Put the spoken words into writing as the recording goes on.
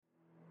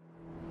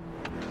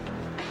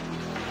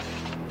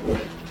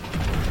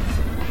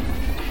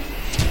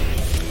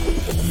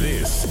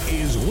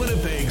is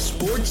Winnipeg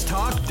Sports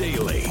Talk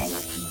Daily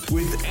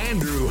with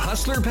Andrew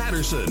Hustler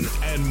Patterson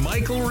and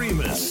Michael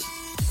Remus.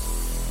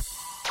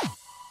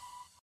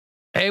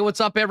 Hey, what's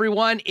up,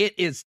 everyone? It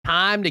is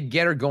time to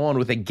get her going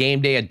with a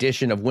game day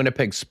edition of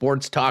Winnipeg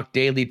Sports Talk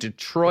Daily.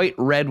 Detroit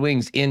Red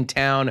Wings in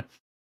town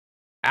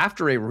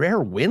after a rare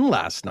win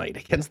last night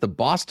against the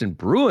Boston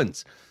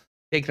Bruins,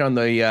 taking on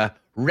the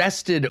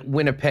rested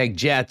Winnipeg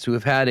Jets, who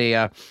have had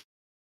a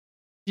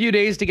few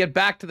days to get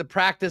back to the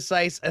practice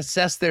ice,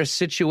 assess their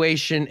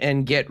situation,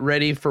 and get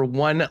ready for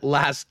one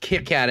last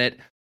kick at it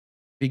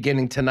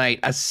beginning tonight.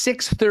 A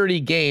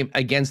 6:30 game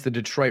against the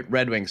Detroit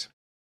Red Wings.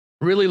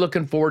 Really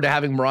looking forward to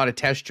having Murat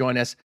Atesh join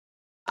us.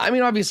 I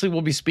mean, obviously,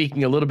 we'll be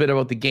speaking a little bit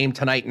about the game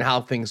tonight and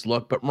how things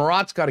look, but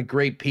Murat's got a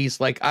great piece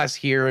like us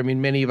here. I mean,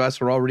 many of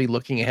us are already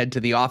looking ahead to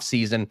the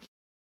offseason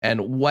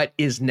and what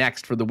is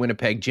next for the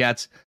Winnipeg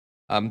Jets.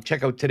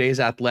 Check out today's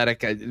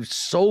Athletic.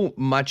 So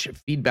much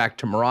feedback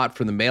to Murat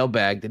from the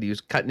mailbag that he was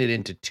cutting it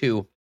into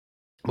two,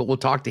 but we'll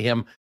talk to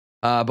him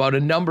about a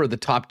number of the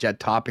top Jet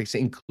topics,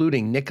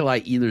 including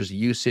Nikolai Ehlers'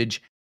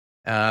 usage,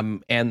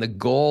 and the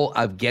goal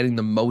of getting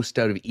the most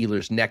out of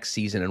Ehlers next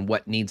season and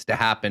what needs to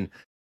happen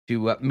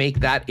to make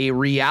that a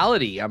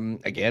reality.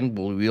 Again,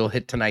 we'll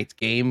hit tonight's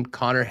game.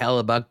 Connor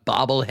Hellebuck,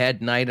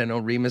 bobblehead night. I know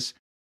Remus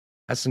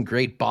has some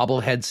great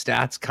bobblehead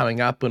stats coming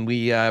up when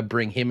we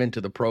bring him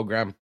into the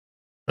program.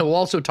 And we'll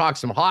also talk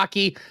some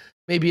hockey,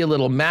 maybe a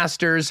little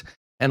Masters,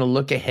 and a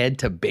look ahead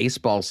to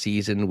baseball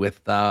season with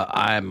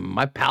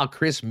my pal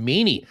Chris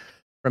Meaney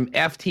from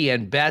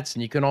FTN Bets,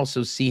 and you can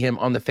also see him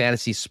on the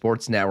Fantasy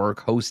Sports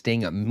Network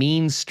hosting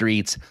Mean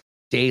Streets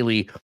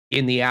daily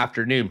in the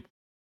afternoon.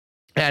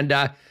 And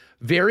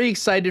very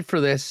excited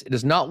for this. It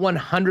is not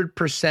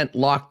 100%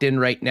 locked in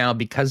right now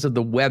because of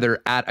the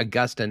weather at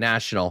Augusta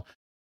National.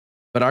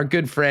 But our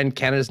good friend,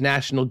 Canada's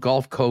national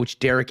golf coach,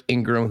 Derek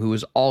Ingram, who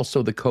is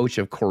also the coach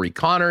of Corey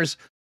Connors,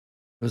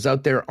 was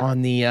out there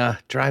on the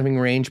driving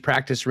range,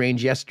 practice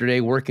range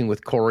yesterday, working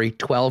with Corey,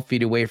 12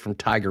 feet away from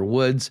Tiger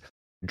Woods,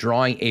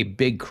 drawing a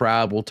big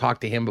crowd. We'll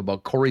talk to him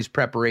about Corey's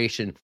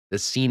preparation, the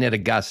scene at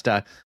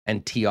Augusta,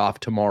 and tee off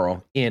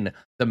tomorrow in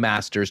the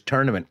Masters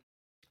tournament.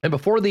 And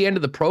before the end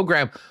of the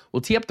program, we'll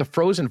tee up the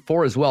Frozen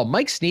Four as well.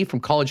 Mike Snee from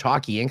College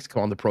Hockey Inc.'s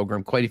come on the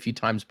program quite a few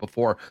times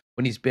before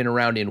when he's been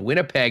around in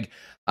Winnipeg.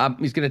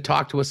 He's going to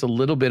talk to us a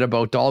little bit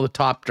about all the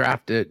top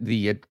drafted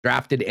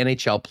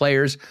NHL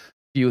players, a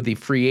few of the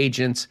free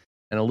agents,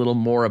 and a little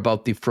more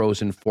about the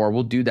Frozen Four.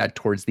 We'll do that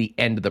towards the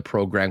end of the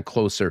program,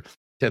 closer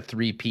to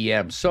 3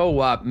 p.m. So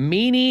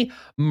Meaney,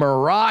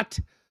 Murat,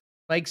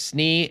 Mike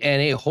Snee,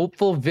 and a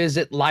hopeful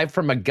visit live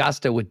from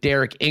Augusta with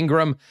Derek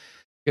Ingram.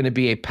 Going to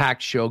be a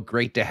packed show.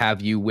 Great to have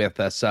you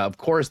with us. Of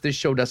course, this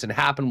show doesn't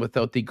happen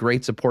without the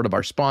great support of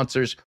our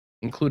sponsors,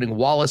 including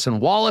Wallace &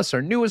 Wallace,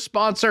 our newest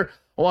sponsor,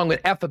 along with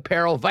F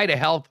Apparel, Vita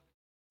Health,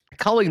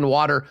 Culling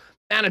Water,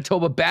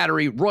 Manitoba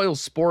Battery, Royal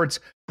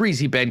Sports,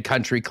 Breezy Bend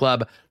Country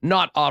Club,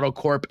 Not Auto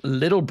Corp,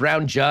 Little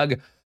Brown Jug,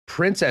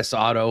 Princess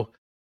Auto,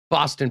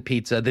 Boston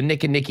Pizza, the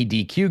Nick and Nicky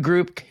DQ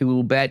Group,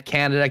 Cool Bet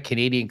Canada,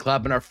 Canadian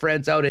Club, and our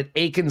friends out at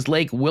Aikens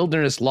Lake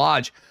Wilderness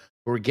Lodge.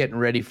 We're getting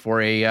ready for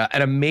an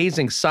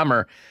amazing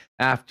summer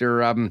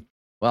after, a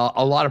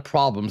lot of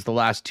problems the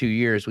last 2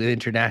 years with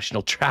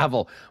international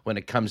travel when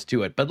it comes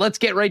to it. But let's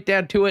get right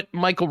down to it.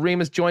 Michael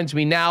Remus joins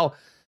me now.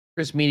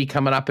 Chris Meaney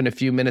coming up in a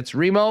few minutes.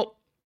 Remo,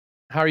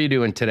 how are you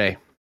doing today?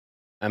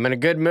 I'm in a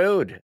good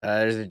mood.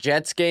 There's a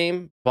Jets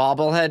game,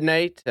 bobblehead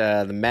night,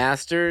 the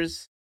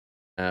Masters,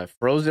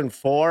 Frozen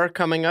Four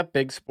coming up,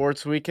 big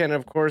sports weekend,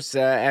 of course,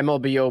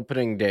 MLB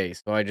opening day.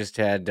 So I just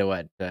had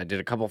did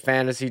a couple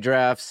fantasy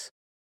drafts.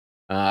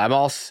 I'm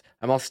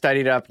all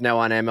studied up now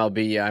on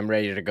MLB. I'm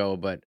ready to go,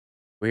 but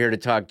we're here to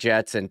talk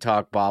Jets and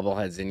talk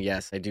bobbleheads. And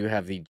yes, I do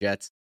have the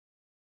Jets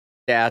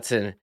stats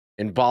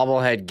in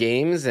bobblehead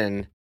games.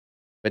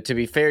 But to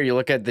be fair, you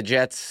look at the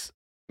Jets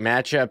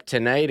matchup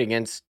tonight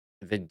against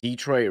the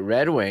Detroit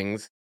Red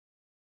Wings.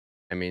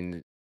 I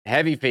mean,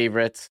 heavy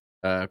favorites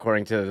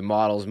according to the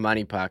models,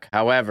 Money Puck.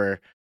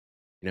 However,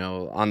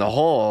 on the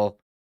whole,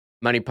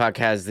 Money Puck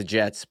has the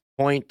Jets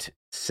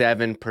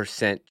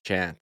 0.7%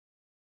 chance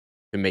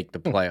to make the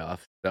playoff.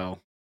 So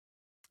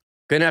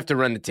gonna have to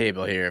run the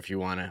table here if you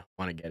want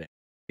to get it.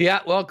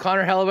 Yeah, well,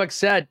 Connor Hellebuck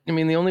said,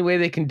 the only way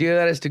they can do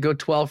that is to go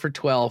 12 for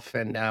 12.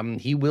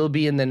 And he will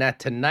be in the net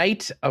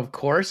tonight, of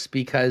course,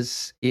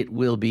 because it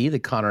will be the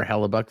Connor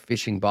Hellebuck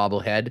fishing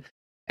bobblehead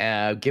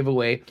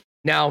giveaway.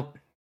 Now,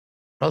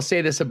 I'll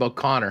say this about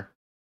Connor.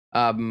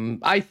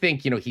 I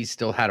think, he's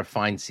still had a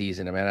fine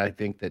season. I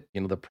think that,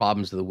 the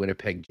problems of the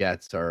Winnipeg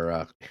Jets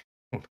are,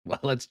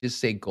 let's just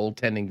say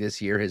goaltending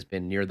this year has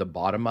been near the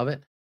bottom of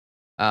it.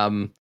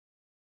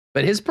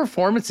 But his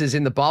performances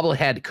in the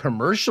bobblehead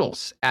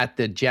commercials at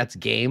the Jets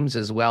games,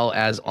 as well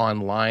as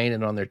online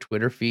and on their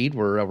Twitter feed,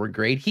 were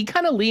great. He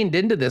kind of leaned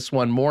into this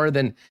one more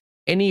than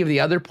any of the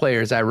other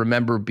players I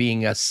remember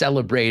being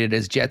celebrated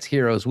as Jets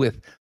heroes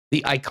with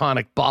the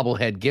iconic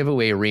bobblehead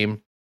giveaway,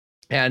 Reem.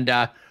 And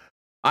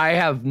I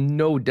have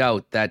no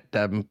doubt that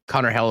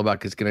Connor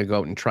Hellebuck is going to go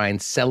out and try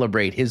and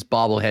celebrate his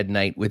bobblehead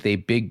night with a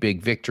big,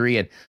 big victory.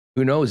 And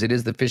who knows? It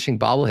is the fishing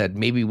bobblehead.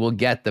 Maybe we'll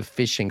get the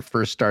fishing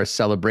first star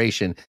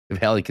celebration if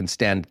Helly can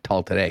stand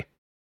tall today.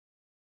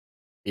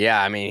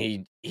 Yeah, I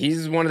mean,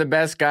 he's one of the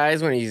best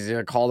guys when he's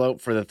called out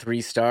for the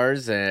 3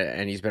 stars,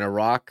 and he's been a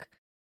rock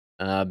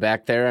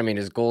back there. I mean,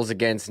 his goals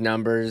against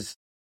numbers,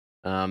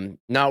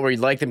 not where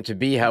you'd like them to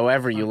be.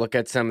 However, you look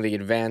at some of the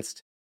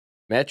advanced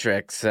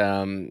metrics,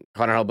 Connor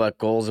Hellebuyck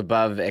goals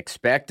above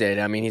expected.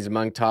 I mean, he's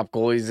among top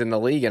goalies in the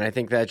league, and I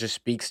think that just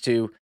speaks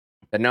to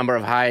the number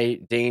of high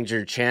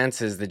danger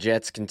chances the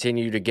Jets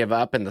continue to give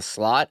up in the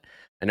slot.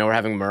 I know we're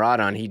having Murat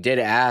on. He did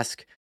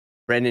ask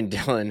Brendan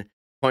Dillon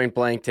point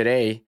blank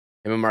today,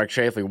 him and Mark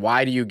Scheifele,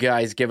 why do you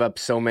guys give up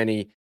so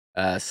many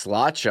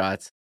slot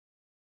shots?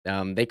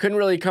 They couldn't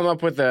really come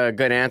up with a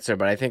good answer,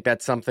 but I think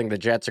that's something the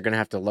Jets are going to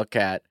have to look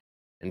at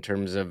in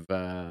terms of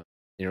their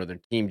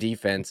team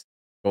defense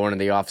going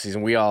into the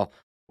offseason. We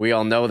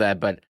all know that,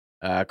 but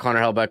Connor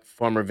Hellebuyck,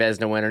 former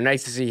Vezina winner,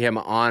 nice to see him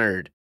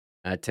honored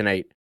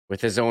tonight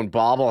with his own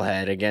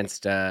bobblehead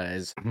against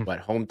his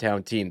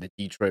hometown team, the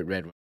Detroit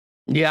Red Wings.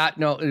 Yeah,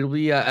 no, it'll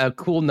be a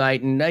cool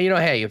night. And,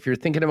 hey, if you're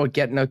thinking about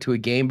getting out to a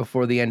game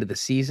before the end of the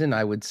season,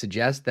 I would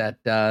suggest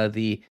that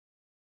the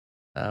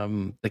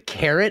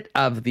carrot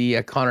of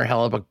the Connor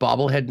Hellebuyck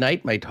bobblehead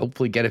night might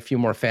hopefully get a few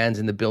more fans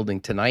in the building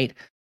tonight.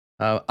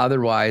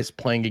 Otherwise,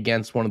 playing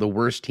against one of the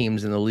worst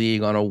teams in the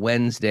league on a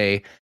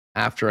Wednesday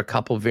after a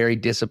couple very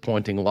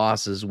disappointing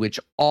losses, which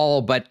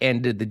all but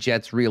ended the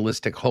Jets'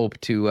 realistic hope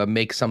to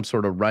make some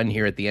sort of run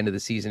here at the end of the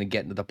season and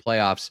get into the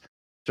playoffs.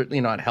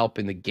 Certainly not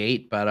helping the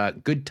gate,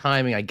 but good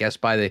timing, I guess,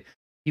 by the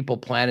people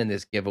planning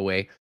this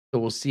giveaway. So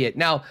we'll see it.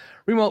 Now,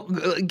 Remo,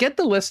 get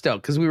the list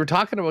out, because we were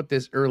talking about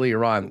this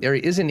earlier on. There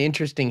is an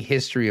interesting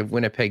history of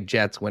Winnipeg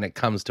Jets when it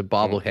comes to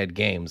bobblehead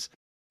games.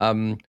 At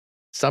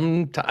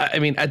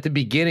the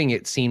beginning,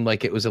 it seemed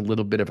like it was a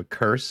little bit of a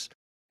curse,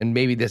 and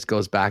maybe this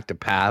goes back to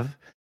Pav.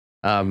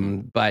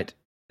 But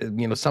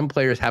some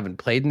players haven't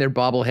played in their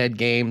bobblehead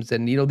games,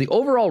 and the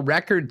overall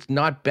record's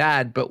not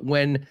bad, but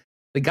when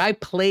the guy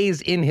plays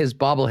in his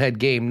bobblehead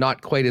game,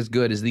 not quite as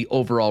good as the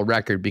overall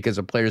record because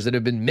of players that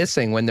have been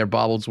missing when their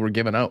bobbles were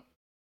given out.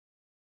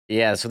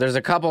 Yeah, so there's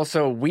a couple.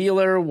 So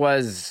Wheeler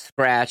was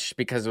scratched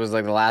because it was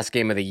like the last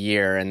game of the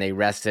year, and they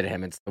rested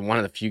him. It's one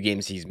of the few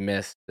games he's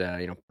missed,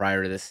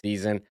 prior to this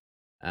season.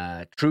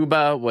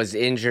 Trouba was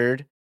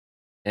injured,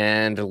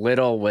 and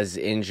Little was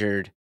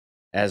injured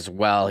as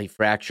well. He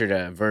fractured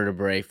a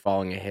vertebrae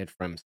following a hit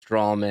from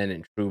Strawman,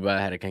 and Trouba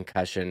had a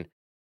concussion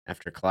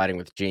after colliding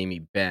with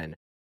Jamie Benn.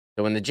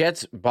 So when the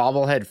Jets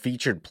bobblehead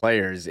featured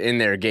players in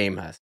their game,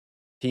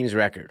 team's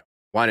record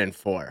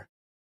 1-4,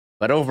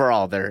 but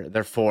overall they're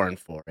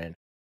 4-4. And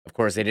of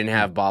course they didn't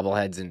have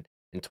bobbleheads in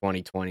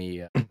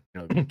 2020,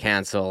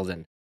 canceled,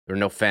 and there were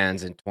no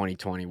fans in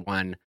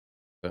 2021,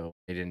 so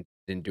they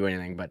didn't do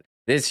anything. But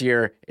this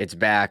year it's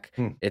back.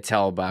 It's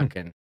Hellebuyck,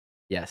 and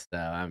yes,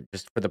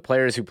 just for the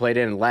players who played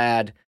in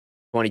Ladd,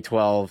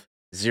 2012,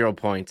 0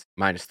 points,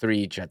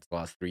 -3. Jets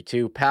lost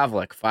 3-2.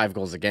 Pavlik, 5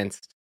 goals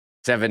against,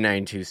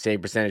 792 save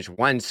percentage,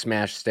 1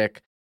 smash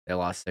stick. They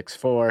lost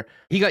 6-4.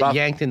 He got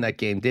yanked in that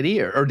game, did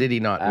he, or did he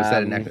not? Was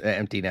that an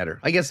empty netter?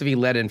 I guess if he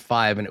let in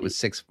 5 and it was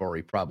 6-4,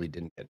 he probably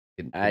didn't get.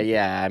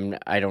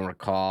 I don't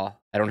recall.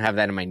 I don't have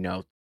that in my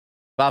notes.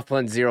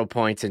 Bufflin, 0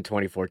 points in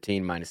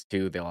 2014,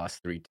 -2. They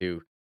lost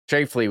 3-2.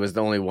 Scheifele was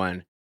the only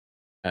one.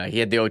 He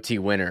had the OT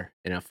winner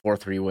in a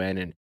 4-3 win,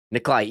 and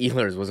Nikolai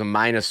Ehlers was a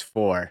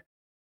 -4.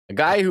 A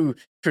guy who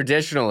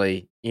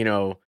traditionally,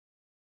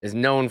 is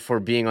known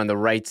for being on the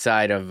right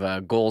side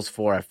of goals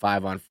for at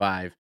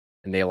 5-on-5,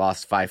 and they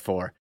lost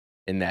 5-4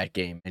 in that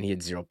game, and he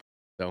had 0 points.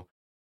 So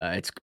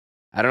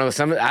I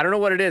don't know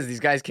what it is. These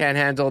guys can't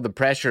handle the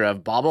pressure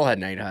of bobblehead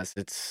night, Huss.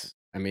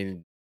 A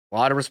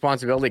lot of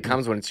responsibility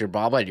comes when it's your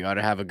bobblehead. You got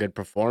to have a good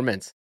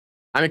performance.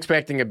 I'm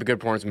expecting a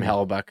good performance from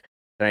Hellebuyck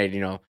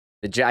tonight.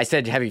 I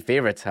said heavy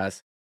favorites,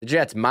 Huss. The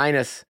Jets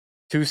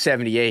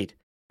 -278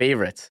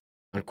 favorites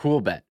on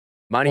Coolbet.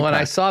 And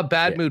I saw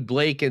Bad Mood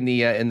Blake in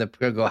the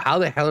go, how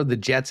the hell are the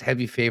Jets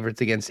heavy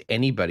favorites against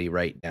anybody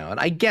right now?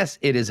 And I guess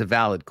it is a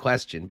valid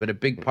question, but a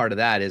big part of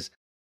that is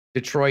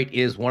Detroit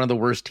is one of the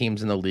worst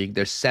teams in the league.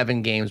 They're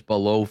 7 games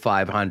below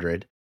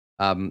 500,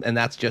 and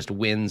that's just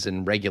wins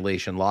and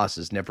regulation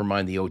losses, never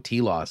mind the OT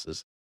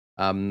losses,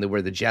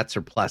 where the Jets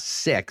are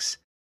 +6.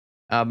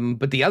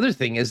 But the other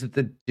thing is that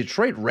the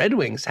Detroit Red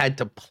Wings had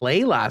to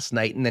play last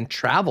night and then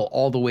travel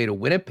all the way to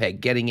Winnipeg,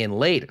 getting in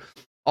late.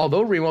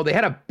 Although, Remo, they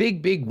had a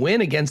big win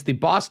against the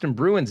Boston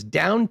Bruins,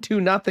 down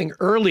 2-0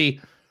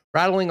 early,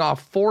 rattling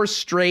off 4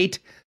 straight.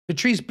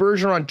 Patrice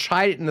Bergeron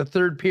tied it in the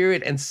 3rd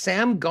period, and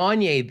Sam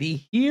Gagner,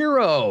 the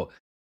hero,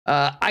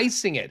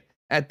 icing it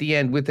at the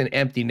end with an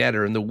empty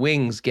netter. And the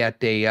Wings get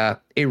a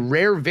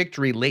rare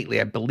victory lately.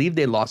 I believe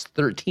they lost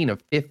 13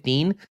 of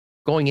 15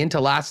 going into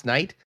last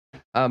night.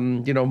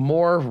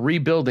 More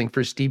rebuilding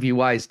for Stevie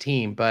Y's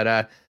team,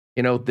 but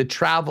the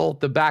travel,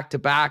 the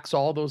back-to-backs,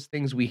 all those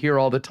things we hear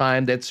all the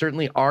time that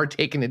certainly are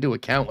taken into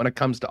account when it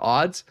comes to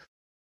odds.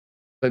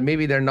 but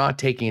maybe they're not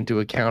taking into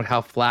account how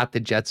flat the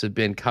Jets have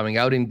been coming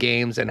out in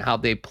games and how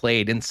they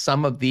played in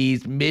some of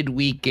these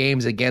midweek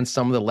games against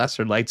some of the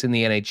lesser lights in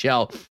the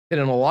NHL that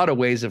in a lot of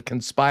ways have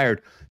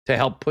conspired to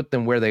help put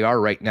them where they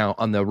are right now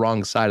on the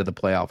wrong side of the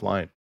playoff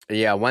line.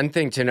 Yeah, one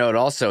thing to note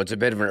also, it's a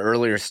bit of an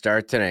earlier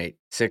start tonight,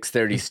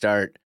 6:30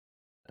 start.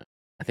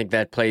 I think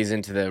that plays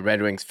into the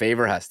Red Wings'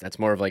 favor, Huss. That's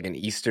more of like an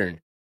Eastern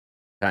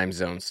time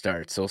zone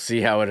start. So we'll see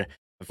how it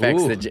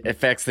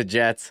affects the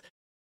Jets.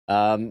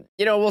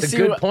 We'll see.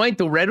 Good point.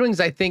 The Red Wings,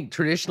 I think,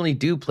 traditionally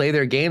do play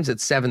their games at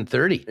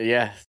 7:30.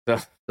 Yeah.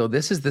 So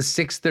this is the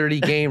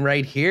 6:30 game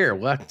right here.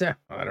 What?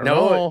 I don't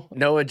know.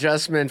 No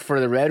adjustment for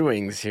the Red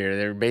Wings here.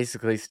 They're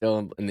basically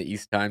still in the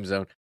East time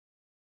zone.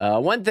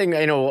 One thing,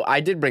 I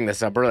did bring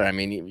this up earlier. I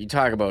mean, you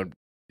talk about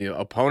the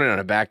opponent on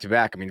a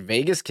back-to-back. I mean,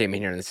 Vegas came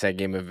in here in the second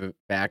game of a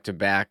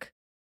back-to-back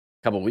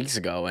a couple weeks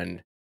ago,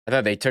 and I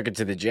thought they took it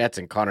to the Jets,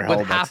 and Connor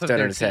Hellebuyck stood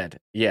on his head.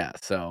 Yeah,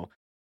 so,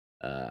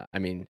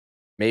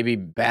 maybe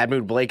Bad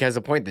Mood Blake has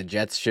a point. The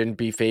Jets shouldn't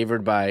be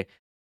favored by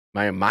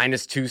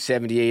minus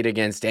 278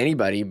 against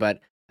anybody, but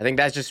I think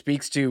that just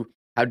speaks to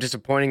how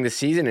disappointing the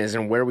season is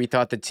and where we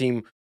thought the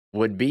team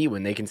would be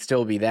when they can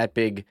still be that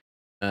big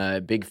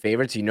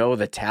favorites.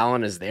 The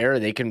talent is there.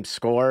 They can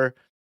score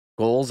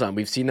goals.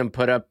 We've seen them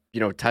put up,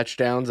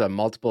 touchdowns on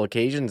multiple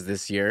occasions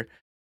this year.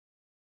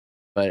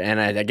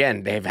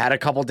 Again, they've had a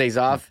couple days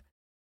off.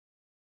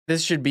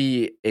 This should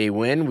be a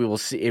win. We will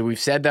see. We've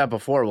said that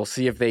before. We'll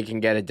see if they can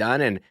get it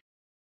done, and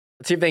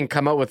let's see if they can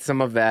come out with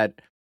some of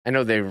that. I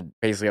know they're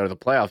basically out of the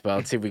playoffs, but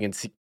let's see if we can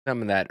see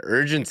some of that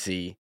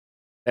urgency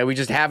that we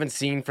just haven't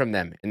seen from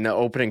them in the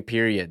opening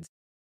periods.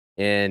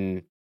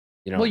 In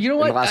the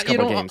last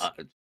couple games.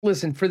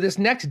 Listen, for this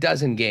next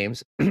dozen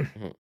games,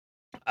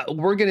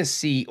 we're going to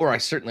see, or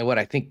what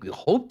I think we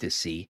hope to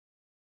see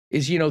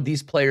is,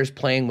 these players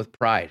playing with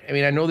pride. I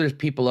mean, I know there's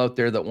people out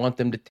there that want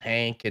them to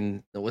tank,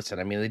 and listen,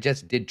 I mean, they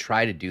just did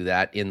try to do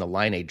that in the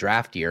Line A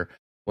draft year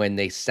when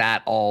they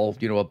sat all,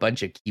 a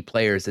bunch of key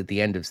players at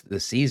the end of the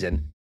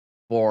season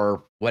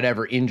for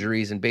whatever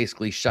injuries and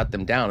basically shut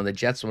them down. And the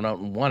Jets went out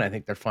and won, I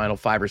think, their final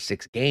 5 or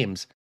 6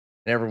 games,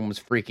 and everyone was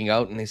freaking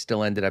out, and they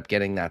still ended up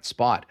getting that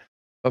spot.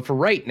 But for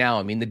right now,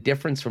 I mean, the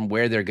difference from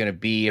where they're going to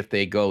be if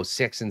they go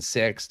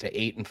 6-6 to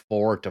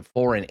 8-4 to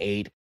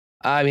 4-8,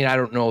 I mean, I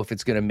don't know if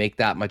it's going to make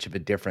that much of a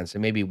difference,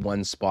 and maybe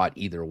one spot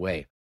either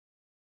way.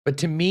 But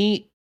to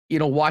me,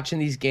 watching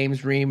these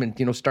games, Reem,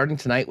 and, starting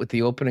tonight with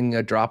the opening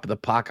drop of the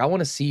puck, I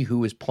want to see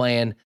who is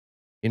playing,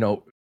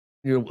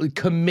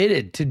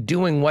 committed to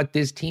doing what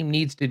this team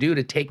needs to do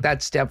to take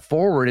that step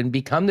forward and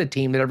become the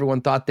team that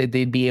everyone thought that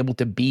they'd be able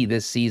to be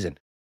this season.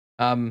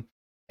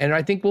 And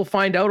I think we'll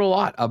find out a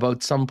lot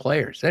about some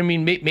players. I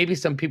mean, maybe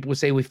some people would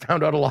say we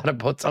found out a lot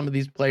about some of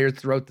these players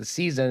throughout the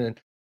season,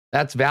 and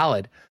that's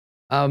valid.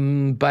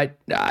 But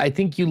I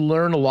think you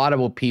learn a lot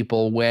about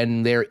people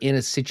when they're in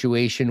a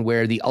situation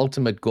where the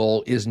ultimate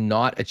goal is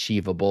not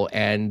achievable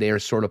and they're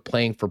sort of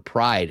playing for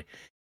pride.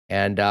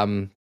 And,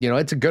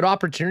 it's a good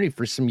opportunity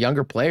for some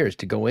younger players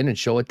to go in and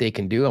show what they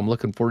can do. I'm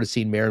looking forward to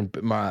seeing Barron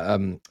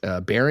in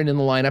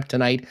the lineup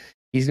tonight.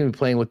 He's going to be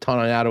playing with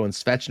Toninato and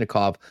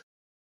Svechnikov.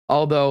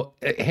 Although,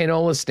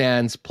 Heinola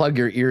stands, plug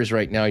your ears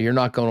right now. You're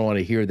not going to want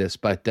to hear this,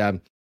 but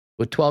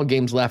with 12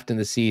 games left in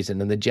the season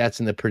and the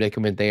Jets in the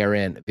predicament they are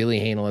in, Ville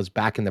Heinola is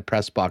back in the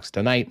press box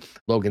tonight.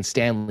 Logan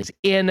Stanley's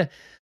in.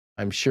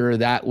 I'm sure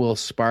that will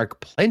spark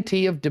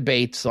plenty of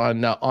debates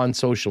on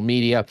social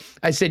media.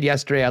 I said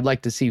yesterday I'd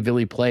like to see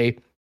Ville play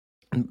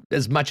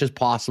as much as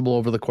possible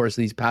over the course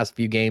of these past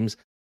few games.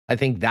 I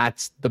think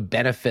that's the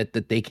benefit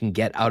that they can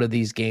get out of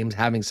these games,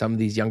 having some of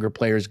these younger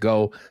players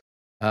go.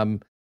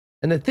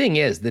 And the thing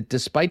is that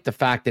despite the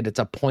fact that it's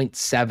a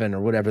 0.7 or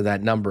whatever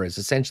that number is,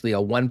 essentially a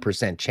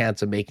 1%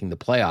 chance of making the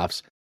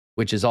playoffs,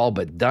 which is all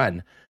but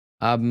done,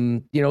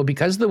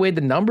 because of the way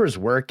the numbers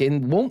work, it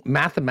won't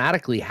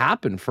mathematically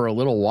happen for a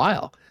little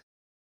while.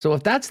 So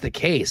if that's the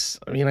case,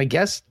 I mean, I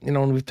guess,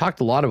 and we've talked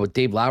a lot about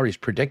Dave Lowry's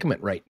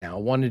predicament right now,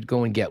 wanting to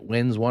go and get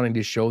wins, wanting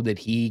to show that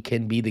he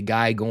can be the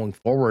guy going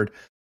forward.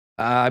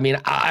 I'm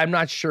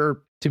not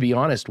sure, to be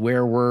honest,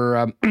 where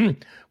we're,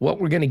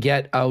 what we're going to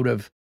get out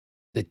of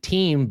the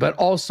team, but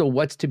also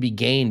what's to be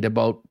gained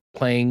about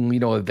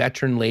playing, a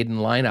veteran-laden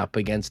lineup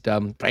against,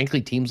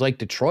 frankly, teams like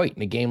Detroit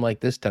in a game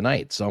like this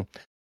tonight. So,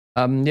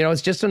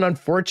 it's just an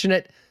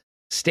unfortunate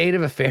state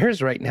of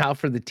affairs right now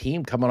for the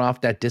team coming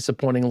off that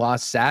disappointing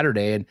loss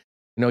Saturday. And,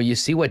 you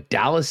see what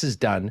Dallas has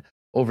done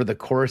over the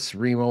course,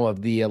 Remo,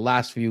 of the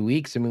last few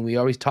weeks. I mean, we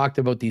always talked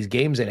about these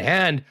games in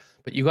hand,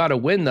 but you got to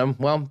win them.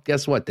 Well,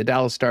 guess what? The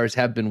Dallas Stars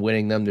have been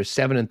winning them. They're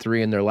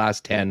 7-3 in their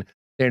last 10.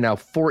 They're now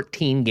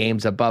 14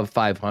 games above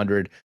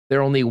 500.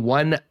 They're only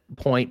 1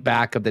 point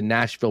back of the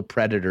Nashville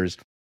Predators.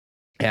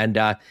 And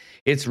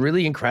it's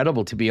really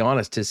incredible, to be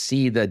honest, to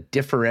see the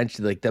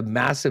differential, like the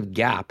massive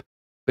gap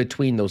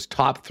between those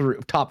top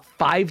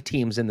 5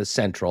 teams in the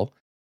Central,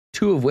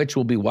 2 of which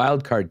will be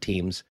wildcard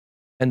teams,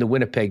 and the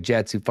Winnipeg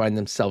Jets, who find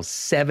themselves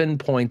 7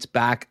 points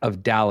back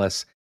of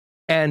Dallas.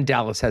 And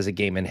Dallas has a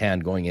game in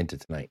hand going into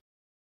tonight.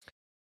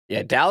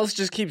 Yeah, Dallas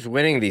just keeps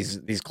winning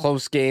these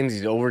close games,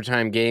 these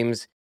overtime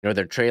games.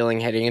 They're trailing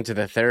heading into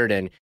the third,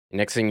 and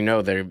next thing you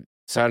know, they've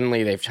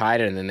tied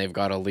it, and then they've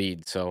got a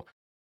lead. So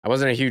I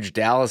wasn't a huge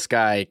Dallas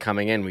guy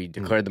coming in. We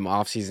declared them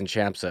offseason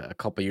champs a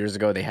couple years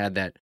ago. They had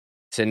that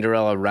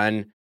Cinderella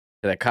run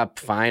to the Cup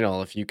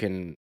final, if you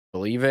can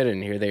believe it,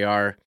 and here they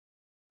are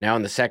now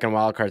in the second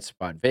wildcard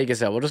spot. Vegas,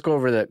 we'll just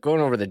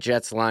going over the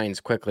Jets lines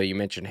quickly. You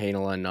mentioned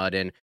Heinola not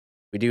in.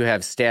 We do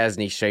have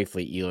Stasny,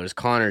 Scheifele, Ehlers,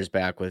 Connors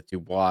back with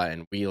Dubois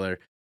and Wheeler,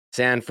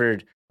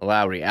 Sanford,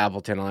 Lowry,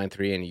 Appleton line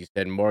 3, and you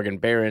said Morgan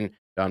Barron,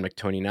 Don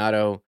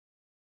McToninato,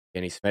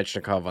 Kenny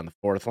Svechnikov on the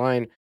fourth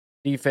line.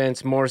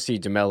 Defense, Morrissey,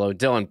 DeMello,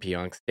 Dylan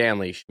Pionk,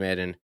 Stanley Schmidt,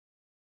 and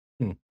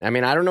I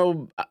mean, I don't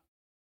know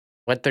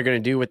what they're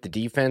going to do with the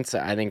defense.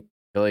 I think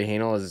Billy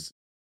Heinola has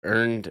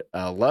earned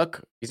a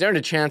look. He's earned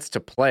a chance to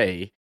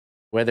play,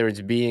 whether it's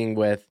being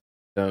with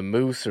the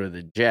Moose or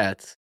the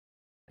Jets.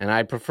 And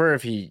I'd prefer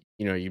if you'd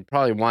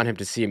probably want him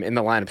to see him in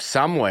the lineup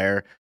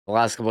somewhere the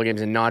last couple of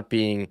games and not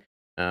being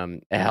a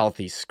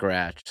healthy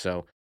scratch.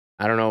 So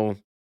I don't know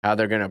how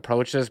they're going to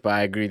approach this, but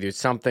I agree there's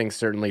something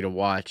certainly to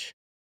watch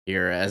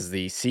here as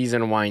the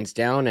season winds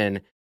down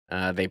and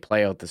they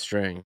play out the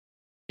string.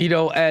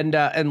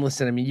 And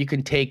listen, I mean, you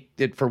can take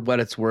it for what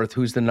it's worth.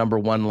 Who's the number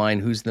 1 line?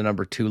 Who's the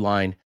number 2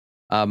 line?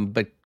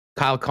 But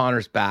Kyle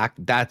Connor's back.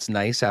 That's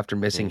nice after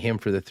missing him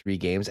for the 3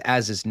 games,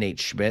 as is Nate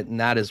Schmidt. And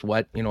that is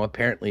what,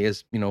 apparently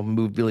has,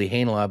 moved Billy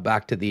Heinola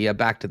back to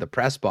the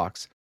press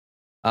box.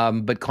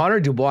 But Connor,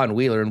 Dubois, and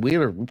Wheeler,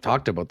 we've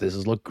talked about this,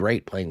 has looked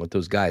great playing with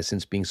those guys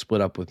since being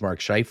split up with Mark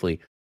Scheifele.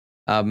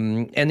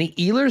 And the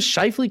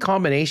Ehlers-Scheifele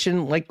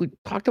combination, like we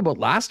talked about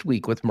last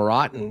week with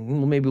Marat,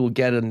 and maybe we'll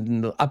get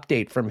an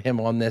update from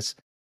him on this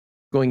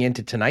going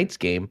into tonight's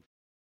game,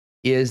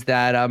 is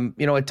that,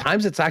 at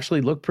times it's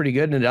actually looked pretty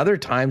good, and at other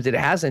times it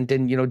hasn't.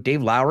 And,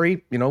 Dave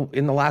Lowry,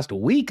 in the last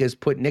week has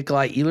put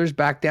Nikolai Ehlers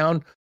back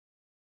down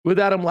with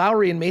Adam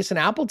Lowry and Mason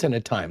Appleton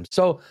at times.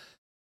 So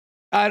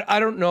I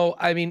don't know.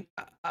 I mean,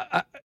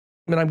 I'm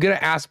going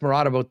to ask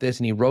Marat about this,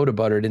 and he wrote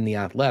about it in The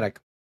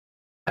Athletic.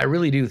 I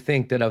really do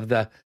think that of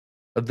the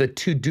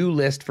to-do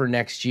list for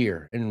next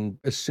year, and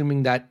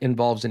assuming that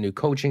involves a new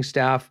coaching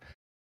staff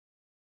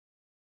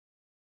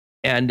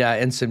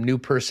and some new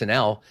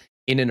personnel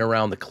in and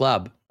around the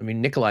club, I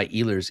mean, Nikolai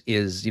Ehlers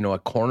is, a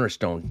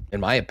cornerstone, in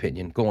my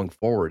opinion, going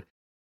forward.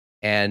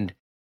 And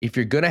if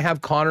you're going to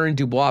have Connor and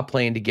Dubois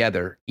playing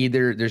together,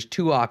 there's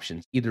 2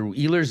 options. Either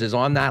Ehlers is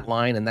on that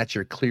line, and that's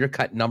your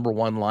clear-cut number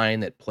 1 line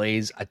that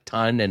plays a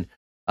ton and,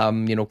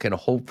 can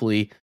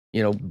hopefully,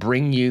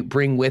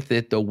 bring with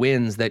it the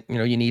wins that,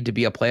 you need to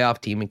be a playoff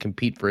team and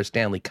compete for a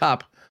Stanley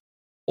Cup.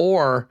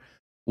 Or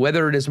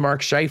whether it is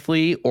Mark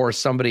Scheifele or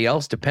somebody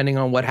else, depending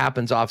on what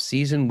happens off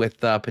season with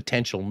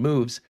potential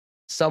moves,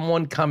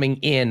 someone coming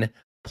in,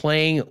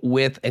 playing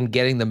with and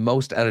getting the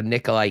most out of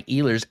Nikolai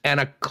Ehlers, and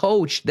a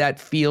coach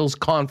that feels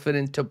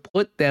confident to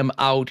put them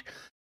out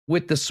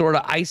with the sort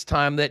of ice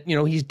time that,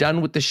 he's done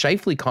with the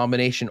Scheifele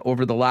combination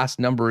over the last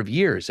number of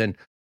years. And,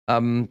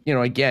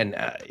 again,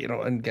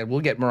 we'll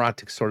get Marat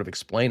to sort of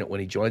explain it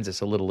when he joins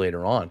us a little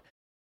later on.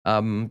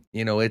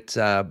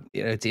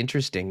 It's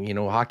interesting.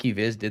 Hockey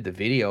Viz did the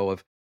video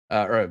of,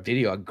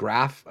 a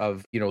graph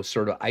of,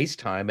 sort of ice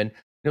time. And,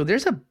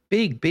 there's a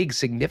big,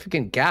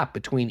 significant gap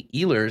between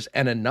Ehlers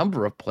and a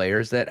number of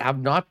players that have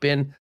not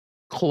been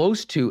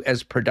close to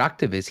as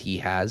productive as he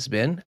has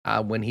been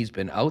when he's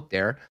been out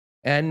there,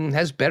 and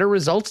has better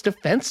results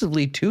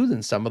defensively too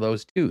than some of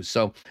those too.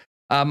 So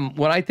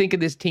when I think of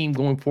this team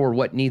going forward,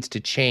 what needs to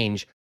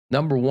change,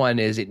 number 1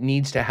 is it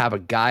needs to have a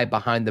guy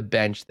behind the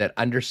bench that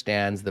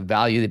understands the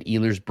value that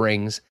Ehlers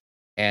brings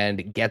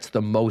and gets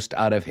the most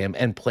out of him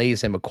and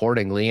plays him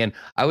accordingly. And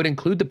I would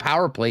include the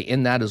power play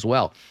in that as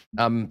well.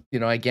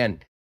 Again,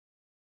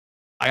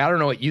 I don't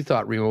know what you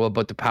thought, Remo,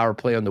 about the power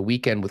play on the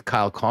weekend with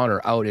Kyle Connor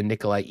out and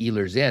Nikolai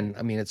Ehlers in.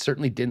 I mean, it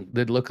certainly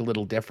did look a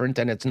little different,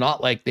 and it's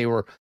not like they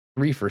were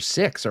 3 for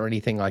 6 or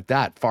anything like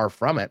that. Far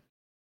from it.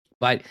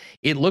 But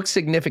it looks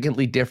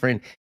significantly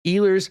different.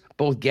 Ehlers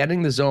both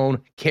getting the zone,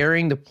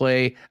 carrying the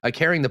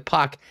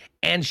puck,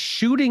 and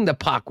shooting the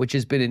puck, which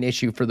has been an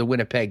issue for the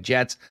Winnipeg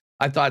Jets.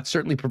 I thought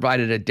certainly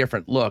provided a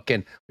different look.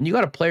 And when you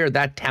got a player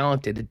that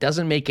talented, it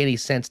doesn't make any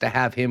sense to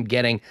have him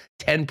getting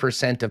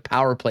 10% of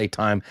power play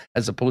time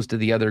as opposed to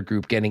the other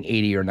group getting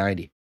 80 or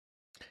 90.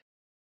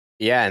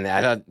 Yeah, and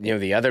I thought,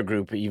 the other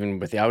group, even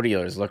without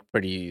Ehlers, looked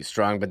pretty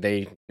strong, but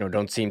they,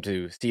 don't seem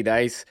to see the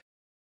ice.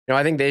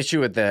 I think the issue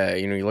with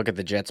you look at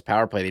the Jets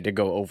power play, they did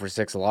go 0 for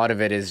 6. A lot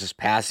of it is just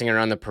passing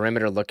around the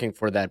perimeter, looking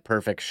for that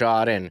perfect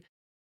shot and,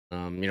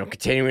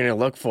 continuing to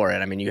look for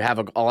it. I mean, you have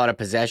a lot of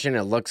possession.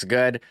 It looks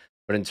good.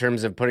 But in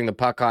terms of putting the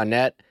puck on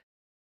net,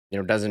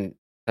 doesn't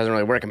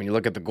really work. I mean, you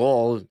look at the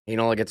goal,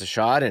 Heinola gets a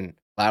shot and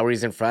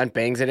Lowry's in front,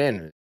 bangs it in.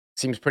 It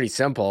seems pretty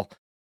simple.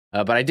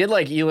 But I did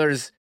like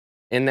Ehlers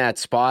in that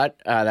spot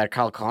that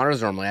Kyle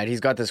Connor's normally at.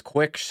 He's got this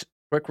quick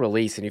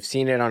release, and you've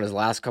seen it on his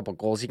last couple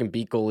goals. He can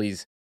beat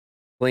goalies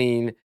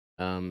clean.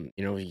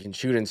 He can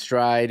shoot in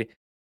stride,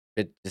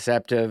 bit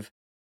deceptive.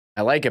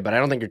 I like it, but I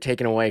don't think you're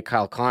taking away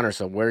Kyle Connor.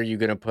 So where are you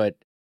going to put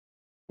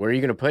where are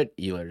you going to put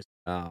Ehlers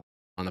on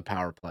the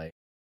power play?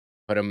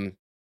 Put him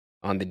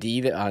on the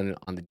D on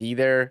the D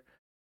there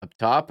up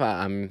top.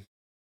 I'm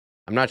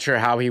not sure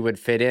how he would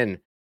fit in.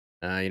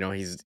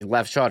 He's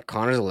left shot.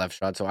 Connor's a left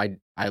shot, so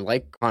I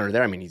like Connor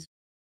there. I mean, he's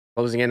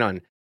closing in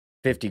on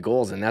 50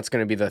 goals, and that's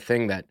going to be the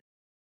thing that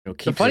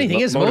keeps. The funny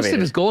thing is, motivated. most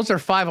of his goals are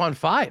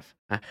 5-on-5.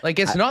 Like,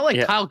 it's not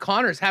like Kyle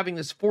Connor's having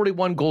this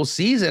 41 goal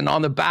season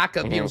on the back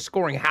of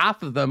scoring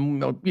half of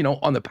them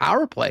on the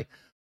power play.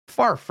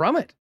 Far from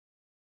it.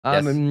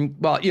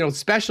 Yes.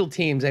 Special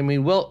teams. I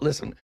mean,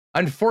 listen.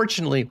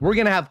 Unfortunately, we're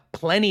going to have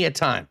plenty of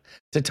time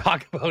to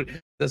talk about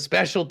the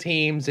special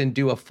teams and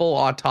do a full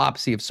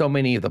autopsy of so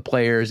many of the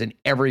players and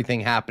everything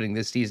happening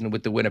this season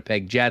with the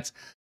Winnipeg Jets.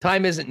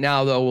 Time isn't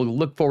now, though. We'll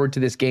look forward to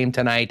this game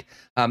tonight.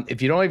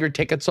 If you don't have your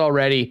tickets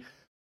already,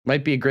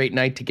 might be a great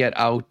night to get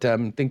out.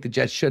 I think the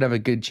Jets should have a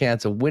good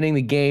chance of winning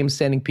the game,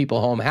 sending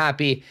people home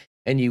happy,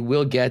 and you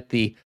will get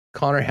the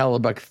Connor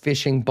Hellebuck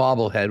fishing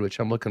bobblehead, which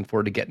I'm looking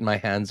forward to getting my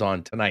hands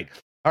on tonight.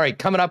 All right,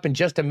 coming up in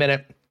just a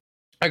minute,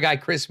 our guy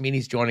Chris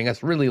Meaney's joining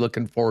us. Really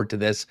looking forward to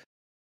this.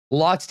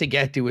 Lots to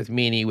get to with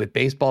Meaney, with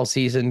baseball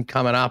season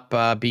coming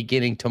up,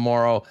 beginning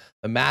tomorrow,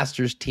 the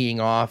Masters teeing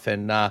off,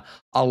 and a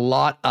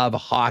lot of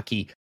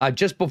hockey.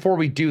 Just before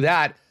we do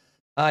that,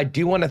 I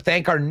do want to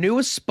thank our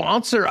newest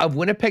sponsor of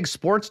Winnipeg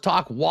Sports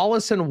Talk,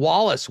 Wallace &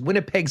 Wallace,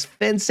 Winnipeg's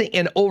fencing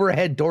and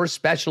overhead door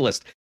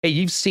specialist. Hey,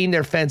 you've seen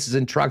their fences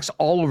and trucks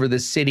all over the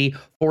city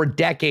for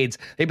decades.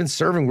 They've been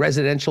serving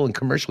residential and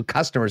commercial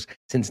customers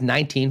since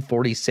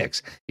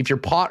 1946. If your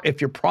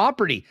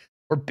property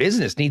or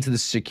business needs the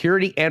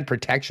security and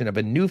protection of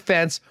a new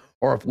fence,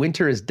 or if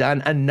winter has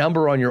done a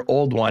number on your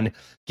old one,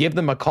 give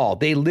them a call.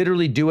 They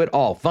literally do it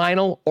all.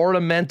 Vinyl,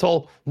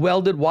 ornamental,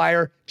 welded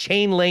wire,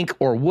 chain link,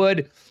 or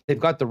wood. They've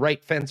got the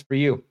right fence for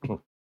you.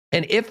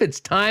 And if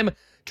it's time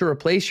to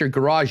replace your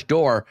garage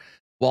door,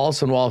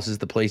 Wallace & Wallace is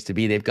the place to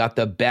be. They've got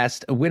the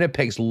best,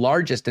 Winnipeg's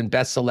largest and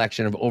best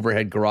selection of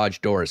overhead garage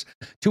doors.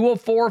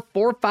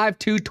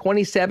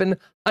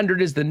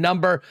 204-452-2700 is the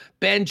number.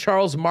 Ben,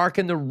 Charles, Mark,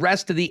 and the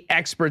rest of the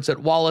experts at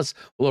Wallace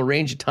will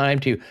arrange a time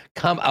to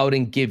come out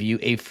and give you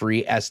a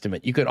free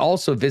estimate. You can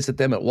also visit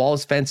them at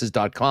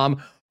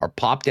wallacefences.com or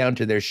pop down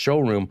to their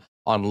showroom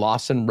on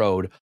Lawson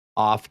Road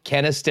off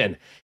Kenniston.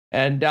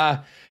 And,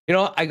 I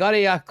got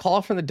a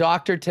call from the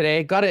doctor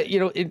today. Got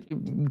to,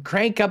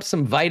 crank up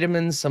some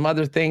vitamins, some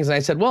other things. And I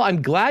said, well,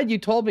 I'm glad you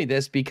told me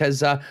this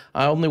because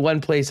only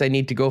one place I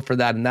need to go for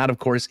that. And that, of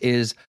course,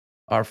 is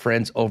our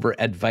friends over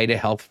at Vita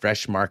Health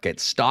Fresh Market.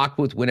 Stocked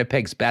with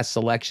Winnipeg's best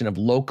selection of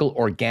local,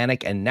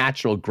 organic, and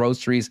natural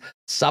groceries,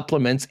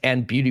 supplements,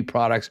 and beauty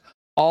products,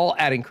 all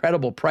at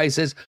incredible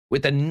prices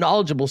with a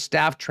knowledgeable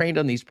staff trained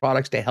on these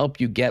products to help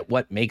you get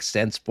what makes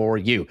sense for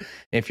you.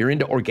 And if you're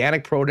into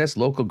organic produce,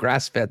 local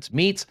grass-fed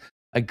meats,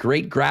 a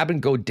great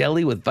grab-and-go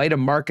deli with Vita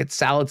Market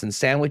salads and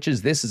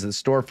sandwiches, this is the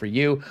store for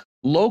you.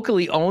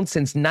 Locally owned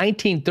since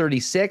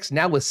 1936,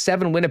 now with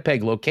 7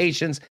 Winnipeg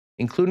locations,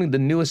 including the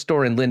newest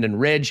store in Linden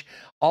Ridge.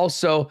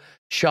 Also,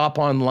 shop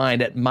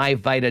online at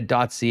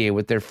myvita.ca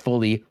with their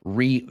fully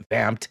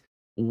revamped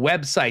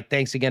website.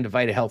 Thanks again to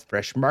Vita Health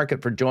Fresh Market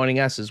for joining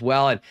us as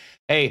well. And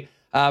hey,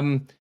 I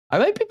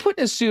might be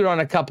putting a suit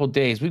on a couple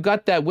days. We've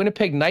got that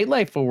Winnipeg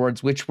Nightlife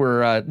Awards, which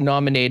were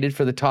nominated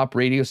for the top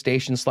radio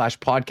station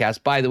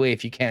 /podcast. By the way,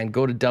 if you can,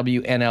 go to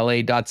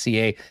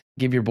WNLA.ca.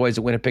 Give your boys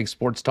at Winnipeg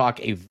Sports Talk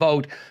a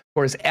vote. Of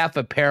course, F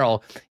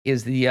Apparel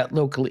is the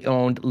locally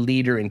owned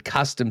leader in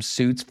custom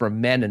suits for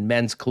men and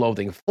men's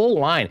clothing. Full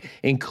line,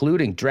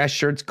 including dress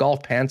shirts,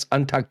 golf pants,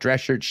 untucked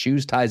dress shirts,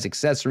 shoes, ties,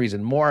 accessories,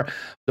 and more.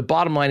 The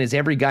bottom line is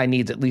every guy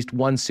needs at least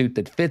one suit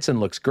that fits and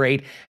looks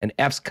great, and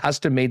F's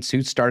custom-made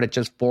suits start at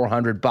just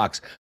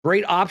 $400.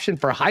 Great option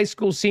for high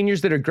school seniors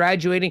that are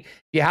graduating.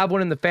 If you have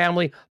one in the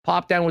family,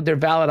 pop down with their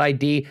valid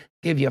ID,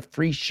 give you a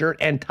free shirt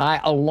and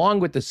tie along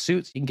with the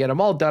suits. You can get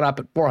them all done up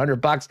at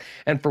 $400.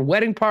 And for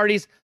wedding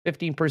parties,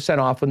 15%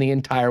 off when the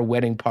entire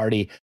wedding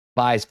party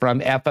buys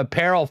from F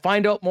Apparel.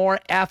 Find out more,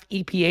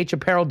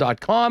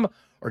 fepapparel.com,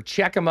 or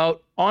check them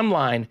out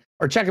online,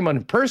 or check them out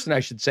in person, I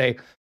should say,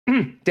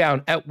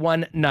 down at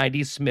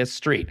 190 Smith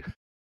Street.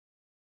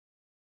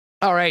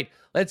 All right,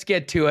 let's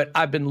get to it.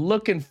 I've been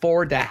looking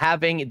forward to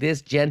having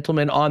this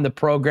gentleman on the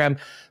program.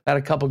 Had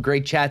a couple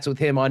great chats with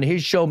him on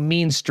his show,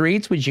 Mean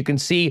Streets, which you can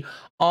see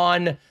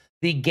on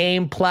the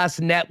Game Plus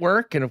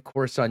network and, of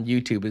course, on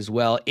YouTube as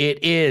well.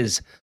 It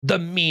is the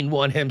mean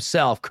one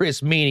himself,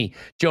 Chris Meaney,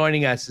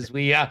 joining us as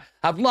we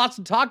have lots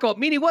to talk about.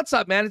 Meaney, what's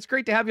up, man? It's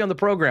great to have you on the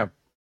program.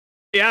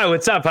 Yeah,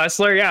 what's up,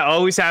 Hustler? Yeah,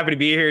 always happy to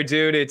be here,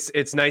 dude.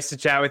 It's nice to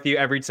chat with you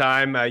every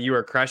time. You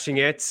are crushing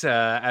it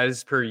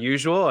as per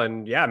usual,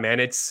 and yeah,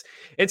 man, it's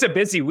a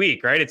busy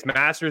week, right? It's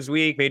Masters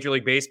week, Major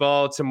League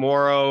Baseball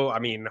tomorrow. I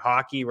mean,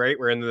 hockey, right?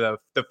 We're in the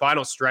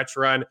final stretch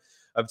run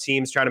of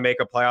teams trying to make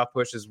a playoff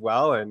push as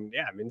well, and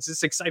yeah, I mean, it's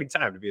just an exciting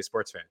time to be a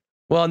sports fan.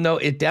 Well, no,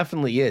 it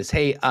definitely is.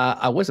 Hey,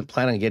 I wasn't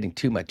planning on getting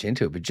too much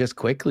into it, but just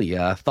quickly,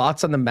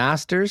 thoughts on the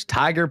Masters,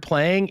 Tiger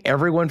playing,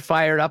 everyone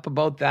fired up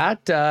about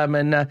that.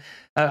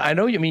 I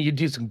know you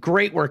do some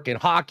great work in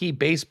hockey,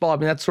 baseball. I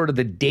mean, that's sort of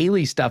the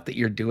daily stuff that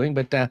you're doing,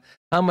 but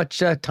how much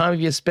time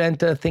have you spent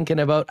thinking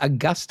about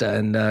Augusta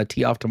and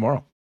tee off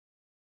tomorrow?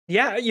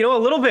 Yeah, a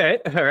little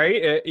bit. All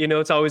right.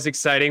 It's always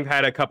exciting.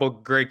 Had a couple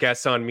great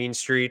guests on Mean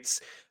Streets.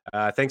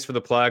 Thanks for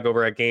the plug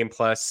over at Game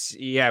Plus.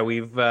 Yeah,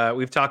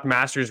 we've talked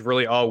Masters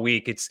really all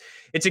week. It's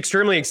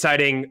extremely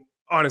exciting,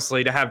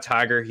 honestly, to have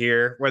Tiger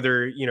here.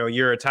 Whether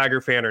you're a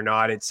Tiger fan or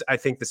not, I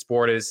think the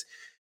sport is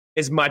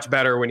much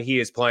better when he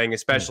is playing,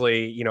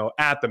 especially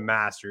at the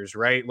Masters.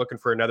 Right, looking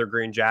for another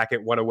green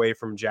jacket, one away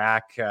from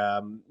Jack.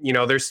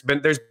 There's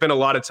been a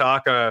lot of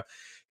talk.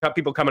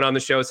 People coming on the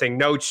show saying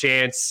no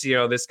chance,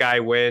 this guy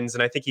wins.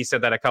 And I think he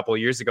said that a couple of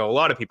years ago. A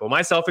lot of people,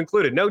 myself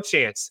included, no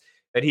chance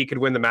that he could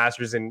win the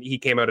Masters, and he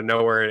came out of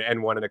nowhere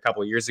and won it a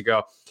couple of years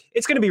ago.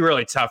 It's going to be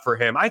really tough for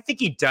him. I think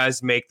he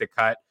does make the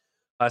cut,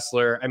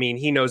 Hustler. I mean,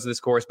 he knows this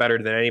course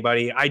better than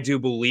anybody. I do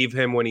believe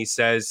him when he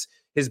says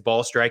his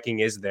ball striking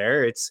is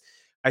there.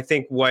 I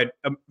think what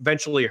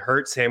eventually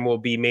hurts him will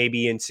be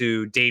maybe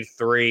into day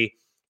 3.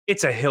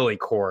 It's a hilly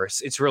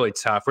course. It's really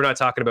tough. We're not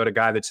talking about a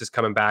guy that's just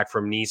coming back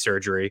from knee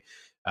surgery,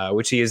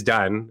 which he has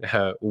done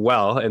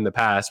well in the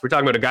past. We're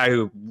talking about a guy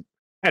who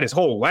had his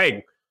whole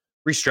leg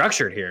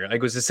restructured here. Like,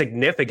 it was a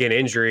significant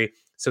injury.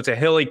 So it's a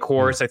hilly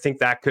course. I think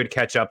that could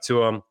catch up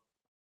to him.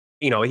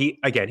 He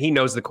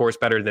knows the course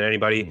better than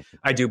anybody.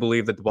 I do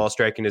believe that the ball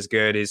striking is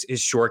good. His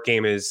short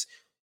game is,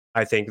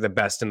 I think, the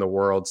best in the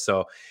world.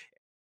 So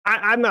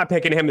I'm not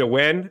picking him to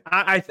win.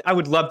 I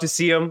would love to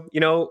see him,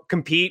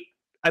 compete.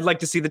 I'd like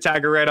to see the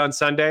Tiger Red on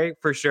Sunday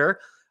for sure.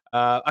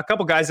 A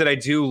couple guys that I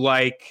do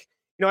like.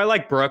 I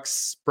like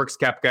Brooks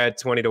Koepka at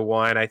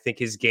 20-1. I think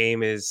his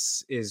game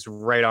is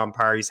right on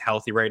par. He's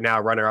healthy right now,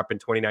 runner up in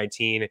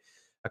 2019,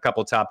 a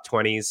couple top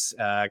 20s.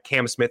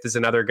 Cam Smith is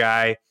another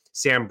guy.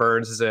 Sam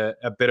Burns is a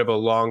bit of a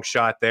long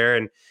shot there.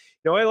 And,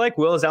 I like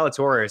Will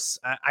Zalatoris.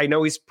 I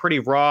know he's pretty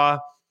raw,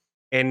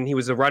 and he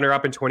was a runner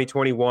up in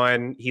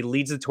 2021. He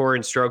leads the tour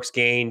in strokes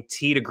gained,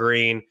 tee to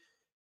green.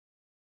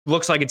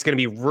 Looks like it's going to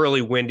be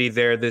really windy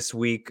there this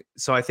week.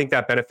 So I think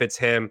that benefits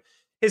him.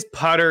 His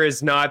putter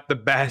is not the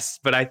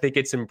best, but I think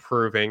it's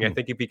improving. I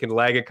think if he can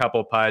lag a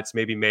couple putts,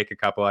 maybe make a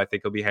couple, I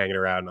think he'll be hanging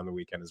around on the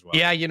weekend as well.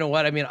 Yeah, you know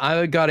what? I mean,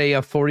 I got a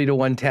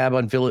 40-1 tab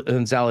on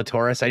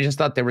Zalatoris. I just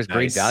thought there was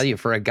great value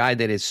for a guy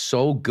that is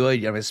so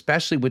good,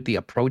 especially with the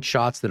approach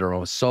shots that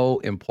are so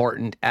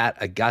important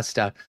at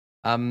Augusta.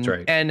 That's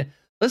right. And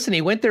listen,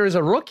 he went there as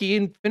a rookie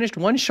and finished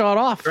one shot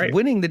off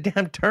winning the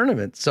damn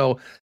tournament. So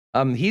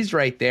he's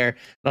right there. And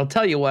I'll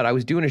tell you what, I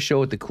was doing a show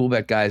with the Cool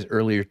Bet guys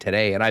earlier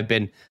today,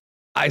 and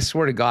I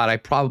swear to God, I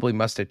probably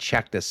must have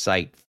checked the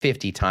site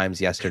 50 times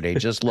yesterday,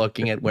 just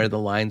looking at where the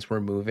lines were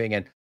moving.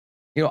 And,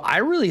 I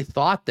really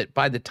thought that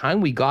by the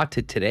time we got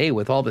to today,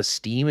 with all the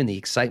steam and the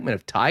excitement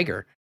of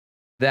Tiger,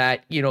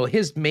 that,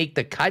 his make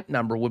the cut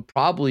number would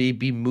probably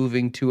be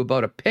moving to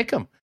about a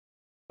pick'em.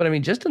 But I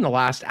mean, just in the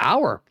last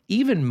hour,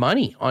 even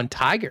money on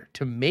Tiger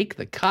to make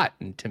the cut.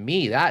 And to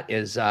me, that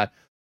is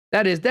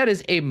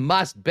a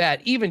must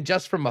bet, even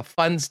just from a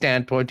fun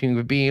standpoint,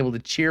 of being able to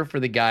cheer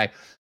for the guy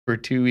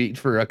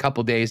for a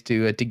couple days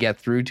to get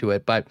through to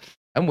it. But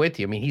I'm with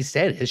you. I mean, he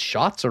said his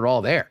shots are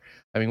all there.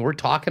 I mean, we're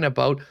talking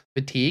about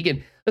fatigue.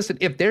 And listen,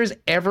 if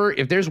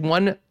there's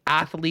one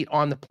athlete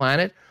on the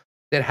planet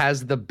that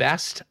has the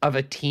best of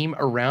a team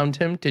around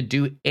him to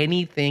do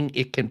anything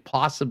it can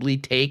possibly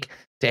take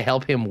to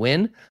help him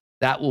win,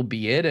 that will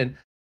be it. And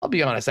I'll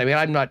be honest, I mean,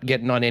 I'm not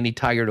getting on any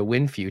Tiger to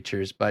win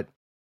futures, but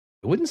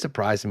it wouldn't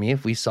surprise me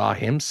if we saw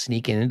him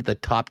sneaking into the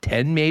top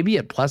 10, maybe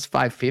at plus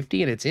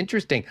 550. And it's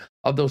interesting,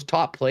 of those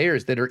top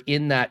players that are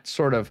in that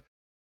sort of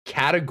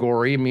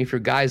category. I mean, for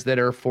guys that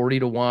are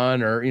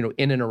 40-1 or,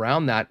 in and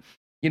around that,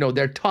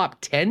 their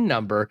top 10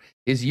 number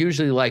is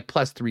usually like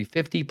plus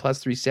 350, plus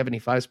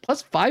 375,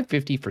 plus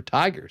 550 for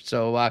Tiger.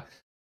 So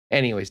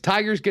anyways,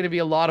 Tiger's going to be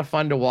a lot of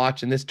fun to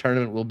watch, and this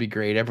tournament will be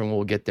great. Everyone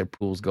will get their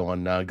pools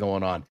going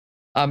on.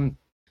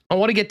 I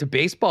want to get to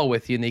baseball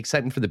with you and the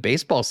excitement for the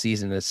baseball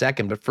season in a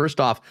second. But first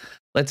off,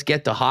 let's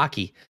get to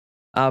hockey.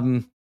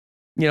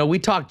 We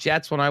talked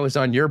Jets when I was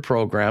on your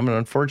program, and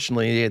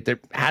unfortunately, there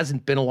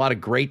hasn't been a lot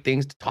of great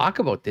things to talk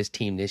about this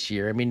team this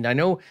year. I mean,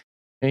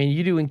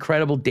 you do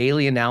incredible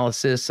daily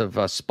analysis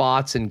of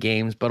spots and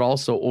games, but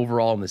also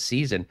overall in the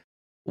season.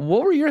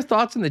 What were your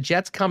thoughts on the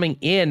Jets coming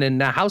in,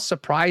 and how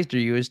surprised are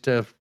you as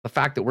to the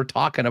fact that we're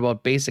talking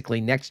about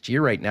basically next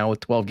year right now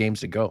with 12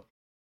 games to go?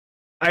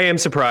 I am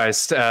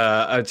surprised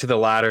to the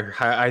latter.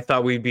 I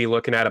thought we'd be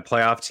looking at a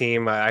playoff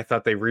team. I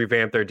thought they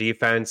revamped their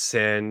defense,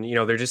 and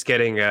they're just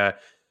getting a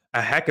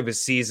heck of a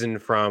season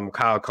from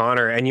Kyle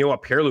Connor. And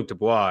Pierre-Luc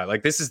Dubois.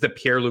 Like, this is the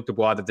Pierre-Luc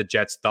Dubois that the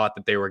Jets thought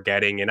that they were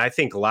getting. And I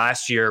think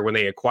last year when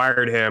they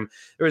acquired him,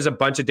 there was a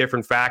bunch of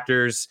different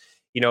factors.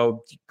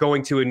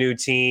 Going to a new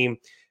team.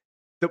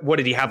 What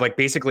did he have? Like,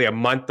 basically a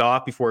month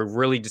off before he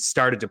really just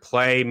started to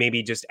play.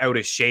 Maybe just out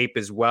of shape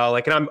as well.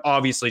 Like, and I'm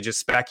obviously just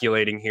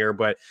speculating here,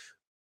 but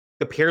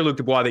the Pierre-Luc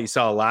Dubois that you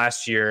saw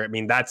last year, I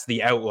mean, that's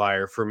the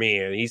outlier for me.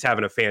 And he's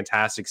having a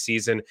fantastic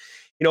season.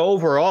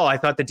 Overall, I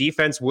thought the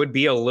defense would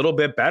be a little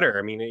bit better.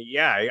 I mean,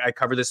 yeah, I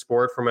cover this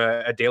sport from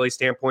a daily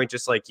standpoint,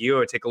 just like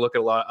you. I take a look at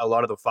a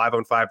lot of the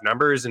 5-on-5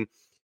 numbers, and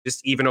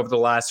just even over the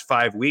last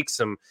 5 weeks,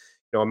 a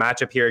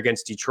matchup here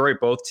against Detroit,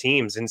 both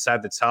teams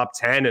inside the top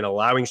 10 and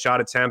allowing shot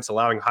attempts,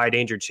 allowing high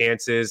danger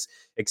chances,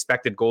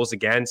 expected goals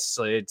against.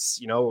 It's,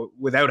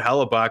 without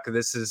Hellebuck,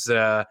 this is,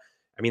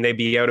 they'd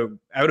be out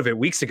of it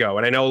weeks ago.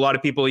 And I know a lot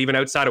of people, even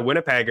outside of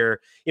Winnipeg, are,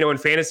 in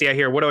fantasy, I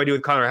hear, what do I do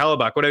with Connor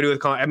Hellebuck? What do I do with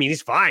Connor? I mean,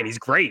 he's fine. He's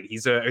great.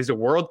 He's a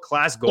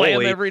world-class goalie. Play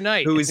him every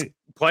night.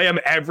 Play him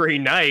every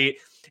night.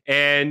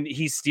 And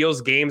he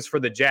steals games for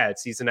the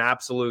Jets. He's an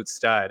absolute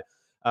stud.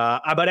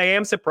 But I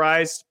am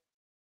surprised.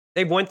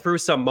 They've went through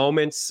some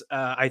moments.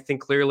 I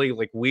think clearly,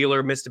 like,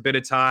 Wheeler missed a bit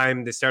of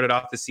time. They started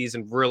off the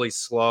season really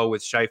slow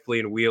with Scheifele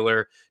and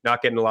Wheeler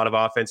not getting a lot of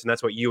offense. And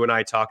that's what you and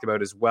I talked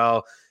about as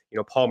well.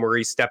 Paul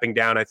Maurice stepping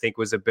down, I think,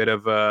 was a bit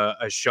of a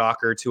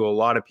shocker to a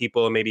lot of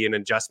people, and maybe an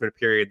adjustment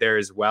period there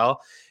as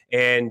well.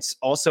 And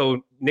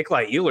also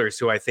Nikolai Ehlers,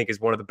 who I think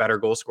is one of the better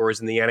goal scorers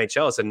in the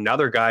NHL, is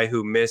another guy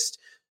who missed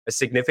a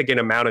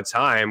significant amount of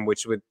time,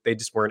 which they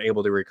just weren't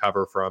able to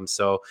recover from.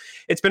 So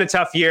it's been a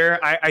tough year.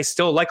 I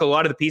still like a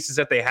lot of the pieces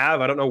that they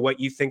have. I don't know what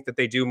you think that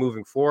they do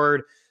moving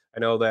forward. I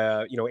know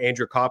that,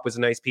 Andrew Kopp was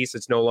a nice piece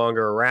that's no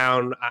longer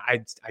around. I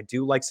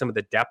do like some of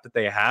the depth that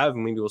they have.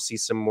 And maybe we'll see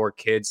some more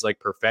kids like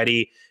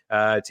Perfetti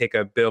take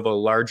a bit of a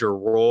larger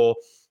role.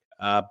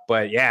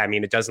 But yeah, I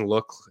mean, it doesn't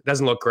look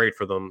great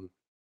for them.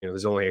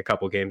 There's only a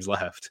couple games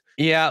left.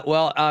 Yeah,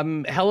 well,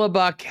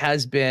 Hellebuck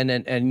has been,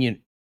 and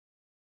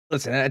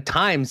listen, at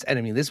times, and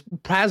I mean, this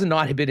has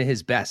not been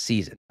his best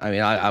season. I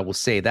mean, I will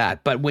say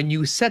that. But when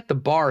you set the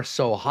bar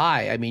so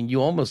high, I mean, you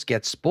almost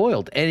get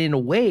spoiled. And in a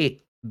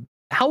way,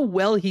 how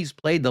well he's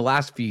played the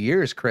last few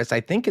years, Chris,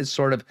 I think has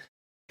sort of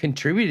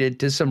contributed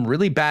to some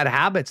really bad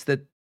habits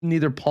that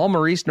neither Paul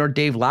Maurice nor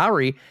Dave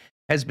Lowry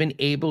has been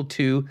able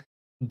to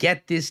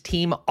get this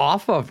team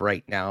off of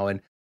right now.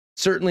 And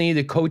certainly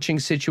the coaching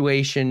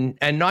situation,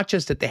 and not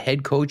just at the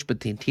head coach, but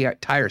the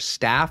entire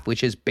staff,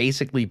 which has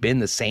basically been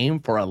the same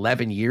for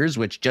 11 years,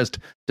 which just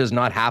does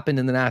not happen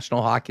in the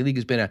National Hockey League,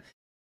 has been a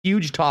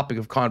huge topic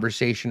of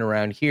conversation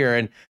around here.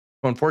 And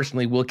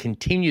unfortunately will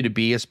continue to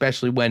be,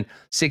 especially when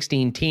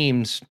 16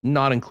 teams,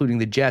 not including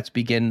the Jets,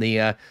 begin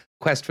the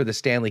quest for the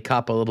Stanley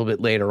Cup a little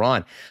bit later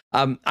on.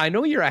 I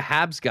know you're a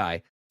Habs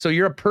guy, so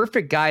you're a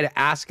perfect guy to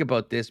ask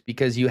about this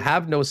because you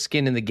have no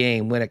skin in the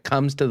game when it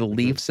comes to the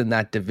Leafs in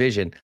that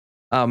division.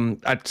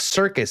 A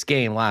circus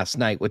game last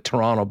night with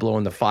Toronto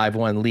blowing the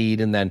 5-1 lead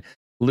and then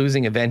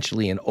losing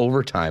eventually in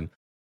overtime.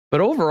 But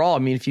overall, I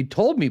mean, if you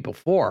told me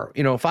before,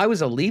 if I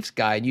was a Leafs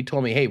guy and you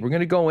told me, hey, we're going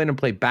to go in and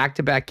play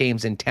back-to-back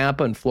games in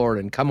Tampa and Florida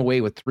and come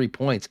away with 3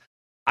 points,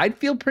 I'd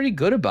feel pretty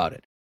good about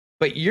it.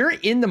 But you're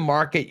in the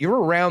market,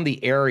 you're around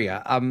the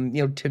area.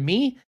 To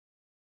me,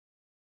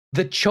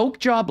 the choke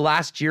job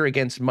last year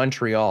against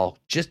Montreal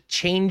just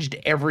changed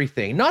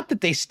everything. Not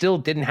that they still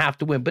didn't have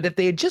to win, but if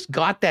they had just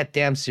got that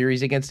damn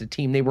series against a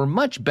team they were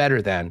much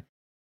better than,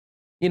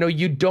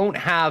 you don't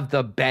have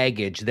the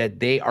baggage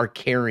that they are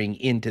carrying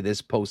into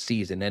this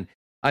postseason. And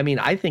I mean,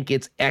 I think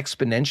it's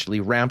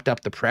exponentially ramped up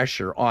the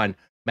pressure on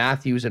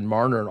Matthews and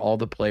Marner and all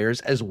the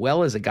players, as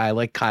well as a guy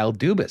like Kyle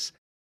Dubas.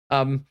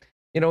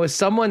 As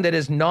someone that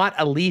is not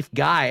a Leaf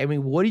guy, I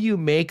mean, what do you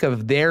make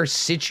of their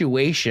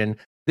situation,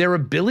 their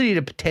ability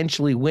to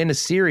potentially win a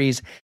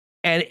series,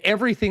 and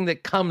everything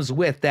that comes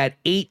with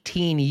that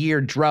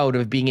 18-year drought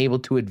of being able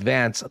to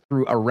advance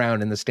through a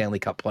round in the Stanley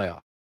Cup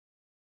playoff?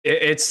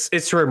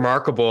 It's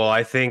remarkable.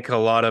 I think a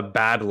lot of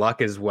bad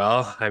luck as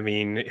well. I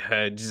mean,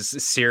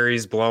 just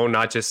series blown,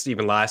 not just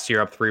even last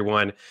year up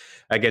 3-1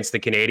 against the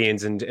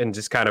Canadiens and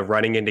just kind of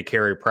running into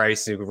Carey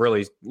Price, who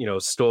really,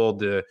 stole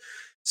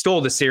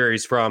the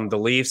series from the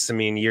Leafs. I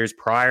mean, years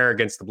prior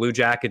against the Blue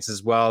Jackets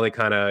as well, they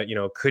kind of,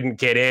 couldn't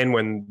get in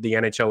when the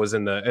NHL was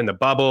in the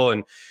bubble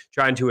and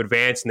trying to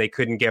advance, and they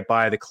couldn't get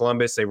by the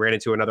Columbus. They ran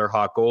into another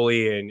hot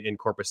goalie in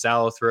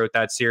Korpisalo throughout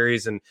that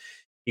series. And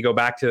you go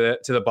back to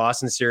the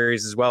Boston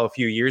series as well a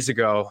few years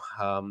ago,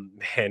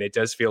 and it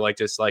does feel like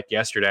just like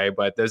yesterday,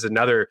 but there's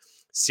another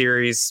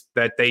series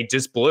that they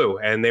just blew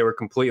and they were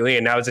completely,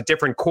 and now it's a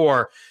different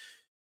core.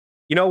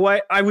 You know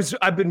what?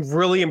 I've been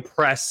really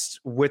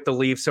impressed with the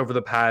Leafs over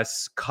the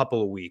past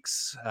couple of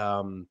weeks,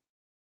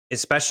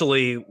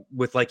 especially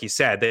with, like you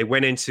said, they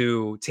went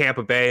into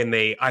Tampa Bay and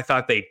I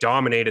thought they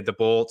dominated the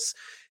Bolts.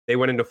 They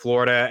went into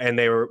Florida and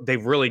they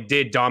really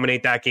did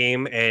dominate that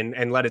game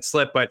and let it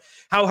slip. But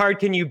how hard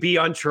can you be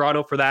on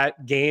Toronto for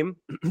that game?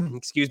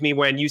 Excuse me,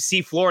 when you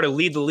see Florida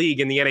lead the league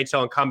in the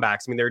NHL in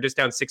comebacks. I mean, they were just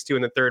down 6-2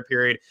 in the third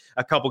period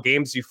a couple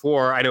games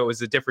before. I know it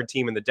was a different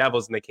team in the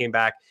Devils, and they came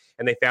back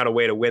and they found a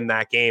way to win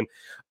that game.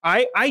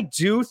 I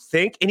do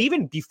think, and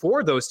even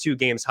before those two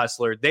games,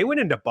 Hustler, they went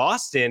into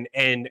Boston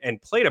and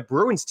played a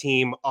Bruins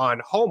team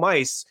on home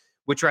ice,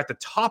 which are at the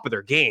top of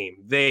their game.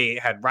 They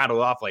had rattled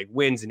off like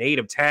wins in 8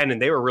 of 10,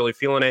 and they were really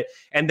feeling it.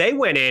 And they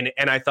went in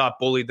and I thought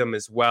bullied them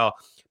as well.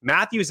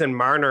 Matthews and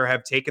Marner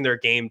have taken their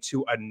game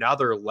to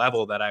another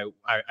level that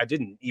I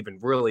didn't even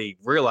really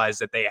realize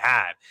that they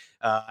had.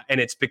 And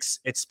it's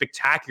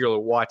spectacular to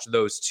watch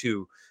those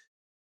two.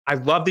 I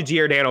love the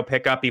Giordano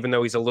pickup, even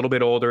though he's a little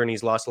bit older and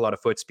he's lost a lot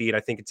of foot speed. I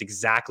think it's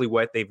exactly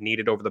what they've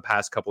needed over the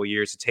past couple of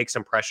years to take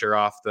some pressure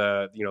off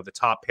the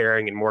top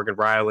pairing and Morgan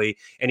Riley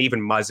and even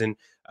Muzzin.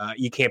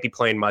 You can't be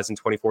playing Muzzin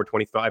 24,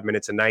 25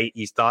 minutes a night.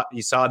 You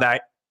saw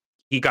that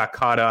he got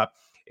caught up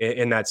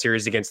in that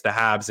series against the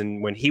Habs.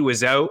 And when he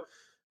was out,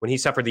 when he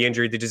suffered the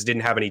injury, they just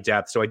didn't have any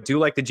depth. So I do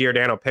like the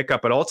Giordano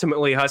pickup, but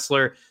ultimately,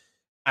 Hustler,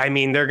 I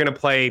mean, they're going to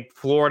play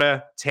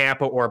Florida,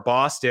 Tampa, or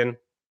Boston.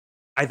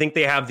 I think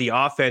they have the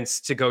offense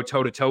to go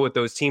toe-to-toe with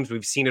those teams.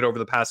 We've seen it over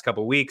the past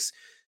couple of weeks.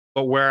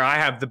 But where I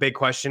have the big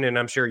question, and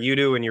I'm sure you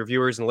do and your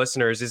viewers and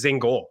listeners, is in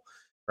goal,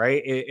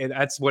 right?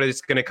 That's what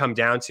it's going to come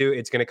down to.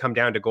 It's going to come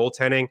down to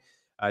goaltending.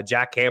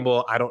 Jack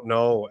Campbell, I don't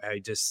know.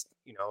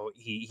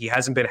 He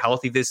hasn't been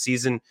healthy this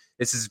season.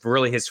 This is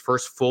really his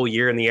first full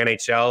year in the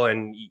NHL.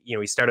 And,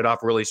 he started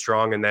off really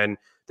strong and then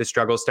the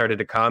struggles started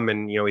to come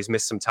and, he's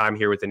missed some time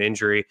here with an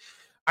injury.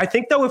 I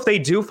think, though, if they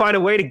do find a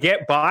way to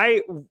get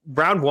by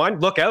round one,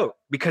 look out,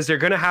 because they're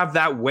going to have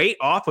that weight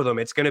off of them.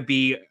 It's going to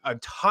be a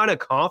ton of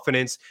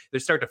confidence. They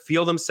start to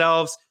feel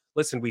themselves.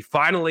 Listen, we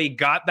finally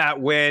got that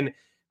win.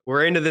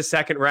 We're into the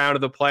second round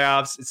of the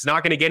playoffs. It's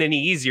not going to get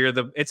any easier.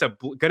 It's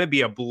going to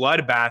be a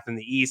bloodbath in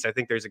the East. I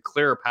think there's a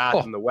clearer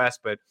path in the West,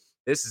 but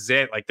this is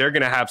it. Like, they're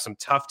going to have some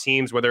tough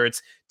teams, whether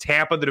it's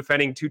Tampa, the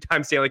defending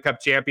two-time Stanley Cup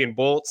champion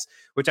Bolts,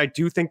 which I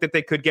do think that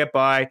they could get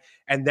by.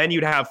 And then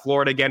you'd have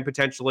Florida again,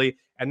 potentially,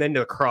 and then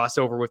the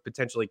crossover with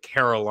potentially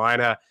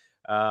Carolina.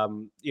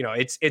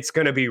 It's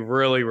going to be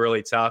really,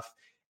 really tough.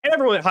 And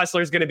everyone at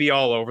Hustler is going to be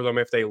all over them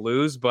if they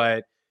lose,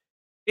 but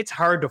it's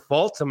hard to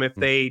fault them if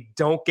they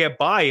don't get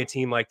by a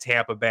team like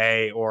Tampa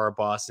Bay or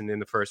Boston in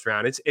the first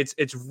round.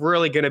 It's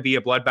really going to be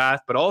a bloodbath.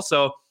 But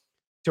also,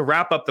 to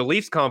wrap up the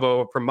Leafs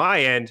convo from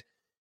my end,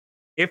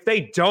 if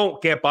they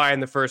don't get by in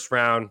the first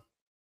round,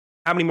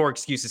 how many more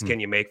excuses can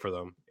you make for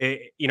them?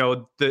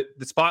 The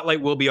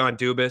spotlight will be on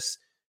Dubas.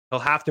 He'll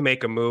have to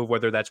make a move,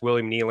 whether that's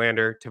William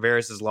Nylander.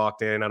 Tavares is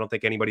locked in. I don't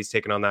think anybody's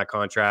taking on that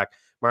contract.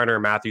 Marner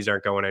and Matthews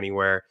aren't going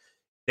anywhere.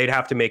 They'd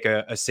have to make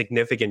a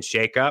significant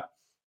shakeup,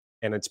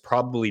 and it's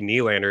probably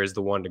Nylander is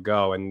the one to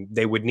go, and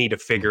they would need to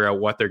figure out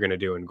what they're going to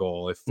do in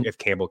goal if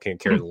Campbell can't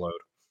carry the load.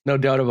 No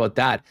doubt about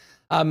that.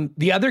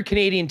 The other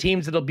Canadian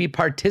teams that'll be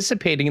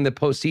participating in the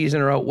postseason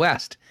are out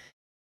west.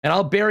 And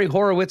I'll Barry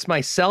Horowitz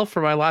myself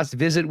for my last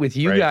visit with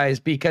you guys,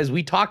 because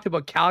we talked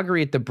about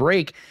Calgary at the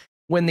break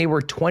when they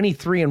were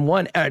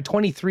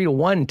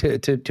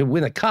 23-1 to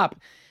win a cup.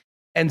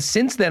 And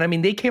since then, I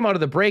mean, they came out of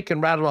the break and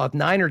rattled off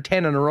 9 or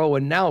 10 in a row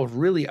and now have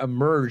really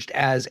emerged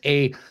as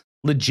a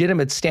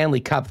legitimate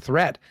Stanley Cup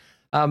threat.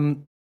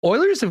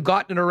 Oilers have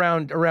gotten it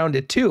around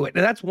it too. And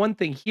that's one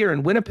thing here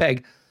in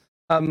Winnipeg.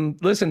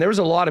 Listen, there was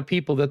a lot of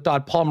people that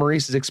thought Paul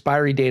Maurice's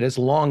expiry date has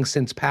long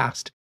since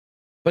passed.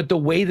 But the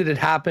way that it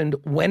happened,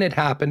 when it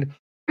happened,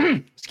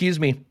 excuse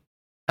me,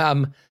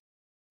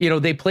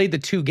 they played the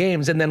 2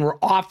 games and then were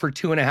off for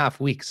 2.5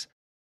 weeks.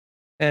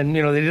 And,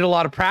 they did a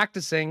lot of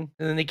practicing,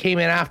 and then they came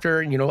in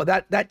after,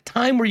 that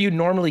time where you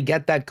normally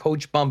get that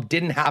coach bump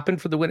didn't happen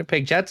for the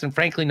Winnipeg Jets. And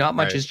frankly, not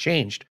much has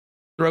changed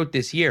throughout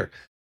this year.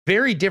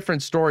 Very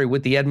different story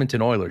with the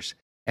Edmonton Oilers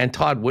and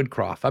Todd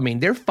Woodcroft. I mean,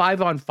 their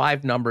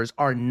 5-on-5 numbers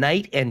are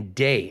night and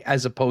day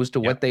as opposed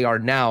to what they are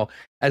now,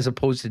 as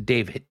opposed to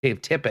Dave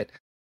Tippett.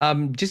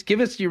 Just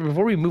give us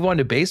before we move on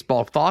to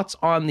baseball, thoughts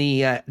on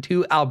the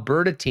 2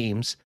 Alberta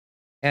teams,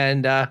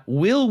 and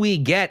will we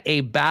get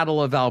a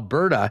Battle of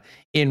Alberta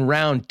in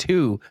round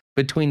 2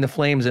 between the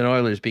Flames and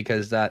Oilers?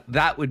 Because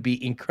that would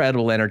be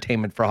incredible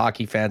entertainment for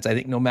hockey fans, I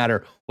think, no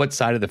matter what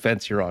side of the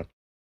fence you're on.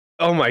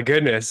 Oh my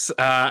goodness.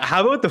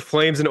 How about the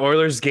Flames and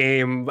Oilers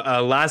game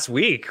last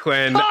week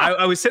when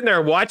I was sitting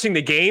there watching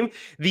the game?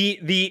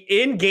 The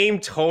in-game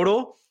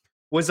total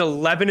was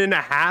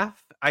 11.5.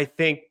 I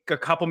think a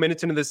couple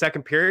minutes into the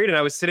second period, and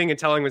I was sitting and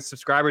telling the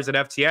subscribers at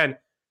FTN,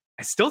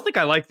 I still think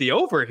I like the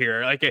over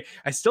here. Like,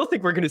 I still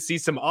think we're going to see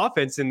some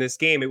offense in this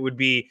game. It would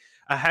be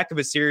a heck of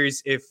a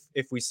series if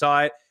we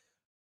saw it.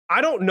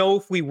 I don't know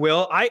if we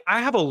will. I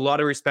have a lot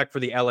of respect for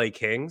the LA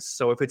Kings.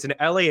 So if it's an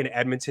LA and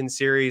Edmonton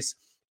series,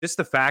 just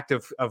the fact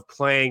of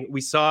playing,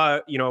 we saw,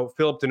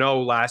 Philip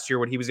Deneau last year,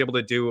 what he was able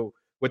to do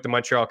with the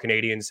Montreal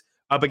Canadiens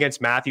up against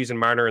Matthews and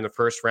Marner in the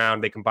first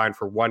round. They combined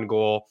for 1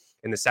 goal.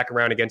 In the second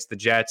round against the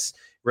Jets,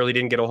 really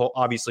didn't get a whole.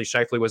 Obviously,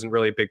 Scheifele wasn't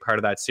really a big part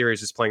of that series,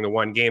 just playing the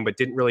 1 game, but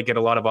didn't really get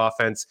a lot of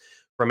offense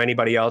from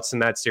anybody else in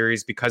that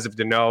series because of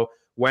Deneau.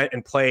 Went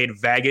and played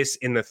Vegas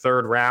in the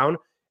 3rd round,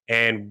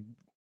 and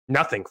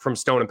nothing from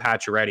Stone and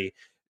Pacioretty.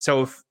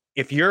 So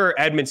if you're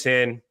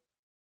Edmonton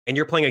and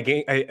you're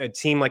playing a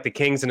team like the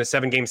Kings in a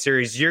 7-game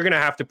series, you're going to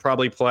have to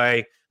probably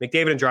play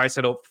McDavid and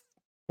Draisaitl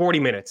 40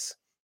 minutes,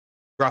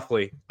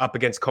 roughly, up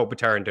against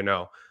Kopitar and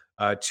Deneau.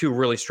 2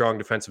 really strong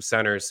defensive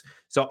centers.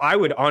 So I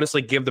would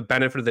honestly give the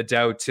benefit of the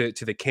doubt to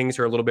the Kings,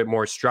 who are a little bit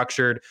more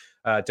structured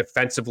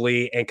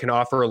defensively and can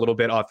offer a little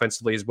bit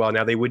offensively as well.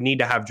 Now, they would need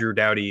to have Drew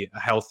Doughty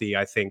healthy,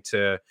 I think,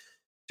 to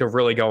to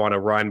really go on a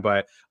run.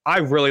 But I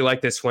really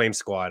like this Flame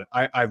squad.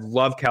 I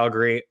love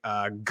Calgary.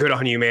 Good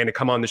on you, man, to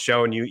come on the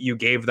show. And you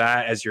gave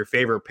that as your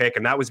favorite pick.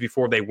 And that was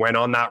before they went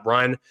on that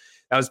run.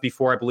 That was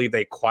before, I believe,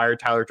 they acquired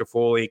Tyler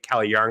Toffoli,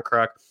 Calle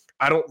Yarncroc.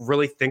 I don't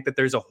really think that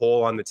there's a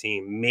hole on the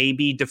team.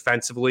 Maybe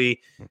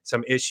defensively,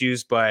 some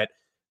issues, but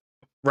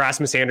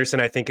Rasmus Andersson,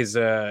 I think, is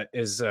a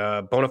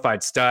bona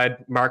fide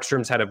stud.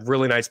 Markstrom's had a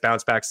really nice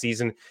bounce back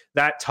season.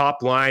 That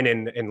top line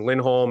and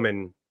Lindholm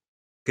and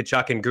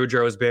Kachuk and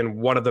Gaudreau has been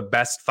one of the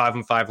best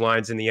 5-on-5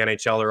 lines in the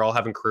NHL. They're all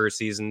having career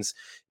seasons.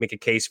 Make a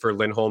case for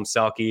Lindholm,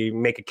 Selke.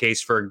 Make a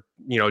case for,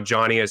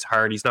 Johnny is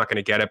hard. He's not going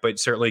to get it, but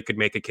certainly could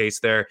make a case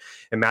there.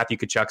 And Matthew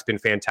Kachuk's been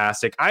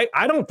fantastic.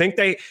 I don't think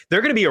they're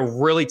going to be a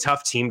really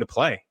tough team to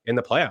play in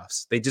the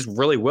playoffs. They just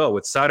really will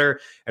with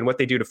Sutter and what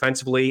they do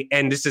defensively.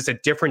 And this is a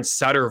different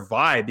Sutter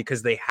vibe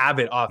because they have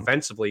it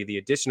offensively. The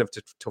addition of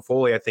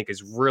Toffoli, I think,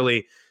 is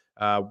really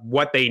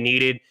what they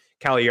needed.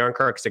 Calle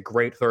Yarncroc is a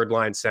great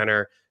third-line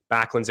center.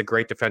 Backlund's a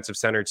great defensive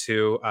center,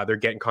 too. They're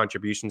getting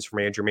contributions from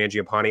Andrew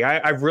Mangiapane.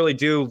 I really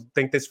do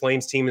think this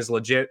Flames team is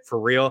legit for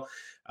real.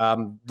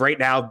 Right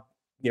now,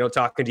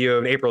 talking to you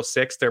on April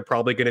 6th, they're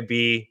probably going to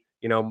be,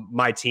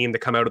 my team to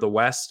come out of the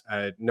West.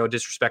 No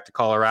disrespect to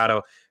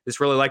Colorado. Just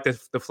really like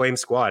the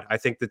Flames squad. I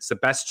think that's the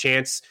best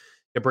chance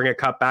to bring a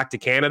cup back to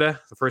Canada,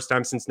 the first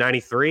time since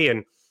 93.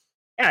 And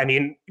yeah, I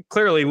mean,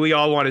 clearly we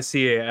all want to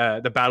see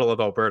the Battle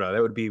of Alberta.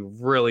 That would be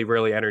really,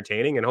 really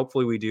entertaining. And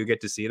hopefully we do get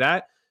to see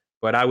that.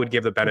 But I would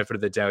give the benefit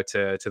of the doubt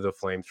to the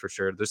Flames for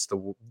sure.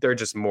 They're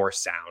just more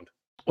sound.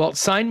 Well,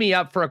 sign me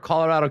up for a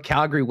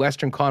Colorado-Calgary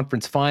Western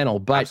Conference final.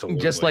 But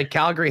Absolutely. Just like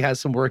Calgary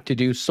has some work to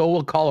do, so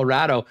will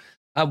Colorado.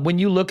 When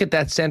you look at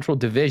that Central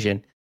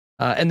Division,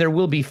 and there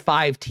will be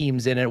 5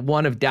 teams in it,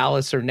 one of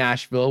Dallas or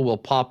Nashville will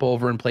pop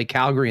over and play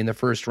Calgary in the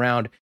first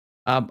round.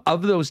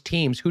 Of those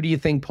teams, who do you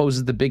think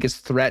poses the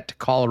biggest threat to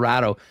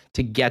Colorado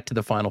to get to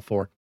the Final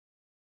Four?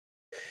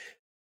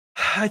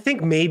 I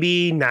think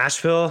maybe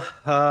Nashville.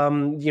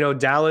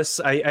 Dallas.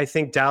 I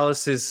think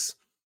Dallas is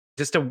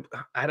just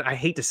I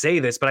hate to say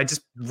this, but I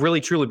just really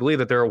truly believe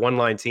that they're a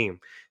one-line team.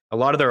 A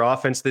lot of their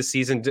offense this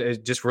season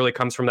just really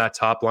comes from that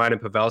top line,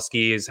 and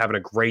Pavelski is having a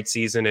great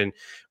season, and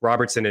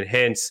Robertson and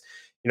Hintz.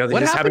 They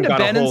what just haven't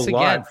got a whole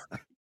lot. Again?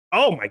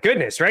 Oh my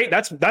goodness, right?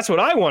 That's what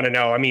I want to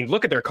know. I mean,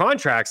 look at their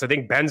contracts. I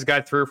think Ben's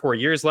got 3 or 4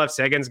 years left.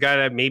 Seguin's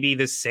got maybe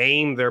the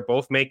same. They're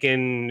both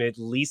making at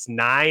least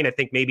 9. I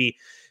think maybe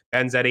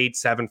Ben's at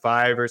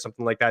 8.75 or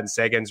something like that, and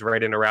Seguin's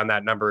right in around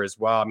that number as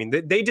well. I mean,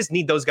 they just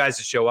need those guys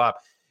to show up.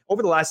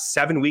 Over the last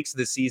 7 weeks of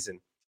the season,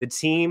 the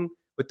team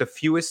with the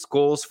fewest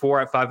goals for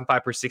at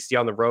 5-5 per 60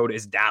 on the road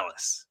is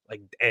Dallas.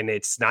 And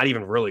it's not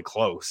even really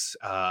close.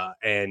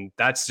 And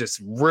that's just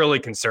really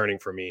concerning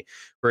for me,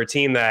 for a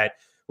team that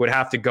would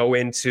have to go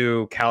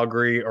into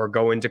Calgary or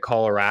go into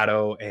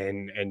Colorado,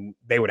 and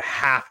they would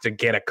have to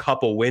get a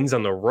couple wins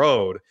on the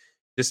road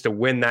just to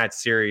win that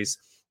series.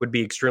 Would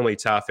be extremely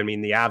tough. I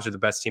mean, the Avs are the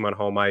best team on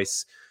home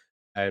ice,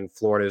 and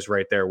Florida is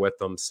right there with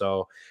them.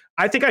 So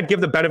I think I'd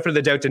give the benefit of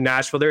the doubt to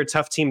Nashville. They're a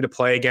tough team to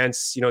play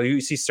against.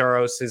 UC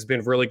Saros has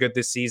been really good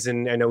this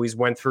season. I know he's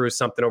went through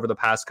something over the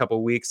past couple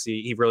of weeks.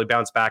 He really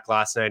bounced back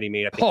last night. He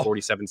made, I think,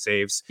 47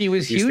 saves. He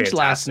was huge fantastic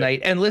last night.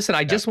 And listen,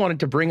 I just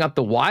wanted to bring up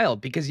the Wild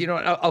because,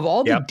 of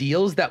all the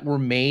deals that were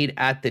made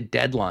at the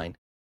deadline,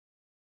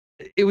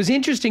 it was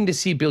interesting to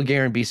see Bill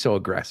Guerin be so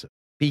aggressive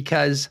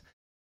because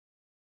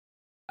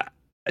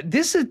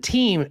this is a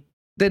team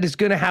that is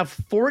going to have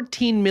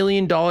 $14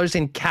 million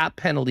in cap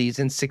penalties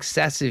in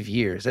successive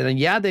years. And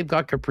they've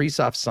got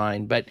Kaprizov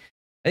signed, but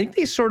I think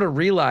they sort of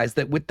realize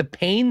that with the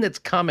pain that's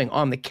coming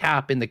on the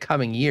cap in the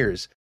coming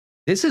years,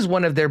 this is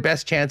one of their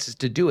best chances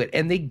to do it.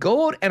 And they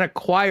go out and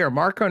acquire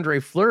Marc-Andre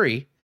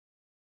Fleury,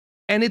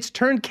 and it's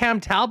turned Cam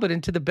Talbot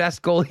into the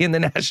best goalie in the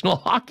National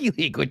Hockey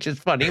League, which is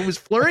funny. It was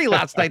Fleury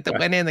last night that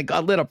went in and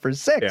got lit up for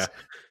 6.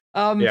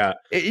 Yeah.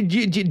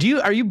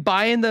 Are you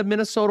buying the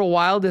Minnesota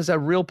Wild as a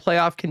real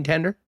playoff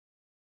contender?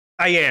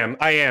 I am.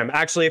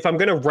 Actually, if I'm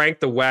going to rank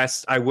the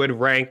West, I would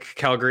rank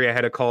Calgary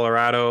ahead of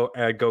Colorado.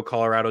 I'd go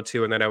Colorado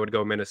 2, and then I would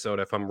go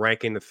Minnesota. If I'm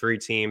ranking the 3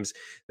 teams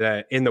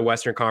that in the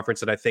Western Conference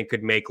that I think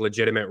could make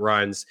legitimate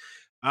runs,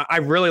 I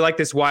really like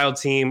this Wild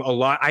team a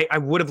lot. I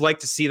would have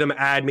liked to see them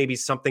add maybe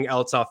something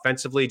else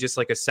offensively, just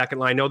like a second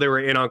line. I know they were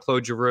in on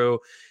Claude Giroux.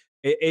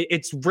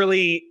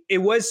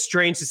 It was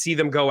strange to see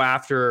them go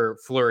after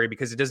Fleury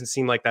because it doesn't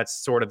seem like that's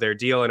sort of their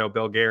deal. I know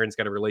Bill Guerin's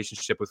got a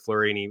relationship with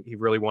Fleury, and he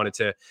really wanted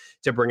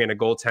to bring in a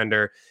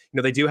goaltender.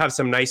 They do have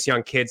some nice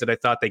young kids that I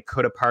thought they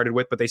could have parted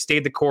with, but they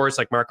stayed the course,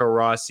 like Marco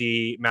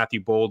Rossi,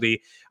 Matthew Boldy.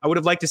 I would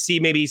have liked to see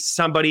maybe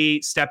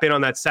somebody step in on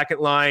that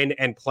second line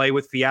and play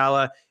with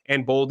Fiala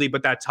and Boldy,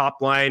 but that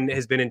top line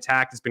has been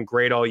intact. It's been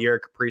great all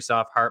year.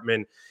 Kaprizov,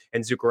 Hartman,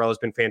 and Zuccarello has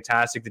been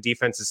fantastic. The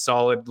defense is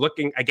solid.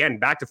 Looking, again,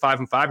 back to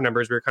 5-5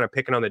 numbers, we were kind of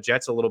picking on the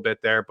Jets a little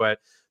bit there, but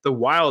the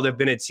Wild have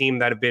been a team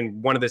that have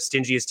been one of the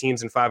stingiest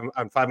teams in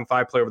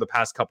 5-5 play over the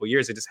past couple of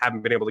years. They just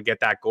haven't been able to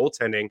get that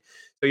goaltending.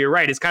 So you're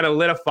right. It's kind of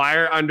lit a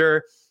fire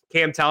under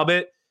Cam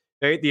Talbot,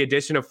 right? The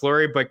addition of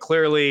Fleury, but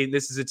clearly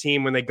this is a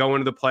team when they go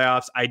into the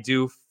playoffs, I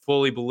do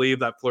fully believe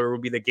that Fleury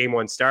will be the game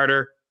one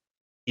starter.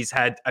 He's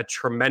had a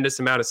tremendous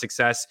amount of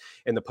success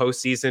in the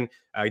postseason.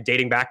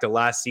 Dating back to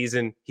last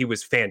season, he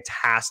was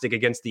fantastic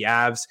against the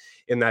Avs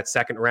in that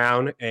second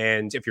round.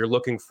 And if you're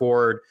looking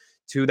forward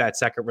to that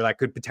second, where that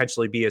could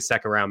potentially be a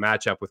second round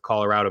matchup with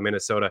Colorado,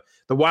 Minnesota,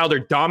 the Wild are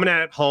dominant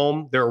at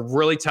home. They're a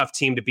really tough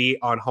team to beat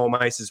on home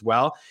ice as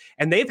well.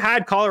 And they've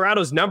had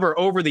Colorado's number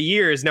over the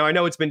years. Now, I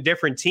know it's been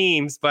different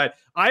teams, but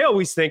I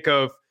always think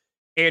of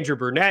Andrew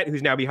Burnett,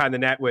 who's now behind the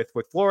net with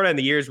Florida, and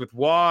the years with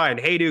Waugh and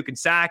Hayduk and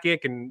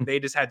Sakic, and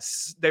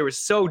they were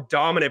so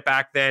dominant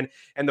back then,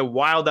 and the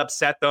Wild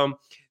upset them.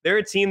 They're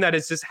a team that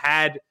has just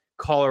had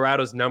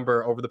Colorado's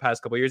number over the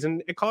past couple of years,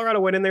 and Colorado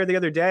went in there the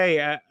other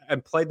day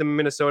and played them in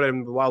Minnesota,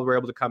 and the Wild were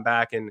able to come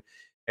back and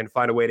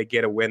find a way to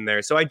get a win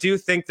there. So I do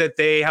think that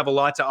they have a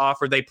lot to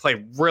offer. They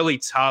play really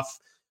tough,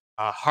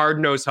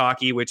 hard-nosed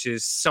hockey, which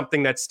is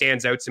something that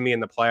stands out to me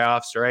in the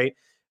playoffs, right?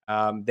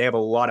 They have a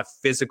lot of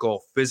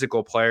physical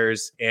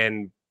players.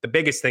 And the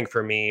biggest thing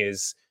for me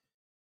is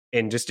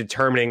in just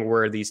determining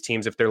where these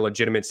teams, if they're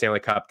legitimate Stanley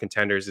Cup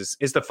contenders,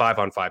 is the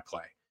 5-on-5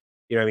 play.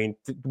 You know what I mean?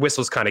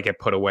 Whistles kind of get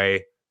put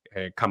away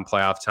come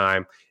playoff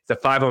time. The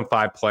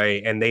 5-on-5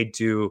 play, and they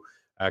do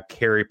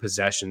carry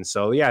possession.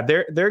 So, yeah,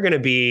 they're going to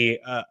be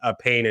a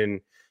pain.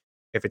 And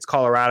if it's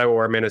Colorado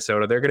or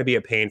Minnesota, they're going to be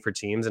a pain for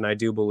teams. And I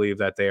do believe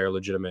that they are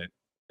legitimate.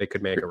 They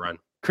could make a run.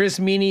 Chris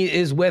Meaney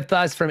is with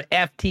us from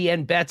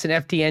FTN Bets and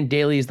FTN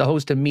Daily. Is the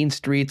host of Mean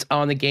Streets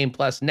on the Game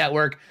Plus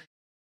Network.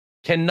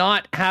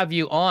 Cannot have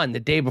you on the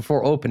day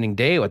before opening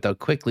day without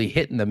quickly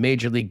hitting the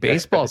Major League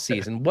Baseball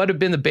season. What have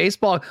the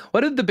baseball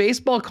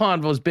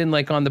convos been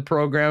like on the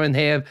program? And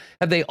have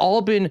they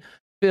all been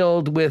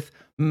filled with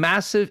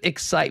massive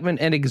excitement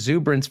and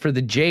exuberance for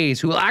the Jays,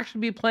 who will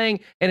actually be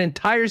playing an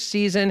entire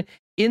season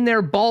in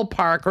their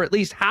ballpark, or at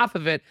least half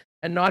of it,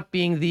 and not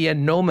being the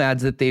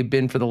nomads that they've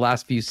been for the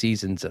last few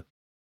seasons?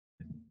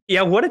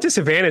 Yeah, what a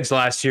disadvantage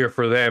last year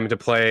for them to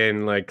play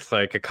in like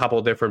a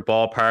couple different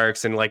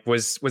ballparks. And like,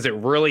 was it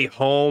really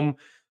home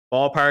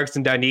ballparks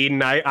in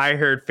Dunedin? I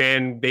heard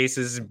fan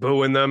bases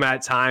booing them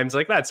at times.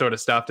 Like, that sort of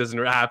stuff doesn't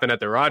happen at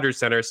the Rogers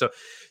Center. So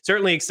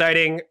certainly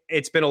exciting.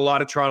 It's been a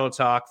lot of Toronto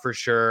talk for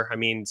sure. I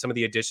mean, some of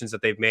the additions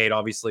that they've made,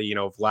 obviously, you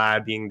know,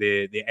 Vlad being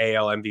the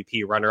AL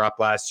MVP runner-up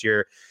last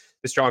year,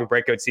 the strong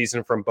breakout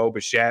season from Bo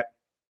Bichette.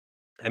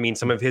 I mean,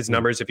 some of his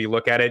numbers, if you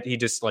look at it, he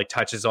just like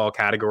touches all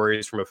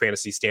categories from a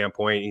fantasy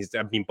standpoint.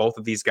 Both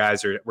of these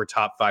guys were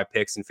top 5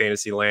 picks in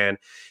fantasy land.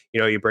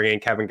 You know, you bring in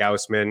Kevin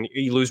Gausman,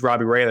 you lose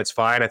Robbie Ray, that's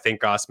fine. I think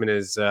Gausman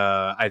is,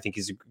 I think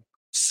he's a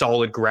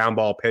solid ground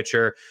ball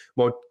pitcher.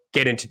 Won't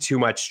get into too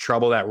much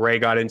trouble that Ray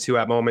got into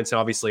at moments.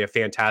 Obviously a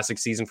fantastic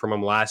season from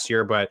him last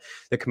year, but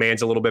the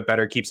command's a little bit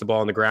better, keeps the ball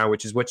on the ground,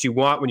 which is what you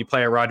want when you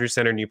play at Rogers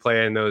Center and you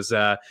play in those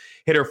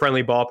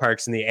hitter-friendly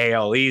ballparks in the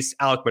AL East.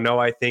 Alek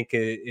Manoah, I think,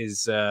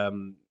 is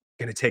going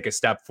to take a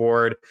step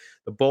forward.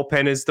 The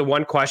bullpen is the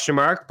one question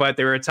mark, but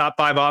they were a top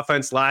 5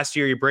 offense last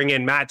year. You bring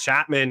in Matt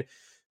Chapman,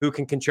 who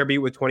can contribute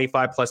with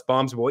 25-plus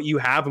bombs, but what you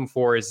have him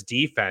for is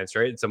defense,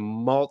 right? It's a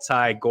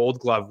multi-Gold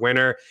Glove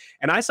winner.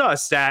 And I saw a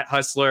stat,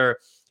 Hustler,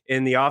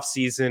 in the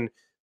offseason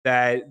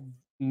that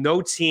no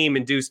team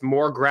induced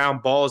more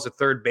ground balls at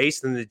third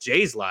base than the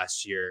Jays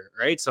last year,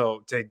 right?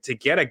 So to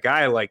get a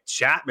guy like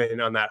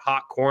Chapman on that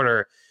hot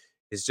corner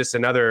is just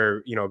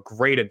another, you know,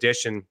 great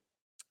addition.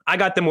 I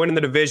got them winning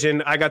the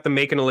division. I got them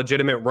making a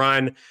legitimate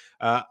run.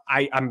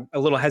 I'm a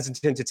little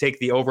hesitant to take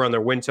the over on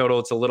their win total.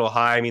 It's a little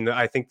high. I mean,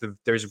 I think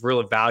there's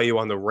real value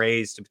on the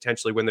Rays to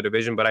potentially win the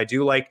division, but I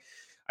do like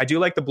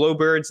the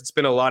Bluebirds. It's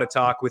been a lot of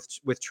talk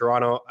with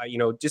Toronto. You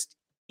know, just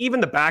even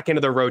the back end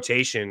of the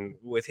rotation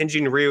with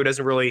Hyunjin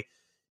Ryu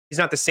he's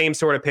not the same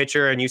sort of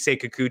pitcher. And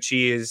Yusei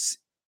Kikuchi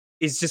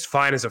is just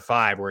fine as a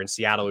 5, where in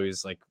Seattle he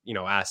was, like, you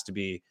know, asked to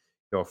be,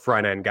 you know, a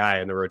front end guy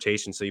in the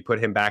rotation. So you put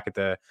him back at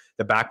the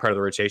back part of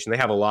the rotation. They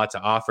have a lot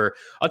to offer.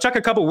 I'll chuck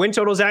a couple win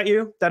totals at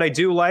you that I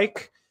do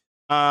like.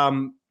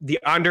 The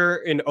under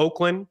in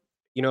Oakland,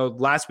 you know,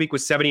 last week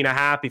was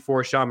 70.5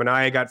 before Sean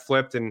Manaea got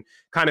flipped, and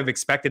kind of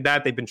expected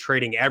that. They've been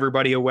trading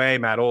everybody away.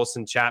 Matt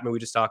Olson, Chapman, we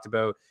just talked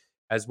about,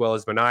 as well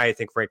as Manaea. I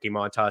think Frankie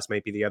Montas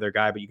might be the other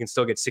guy, but you can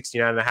still get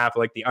 69.5.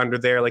 Like the under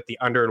there, like the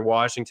under in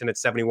Washington at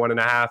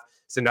 71.5.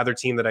 It's another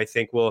team that I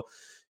think will,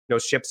 you know,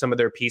 ship some of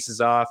their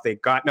pieces off. They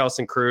got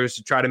Nelson Cruz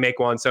to try to make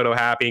Juan Soto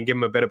happy and give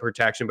him a bit of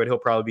protection, but he'll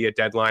probably be a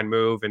deadline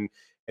move, and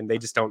they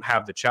just don't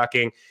have the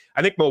chucking.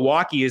 I think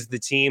Milwaukee is the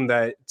team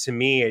that, to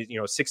me, you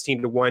know,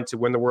 16-1 to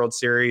win the World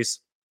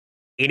Series.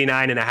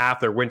 89.5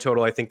 their win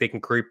total. I think they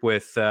can creep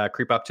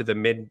up to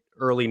the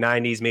early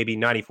 90s, maybe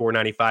 94,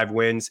 95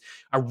 wins.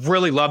 I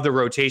really love the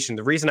rotation.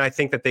 The reason I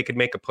think that they could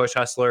make a push,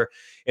 Hustler,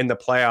 in the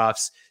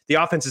playoffs, the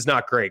offense is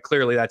not great.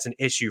 Clearly that's an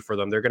issue for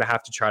them. They're going to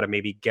have to try to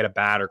maybe get a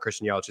bat, or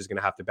Christian Yelich is going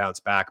to have to bounce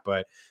back.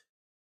 But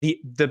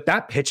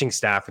that pitching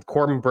staff with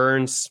Corbin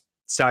Burns,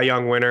 Cy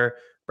Young winner,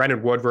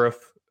 Brendan Woodruff,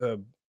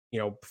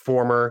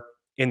 former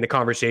in the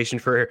conversation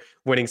for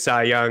winning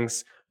Cy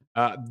Youngs,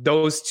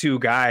 those two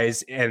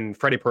guys and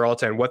Freddie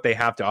Peralta and what they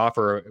have to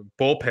offer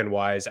bullpen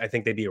wise, I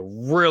think they'd be a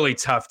really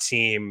tough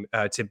team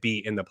to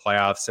beat in the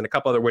playoffs. And a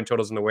couple other win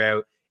totals on the way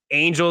out.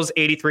 Angels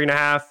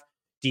 83.5,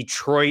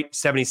 Detroit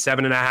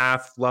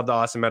 77.5. Love the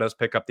Austin Meadows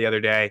pickup the other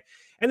day.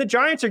 And the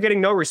Giants are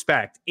getting no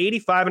respect.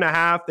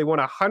 85.5. They won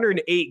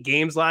 108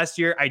 games last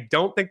year. I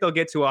don't think they'll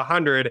get to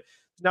 100.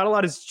 Not a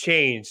lot has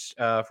changed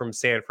from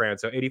San Fran.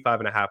 So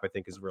 85.5, I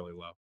think, is really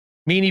low.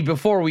 Meaney,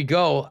 before we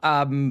go,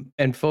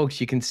 and folks,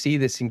 you can see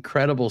this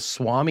incredible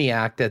Swami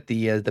act at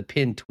the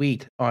pinned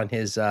tweet on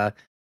his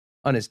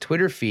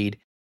Twitter feed.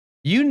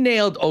 You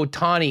nailed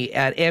Ohtani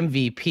at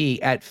MVP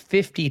at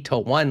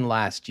 50-1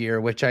 last year,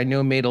 which I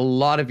know made a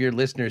lot of your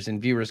listeners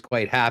and viewers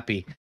quite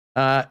happy.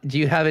 Do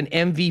you have an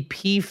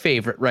MVP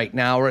favorite right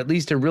now, or at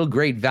least a real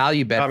great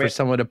value bet for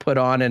someone to put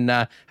on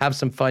and have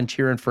some fun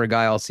cheering for a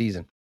guy all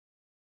season?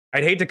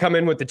 I'd hate to come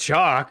in with the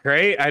chalk,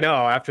 right? I know,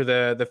 after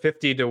the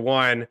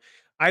 50-1.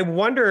 I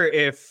wonder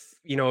if,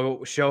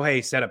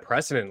 Shohei set a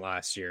precedent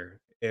last year.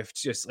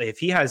 If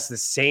he has the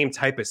same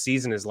type of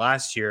season as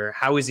last year,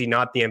 how is he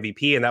not the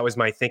MVP? And that was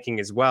my thinking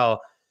as well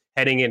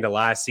heading into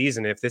last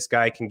season. If this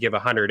guy can give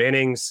 100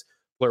 innings,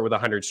 flirt with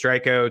 100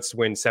 strikeouts,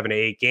 win 7 to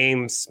 8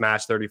 games,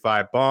 smash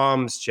 35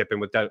 bombs, chip in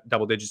with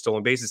double-digit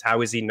stolen bases, how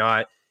is he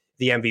not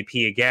the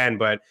MVP again?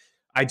 But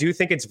I do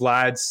think it's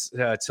Vlad's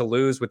to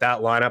lose with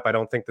that lineup. I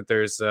don't think that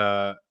there's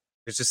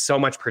just so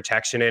much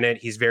protection in it.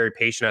 He's very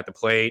patient at the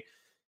plate.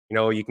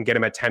 You can get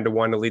him at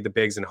 10-1 to lead the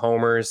bigs in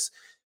homers.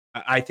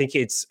 I think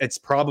it's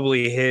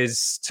probably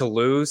his to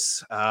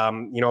lose.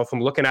 If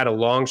I'm looking at a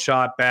long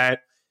shot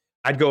bet,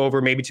 I'd go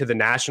over maybe to the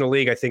National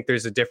League. I think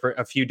there's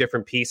a few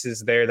different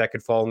pieces there that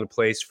could fall into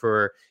place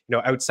for,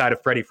 outside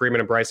of Freddie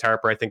Freeman and Bryce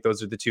Harper. I think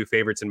those are the two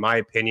favorites in my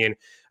opinion.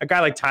 A guy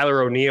like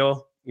Tyler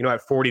O'Neill,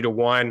 at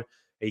 40-1,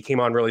 he came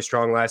on really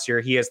strong last year.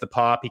 He has the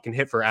pop. He can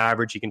hit for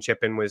average. He can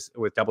chip in with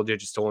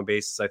double-digit stolen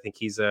bases. I think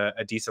he's a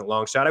decent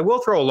long shot. I will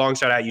throw a long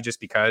shot at you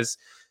just because.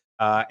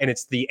 And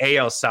it's the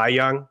AL Cy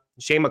Young,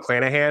 Shane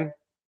McClanahan,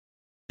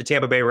 the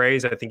Tampa Bay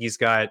Rays. I think he's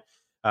got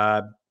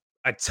a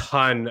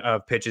ton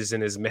of pitches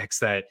in his mix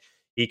that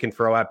he can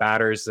throw at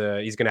batters.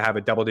 He's going to have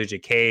a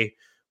double-digit K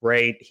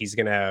rate. He's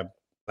going to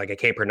like a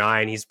K per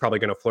 9. He's probably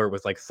going to flirt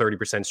with like 30%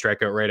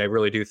 strikeout rate. I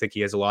really do think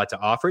he has a lot to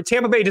offer.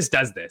 Tampa Bay just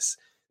does this.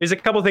 There's a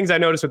couple things I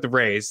noticed with the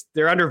Rays.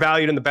 They're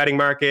undervalued in the betting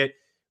market.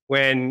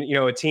 When,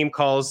 a team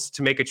calls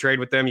to make a trade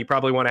with them, you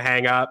probably want to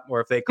hang up.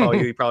 Or if they call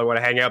you probably want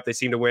to hang up. They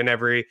seem to win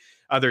every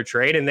other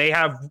trade. And they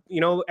have,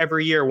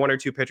 every year, 1 or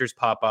 2 pitchers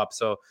pop up.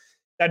 So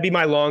that'd be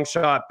my long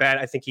shot bet.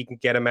 I think he can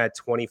get him at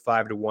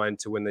 25-1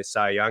 to win the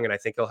Cy Young. And I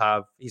think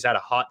he's had a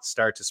hot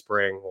start to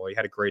spring. Well, he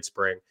had a great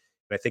spring.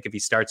 And I think if he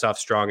starts off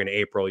strong in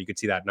April, you could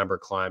see that number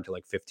climb to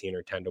like 15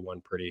 or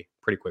 10-1 pretty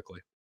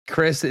quickly.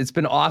 Chris, it's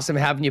been awesome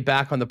having you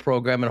back on the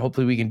program, and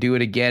hopefully we can do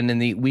it again in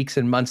the weeks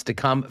and months to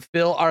come.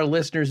 Fill our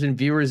listeners and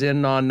viewers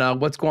in on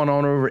what's going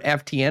on over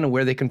at FTN and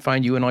where they can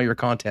find you and all your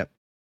content.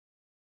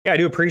 Yeah, I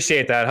do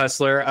appreciate that,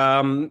 Hustler.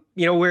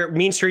 Where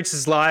Mean Streets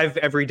is live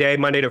every day,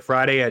 Monday to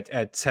Friday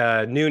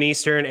at noon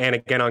Eastern, and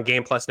again on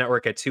Game Plus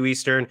Network at 2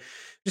 Eastern.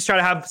 Just try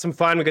to have some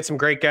fun. We get some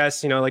great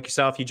guests, like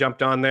yourself. You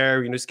jumped on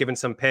there, just giving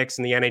some picks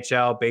in the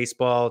NHL,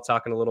 baseball,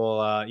 talking a little,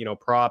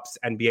 props,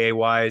 NBA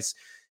wise.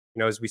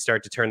 As we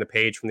start to turn the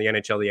page from the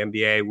NHL, the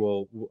NBA,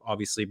 we'll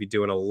obviously be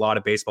doing a lot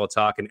of baseball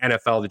talk. And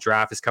NFL, the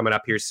draft is coming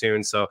up here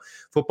soon. So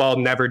football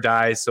never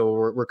dies. So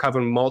we're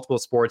covering multiple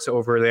sports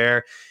over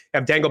there. We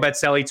have Dangle Bet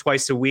Selly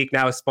twice a week,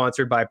 now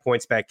sponsored by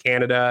PointsBet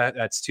Canada.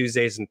 That's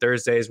Tuesdays and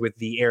Thursdays with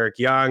the Eric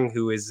Young,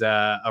 who is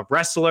a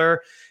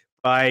wrestler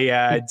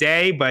by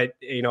day, but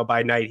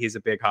by night he's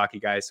a big hockey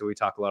guy. So we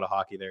talk a lot of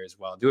hockey there as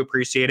well. Do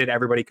appreciate it.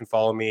 Everybody can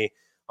follow me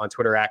on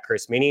Twitter at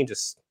Chris Meaney.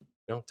 Just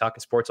talking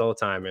sports all the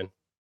time, man.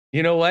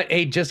 You know what?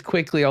 Hey, just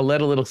quickly, I'll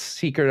let a little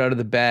secret out of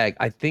the bag.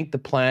 I think the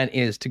plan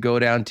is to go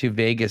down to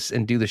Vegas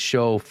and do the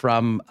show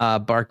from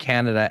Bar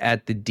Canada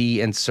at the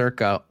D and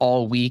Circa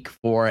all week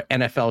for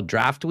NFL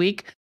Draft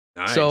Week.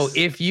 Nice. So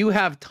if you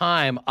have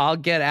time, I'll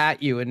get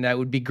at you, and that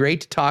would be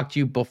great to talk to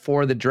you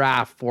before the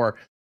draft for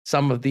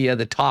some of the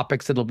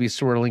topics that'll be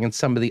swirling and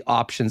some of the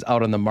options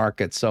out on the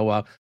market. So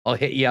I'll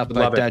hit you up,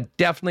 but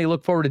definitely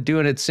look forward to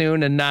doing it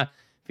soon. And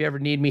if you ever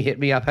need me, hit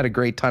me up. Had a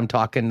great time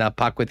talking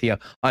puck with you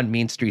on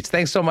Mean Streets.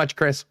 Thanks so much,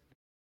 Chris.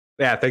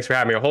 Yeah, thanks for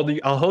having me.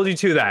 I'll hold you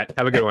to that.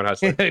 Have a good one,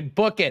 Hustler.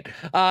 Book it.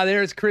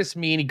 There's Chris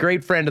Meaney,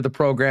 great friend of the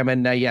program.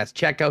 And yes,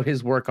 check out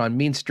his work on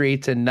Mean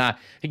Streets and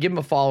give him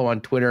a follow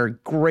on Twitter.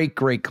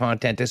 Great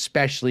content,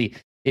 especially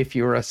if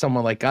you're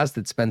someone like us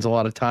that spends a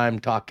lot of time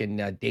talking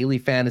daily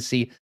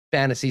fantasy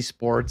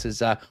sports,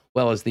 as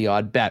well as the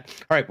odd bet.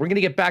 All right, we're going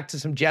to get back to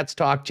some Jets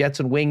talk,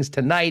 Jets and Wings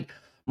tonight.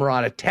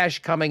 Murata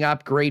Tesh coming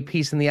up. Great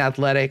piece in The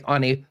Athletic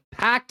on a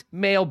packed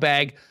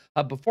mailbag.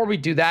 Before we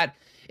do that,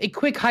 a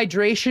quick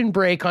hydration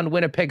break on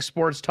Winnipeg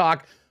Sports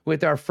Talk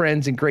with our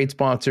friends and great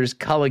sponsors,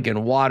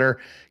 Culligan Water.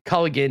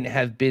 Culligan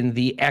have been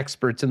the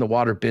experts in the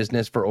water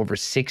business for over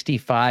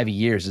 65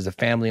 years as a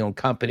family-owned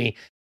company,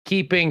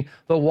 keeping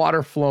the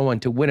water flowing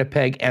to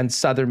Winnipeg and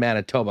southern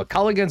Manitoba.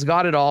 Culligan's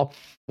got it all.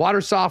 Water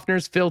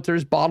softeners,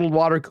 filters, bottled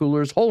water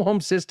coolers, whole home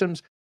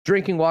systems,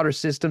 drinking water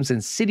systems,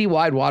 and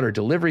citywide water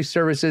delivery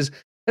services.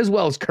 as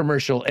well as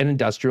commercial and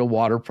industrial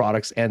water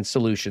products and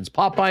solutions.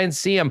 Pop by and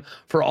see them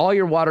for all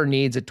your water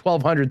needs at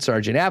 1200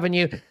 Sargent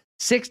Avenue.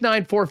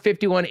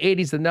 694-5180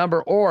 is the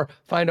number, or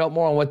find out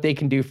more on what they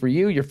can do for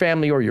you, your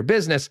family, or your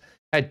business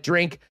at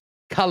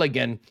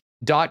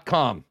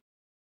drinkculligan.com.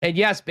 And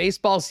yes,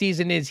 baseball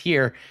season is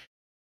here.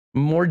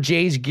 More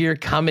Jays gear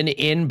coming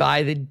in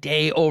by the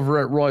day over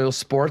at Royal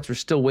Sports. We're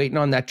still waiting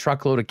on that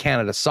truckload of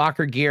Canada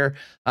soccer gear.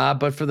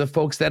 But for the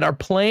folks that are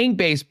playing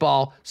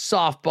baseball,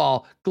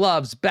 softball,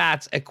 gloves,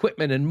 bats,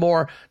 equipment, and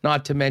more,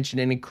 not to mention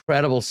an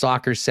incredible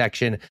soccer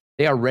section,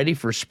 they are ready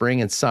for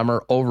spring and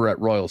summer over at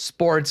Royal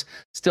Sports.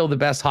 Still the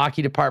best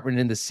hockey department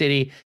in the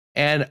city.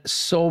 And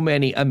so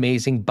many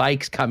amazing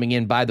bikes coming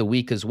in by the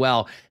week as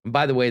well. And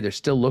by the way, they're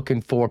still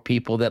looking for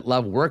people that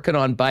love working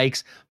on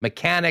bikes,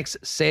 mechanics,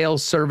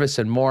 sales, service,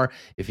 and more.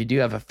 If you do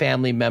have a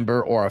family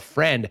member or a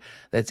friend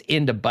that's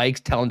into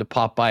bikes, tell them to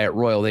pop by at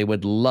Royal. They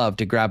would love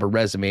to grab a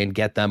resume and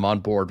get them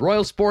on board.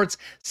 Royal Sports,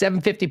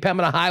 750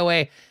 Pembina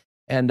Highway,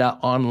 and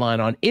online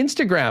on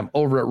Instagram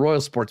over at Royal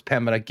Sports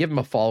Pembina. Give them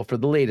a follow for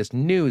the latest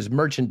news,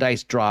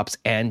 merchandise drops,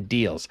 and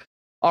deals.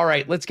 All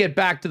right, let's get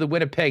back to the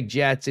Winnipeg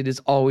Jets. It is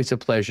always a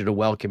pleasure to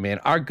welcome in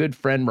our good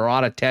friend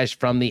Murat Atesh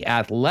from The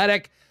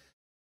Athletic.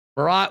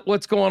 Murat,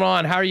 what's going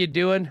on? How are you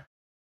doing?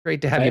 Great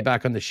to have you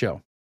back on the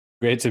show.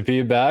 Great to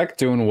be back,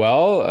 doing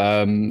well.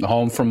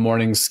 Home from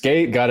morning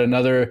skate. Got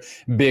another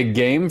big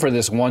game for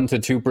this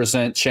 1% to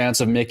 2%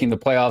 chance of making the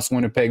playoffs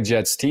Winnipeg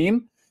Jets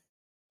team.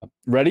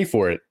 Ready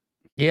for it.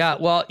 Yeah,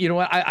 well, you know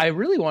what? I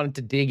really wanted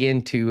to dig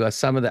into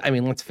some of the,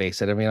 let's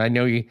face it. I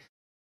know you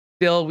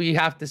still, we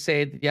have to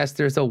say that, yes,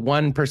 there's a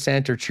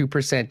 1% or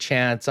 2%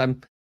 chance.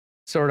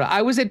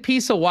 I was at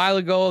peace a while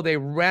ago. They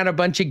ran a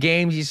bunch of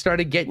games. You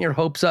started getting your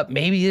hopes up.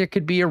 Maybe there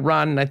could be a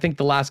run. And I think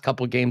the last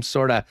couple of games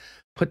sort of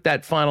put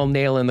that final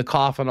nail in the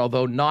coffin,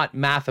 although not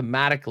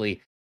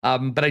mathematically.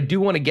 But I do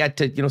want to get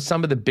to,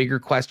 some of the bigger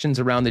questions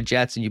around the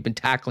Jets, and you've been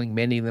tackling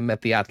many of them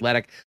at The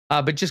Athletic.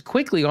 But just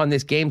quickly on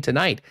this game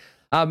tonight,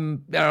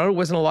 there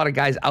wasn't a lot of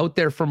guys out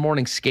there for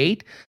morning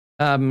skate.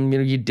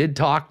 You did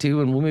talk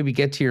to, and we'll maybe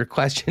get to your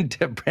question,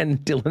 to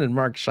Brendan Dillon and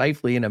Mark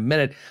Scheifele in a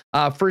minute.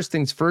 First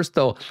things first,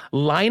 though,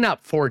 lineup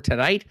for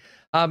tonight.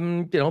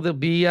 There'll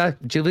be Ville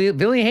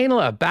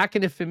Heinola back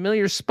in a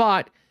familiar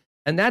spot,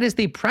 and that is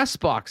the press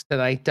box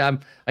tonight.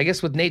 I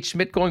guess with Nate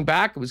Schmidt going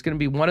back, it was going to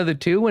be one of the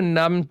two,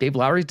 and Dave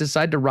Lowry's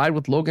decided to ride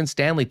with Logan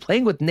Stanley,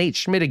 playing with Nate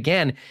Schmidt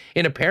again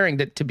in a pairing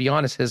that, to be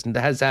honest, has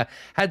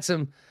had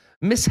some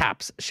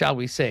mishaps, shall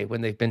we say, when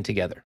they've been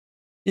together.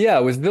 Yeah,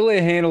 with Ville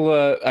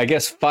Heinola, I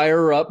guess,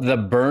 fire up the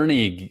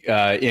Bernie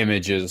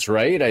images,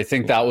 right? I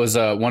think that was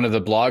one of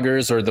the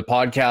bloggers or the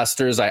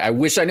podcasters. I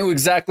wish I knew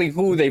exactly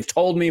who. They've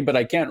told me, but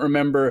I can't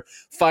remember.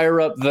 Fire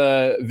up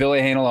the Ville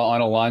Heinola on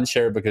a lawn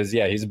chair because,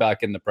 yeah, he's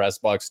back in the press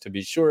box to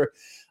be sure.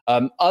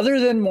 Other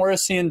than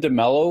Morrissey and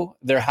DeMello,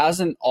 there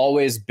hasn't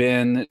always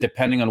been,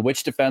 depending on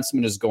which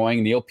defenseman is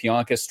going. Neil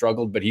Pionk has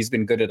struggled, but he's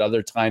been good at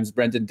other times.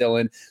 Brendan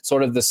Dillon,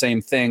 sort of the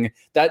same thing.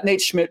 That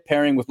Nate Schmidt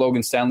pairing with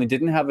Logan Stanley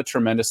didn't have a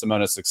tremendous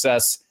amount of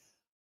success.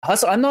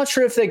 I'm not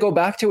sure if they go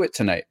back to it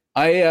tonight.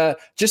 I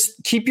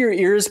just keep your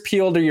ears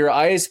peeled or your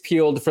eyes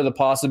peeled for the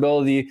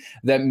possibility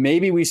that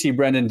maybe we see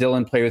Brendan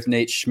Dillon play with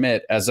Nate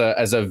Schmidt as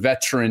a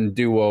veteran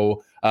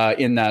duo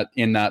in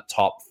that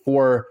top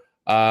four.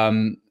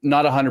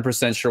 Not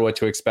 100% sure what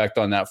to expect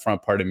on that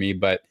front, part of me,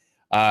 but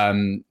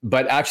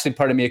actually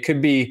part of me, it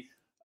could be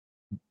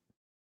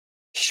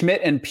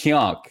Schmidt and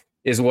Pionk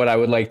is what I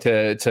would like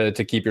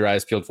to keep your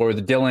eyes peeled for,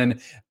 with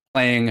Dillon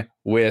playing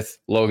with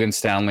Logan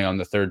Stanley on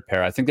the third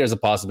pair. I think there's a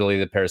possibility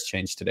the pairs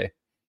change today.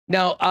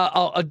 Now,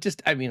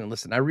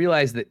 listen, I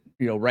realize that,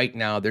 right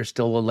now there's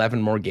still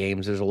 11 more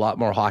games. There's a lot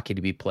more hockey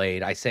to be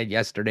played. I said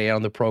yesterday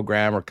on the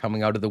program, or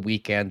coming out of the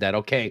weekend, that,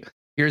 okay,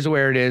 here's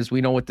where it is.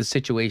 We know what the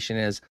situation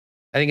is.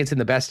 I think it's in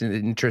the best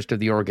interest of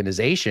the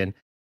organization.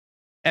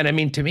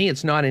 And to me,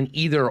 it's not an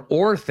either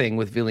or thing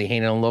with Ville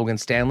Heinola and Logan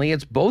Stanley.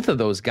 It's both of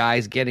those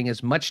guys getting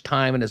as much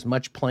time and as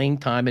much playing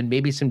time, and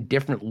maybe some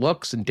different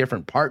looks and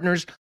different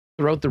partners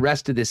throughout the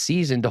rest of this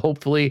season to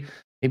hopefully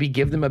maybe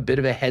give them a bit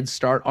of a head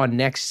start on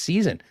next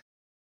season.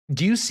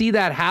 Do you see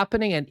that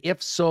happening? And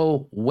if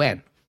so,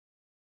 when?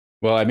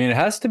 Well, it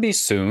has to be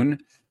soon.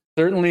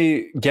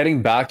 Certainly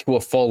getting back to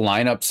a full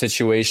lineup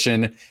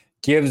situation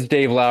gives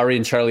Dave Lowry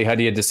and Charlie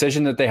Huddy a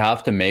decision that they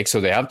have to make. So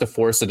they have to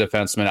force a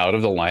defenseman out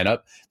of the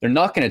lineup. They're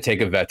not going to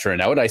take a veteran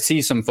out. I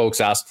see some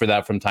folks ask for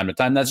that from time to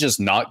time. That's just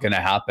not going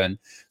to happen.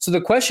 So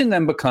the question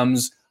then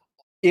becomes,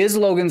 is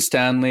Logan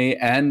Stanley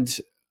and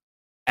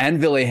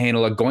Ville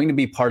Heinola going to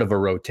be part of a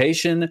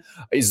rotation?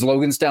 Is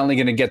Logan Stanley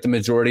going to get the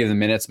majority of the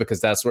minutes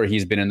because that's where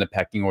he's been in the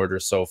pecking order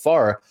so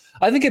far?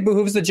 I think it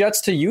behooves the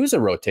Jets to use a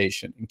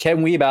rotation.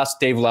 Ken Wiebe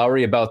asked Dave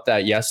Lowry about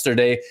that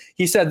yesterday.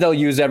 He said they'll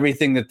use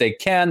everything that they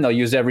can. They'll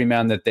use every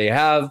man that they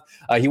have.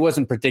 He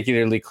wasn't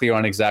particularly clear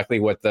on exactly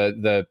what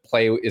the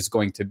play is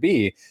going to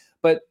be.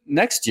 But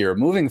next year,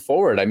 moving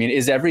forward, I mean,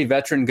 is every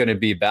veteran going to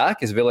be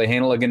back? Is Ville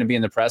Heinola going to be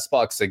in the press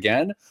box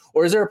again?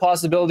 Or is there a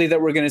possibility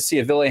that we're going to see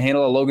a Ville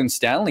Heinola Logan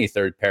Stanley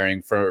third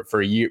pairing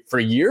for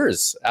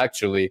years,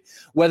 actually?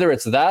 Whether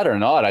it's that or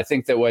not, I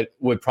think that what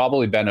would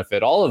probably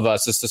benefit all of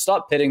us is to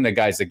stop pitting the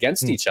guys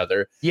against each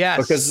other.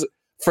 Yes. Because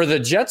for the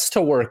Jets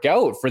to work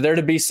out, for there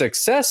to be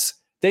success,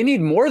 they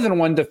need more than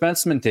one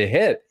defenseman to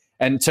hit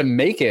and to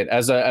make it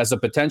as a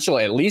potential,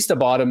 at least a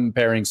bottom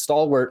pairing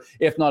stalwart,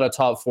 if not a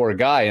top four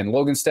guy. And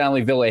Logan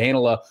Stanley, Ville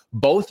Heinola,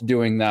 both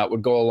doing that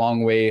would go a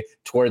long way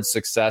towards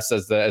success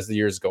as the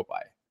years go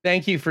by.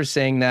 Thank you for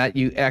saying that.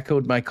 You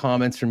echoed my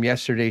comments from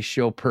yesterday's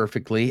show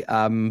perfectly.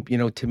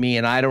 To me,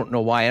 and I don't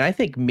know why. And I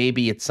think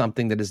maybe it's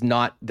something that is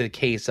not the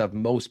case of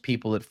most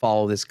people that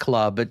follow this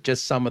club, but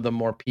just some of the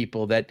more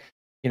people that,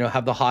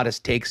 have the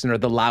hottest takes and are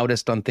the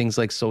loudest on things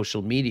like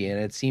social media.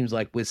 And it seems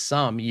like with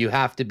some, you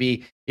have to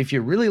be, if you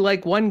really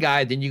like one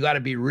guy, then you got to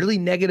be really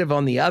negative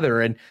on the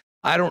other. And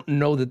I don't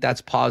know that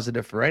that's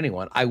positive for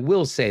anyone. I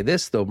will say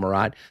this, though,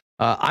 Murat,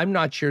 I'm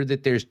not sure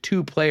that there's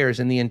two players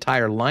in the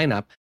entire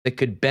lineup that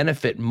could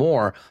benefit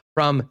more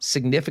from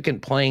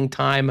significant playing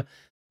time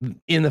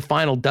in the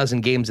final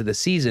dozen games of the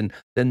season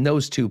than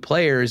those two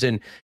players. And,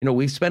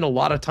 we've spent a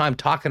lot of time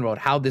talking about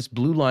how this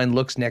blue line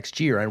looks next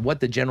year and what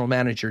the general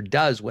manager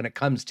does when it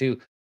comes to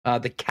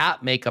the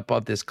cap makeup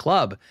of this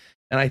club.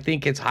 And I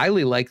think it's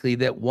highly likely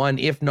that one,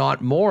 if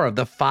not more, of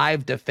the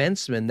five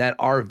defensemen that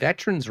are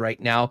veterans right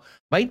now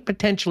might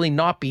potentially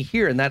not be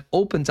here. And that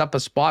opens up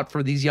a spot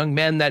for these young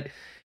men that,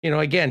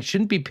 again,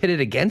 shouldn't be pitted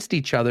against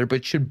each other,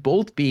 but should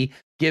both be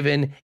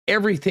given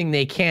everything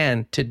they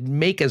can to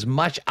make as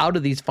much out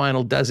of these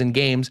final dozen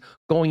games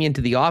going into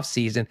the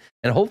offseason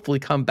and hopefully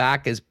come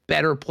back as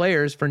better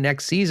players for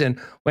next season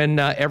when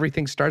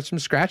everything starts from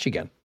scratch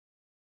again.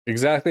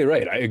 Exactly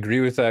right. I agree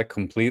with that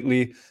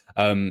completely.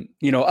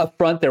 Up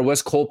front, there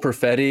was Cole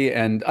Perfetti,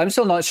 and I'm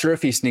still not sure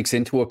if he sneaks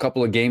into a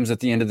couple of games at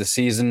the end of the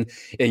season.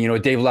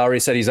 And, Dave Lowry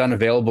said he's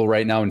unavailable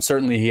right now, and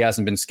certainly he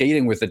hasn't been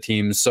skating with the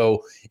team.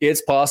 So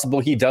it's possible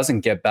he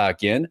doesn't get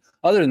back in.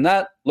 Other than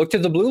that, look to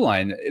the blue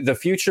line. The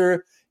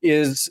future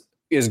is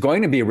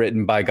going to be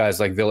written by guys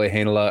like Ville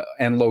Heinola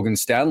and Logan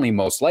Stanley,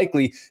 most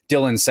likely.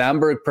 Dylan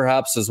Samberg,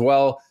 perhaps, as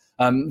well.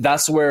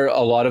 That's where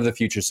a lot of the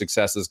future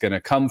success is going to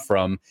come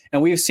from.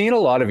 And we've seen a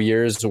lot of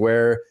years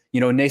where,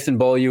 Nathan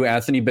Beaulieu,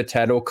 Anthony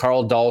Boteto,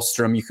 Carl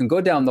Dahlstrom, you can go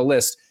down the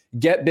list,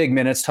 get big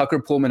minutes, Tucker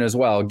Pullman as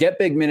well, get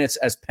big minutes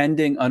as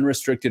pending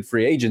unrestricted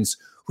free agents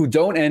who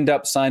don't end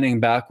up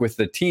signing back with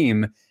the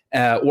team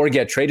or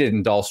get traded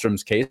in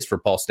Dahlstrom's case for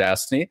Paul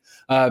Stastny.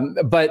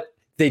 But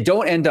they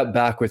don't end up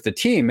back with the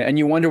team. And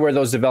you wonder where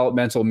those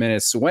developmental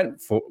minutes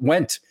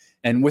went.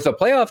 And with a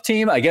playoff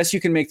team, I guess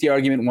you can make the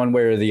argument one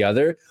way or the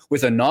other.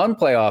 With a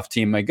non-playoff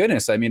team, my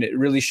goodness, I mean, it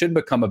really should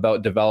become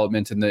about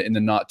development in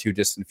the not too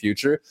distant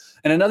future.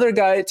 And another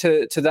guy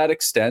to that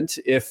extent,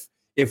 if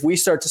we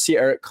start to see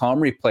Eric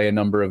Comrie play a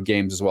number of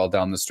games as well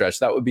down the stretch,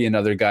 that would be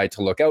another guy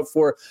to look out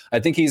for. I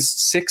think he's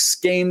 6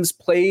 games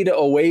played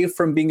away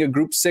from being a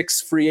Group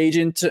 6 free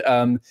agent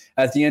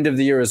at the end of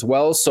the year as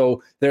well.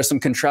 So there's some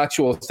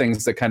contractual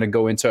things that kind of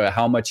go into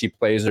how much he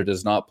plays or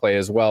does not play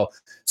as well.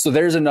 So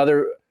there's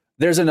another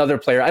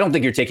player. I don't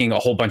think you're taking a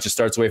whole bunch of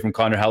starts away from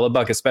Connor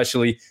Hellebuck,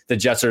 especially the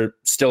Jets are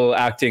still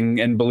acting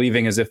and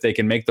believing as if they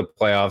can make the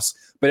playoffs.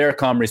 But Eric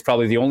Comrie is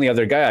probably the only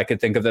other guy I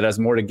could think of that has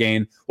more to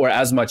gain or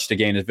as much to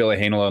gain as Ville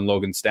Heinola and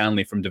Logan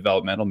Stanley from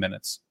developmental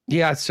minutes.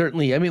 Yeah,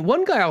 certainly. I mean,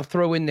 one guy I'll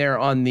throw in there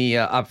on the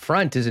up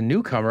front is a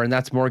newcomer, and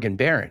that's Morgan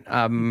Barron.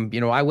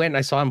 I went and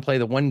I saw him play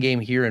the one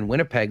game here in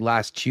Winnipeg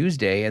last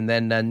Tuesday, and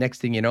then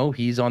next thing you know,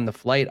 he's on the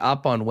flight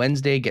up on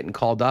Wednesday, getting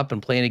called up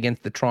and playing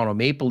against the Toronto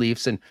Maple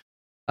Leafs. And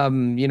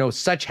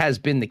such has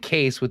been the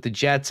case with the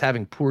Jets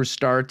having poor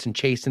starts and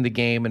chasing the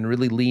game and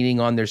really leaning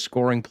on their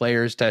scoring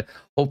players to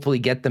hopefully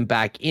get them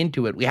back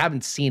into it. We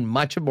haven't seen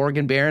much of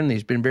Morgan Barron.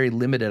 There's been very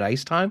limited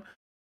ice time.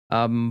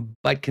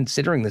 But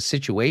considering the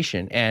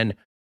situation and,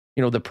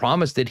 the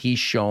promise that he's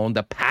shown,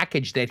 the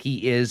package that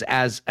he is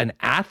as an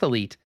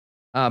athlete,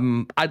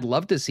 I'd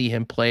love to see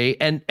him play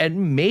and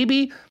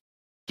maybe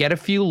get a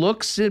few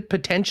looks at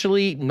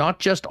potentially not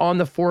just on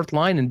the fourth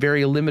line in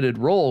very limited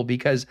role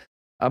because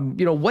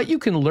what you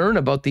can learn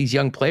about these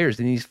young players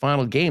in these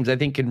final games, I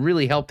think can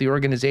really help the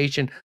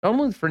organization, not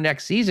only for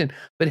next season,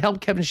 but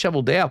help Kevin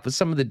Cheveldayoff with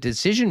some of the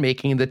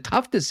decision-making and the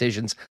tough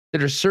decisions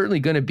that are certainly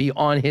going to be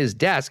on his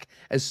desk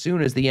as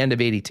soon as the end of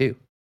 82.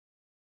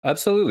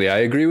 Absolutely. I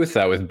agree with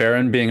that, with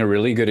Barron being a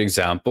really good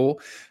example,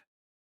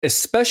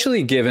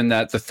 especially given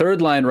that the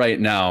third line right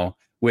now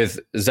with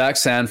Zach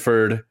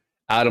Sanford,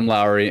 Adam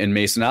Lowry, and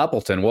Mason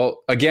Appleton.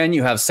 Well, again,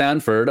 you have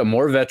Sanford, a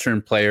more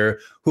veteran player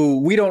who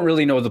we don't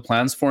really know the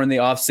plans for in the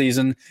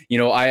offseason.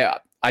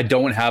 I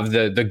don't have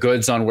the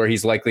goods on where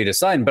he's likely to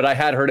sign, but I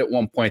had heard at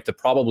one point that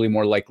probably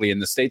more likely in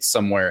the States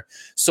somewhere.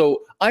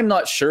 So I'm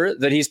not sure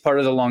that he's part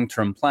of the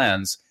long-term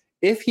plans.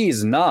 If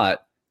he's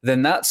not,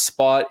 then that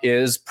spot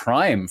is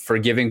prime for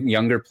giving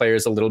younger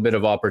players a little bit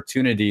of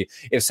opportunity.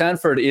 If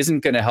Sanford isn't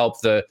going to help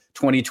the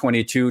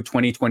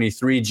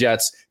 2022-2023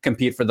 Jets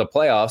compete for the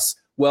playoffs,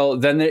 well,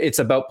 then it's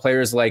about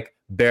players like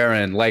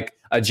Barron, like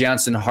a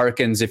Jansen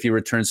Harkins if he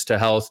returns to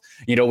health.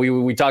 You know,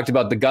 we talked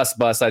about the Gus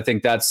bus. I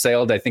think that's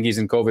sailed. I think he's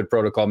in COVID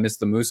protocol, missed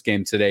the Moose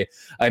game today.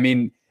 I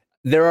mean,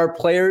 there are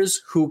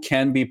players who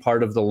can be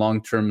part of the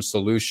long-term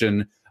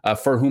solution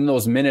for whom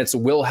those minutes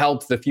will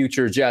help the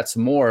future Jets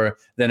more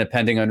than a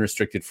pending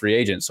unrestricted free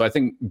agent. So I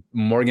think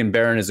Morgan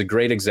Barron is a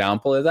great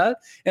example of that.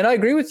 And I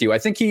agree with you. I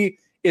think he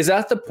is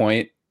at the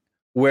point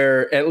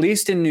where, at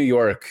least in New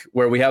York,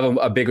 where we have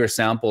a bigger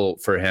sample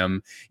for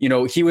him, you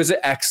know, he was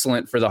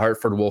excellent for the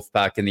Hartford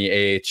Wolfpack in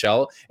the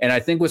AHL. And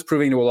I think was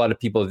proving to a lot of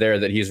people there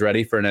that he's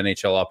ready for an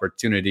NHL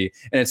opportunity.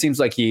 And it seems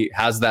like he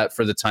has that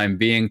for the time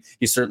being.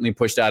 He certainly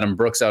pushed Adam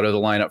Brooks out of the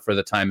lineup for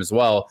the time as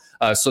well.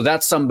 So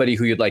that's somebody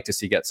who you'd like to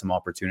see get some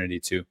opportunity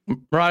too.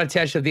 Murat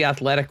Atesh of The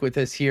Athletic with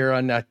us here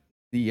on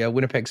the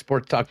Winnipeg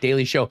Sports Talk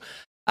Daily Show.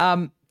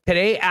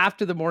 Today,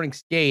 after the morning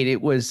skate,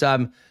 it was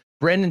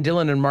Brendan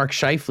Dillon and Mark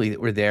Scheifele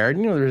that were there.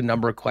 And, you know, there's a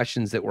number of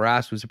questions that were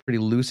asked. It was a pretty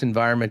loose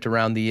environment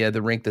around the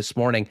rink this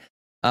morning.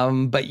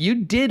 But you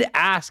did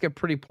ask a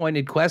pretty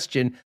pointed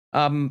question,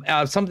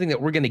 something that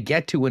we're going to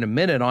get to in a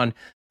minute on,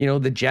 you know,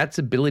 the Jets'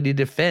 ability to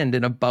defend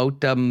and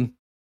about,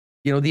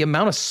 you know, the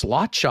amount of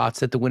slot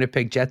shots that the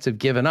Winnipeg Jets have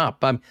given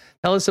up.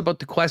 Tell us about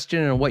the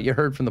question and what you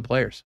heard from the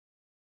players.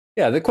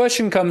 Yeah, the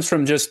question comes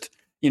from just,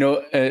 you know,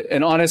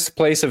 an honest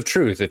place of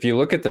truth. If you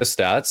look at the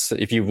stats,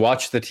 if you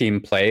watch the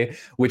team play,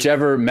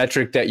 whichever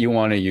metric that you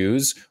want to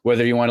use,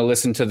 whether you want to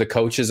listen to the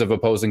coaches of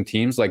opposing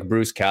teams like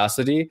Bruce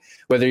Cassidy,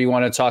 whether you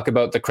want to talk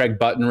about the Craig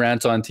Button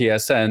rant on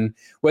TSN,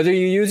 whether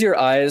you use your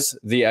eyes,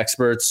 the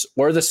experts,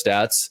 or the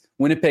stats,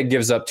 Winnipeg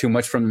gives up too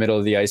much from the middle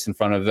of the ice in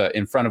front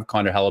of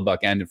Connor Hellebuck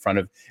and in front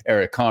of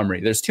Eric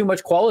Comrie. There's too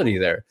much quality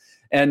there.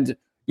 And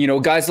you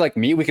know, guys like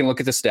me, we can look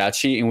at the stat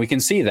sheet and we can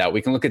see that.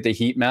 We can look at the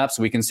heat maps.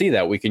 We can see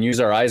that. We can use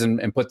our eyes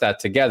and put that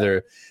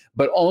together.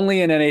 But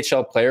only an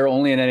NHL player,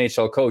 only an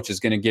NHL coach is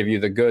going to give you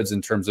the goods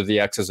in terms of the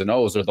X's and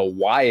O's or the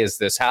why is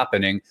this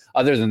happening.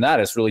 Other than that,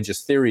 it's really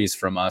just theories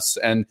from us.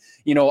 And,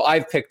 you know,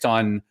 I've picked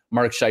on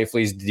Mark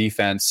Scheifele's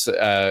defense,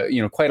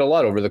 you know, quite a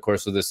lot over the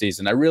course of the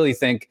season. I really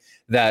think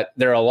that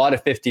there are a lot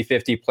of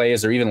 50-50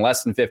 plays or even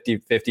less than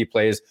 50-50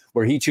 plays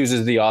where he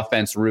chooses the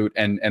offense route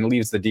and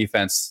leaves the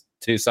defense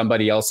to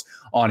somebody else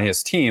on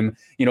his team.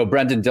 You know,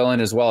 Brendan Dillon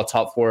as well, a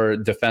top 4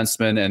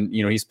 defenseman, and,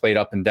 you know, he's played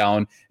up and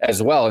down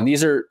as well. And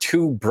these are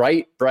two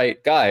bright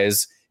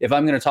guys. If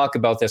I'm going to talk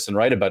about this and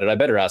write about it, I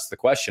better ask the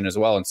question as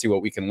well and see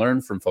what we can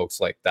learn from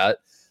folks like that.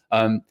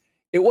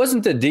 It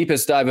wasn't the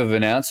deepest dive of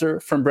an answer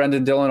from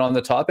Brendan Dillon on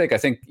the topic. I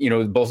think, you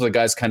know, both of the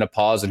guys kind of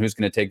paused and who's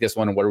going to take this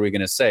one and what are we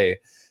going to say?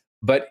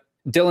 But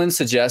Dillon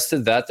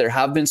suggested that there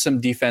have been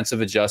some defensive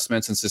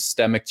adjustments and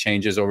systemic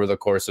changes over the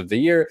course of the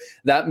year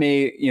that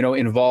may, you know,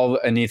 involve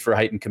a need for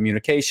heightened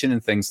communication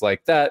and things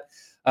like that.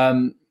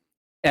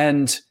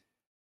 And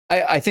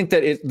I think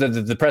that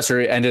the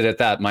presser ended at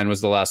that. Mine was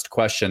the last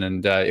question,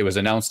 and it was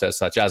announced as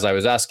such as I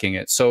was asking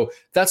it. So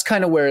that's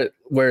kind of where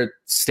it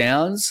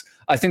stands.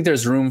 I think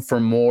there's room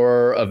for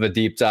more of a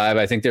deep dive.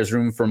 I think there's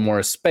room for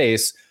more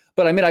space.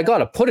 But I mean, I got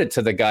to put it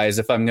to the guys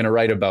if I'm going to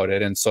write about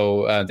it. And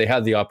so they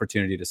had the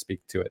opportunity to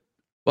speak to it.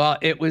 Well,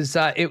 it was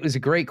a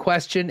great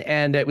question,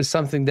 and it was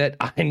something that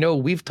I know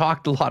we've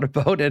talked a lot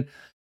about. And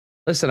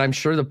listen, I'm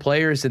sure the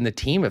players and the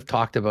team have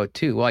talked about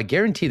too. Well, I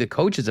guarantee the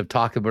coaches have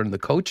talked about it in the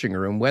coaching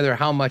room. Whether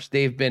how much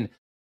they've been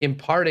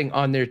imparting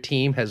on their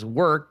team has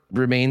worked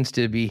remains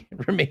to be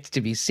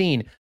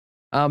seen.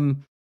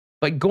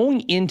 But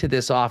going into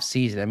this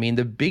offseason, I mean,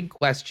 the big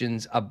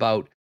questions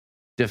about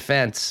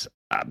defense,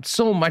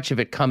 so much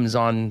of it comes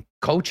on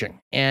coaching.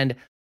 And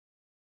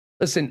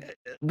listen,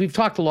 we've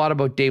talked a lot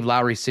about Dave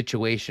Lowry's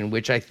situation,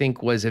 which I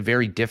think was a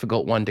very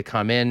difficult one to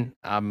come in.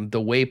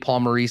 The way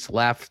Paul Maurice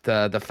left,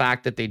 the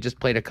fact that they just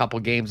played a couple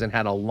games and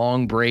had a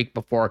long break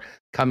before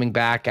coming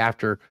back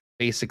after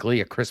basically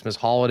a Christmas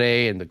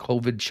holiday and the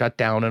COVID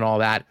shutdown and all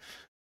that.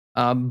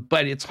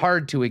 But it's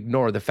hard to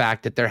ignore the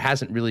fact that there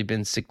hasn't really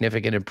been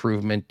significant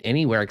improvement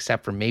anywhere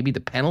except for maybe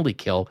the penalty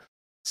kill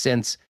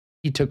since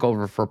he took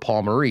over for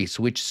Paul Maurice,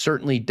 which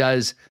certainly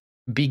does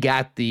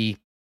begat the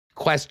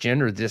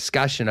question or the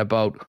discussion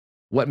about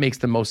what makes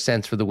the most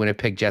sense for the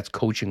Winnipeg Jets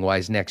coaching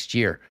wise next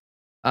year.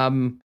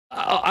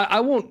 I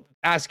won't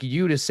ask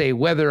you to say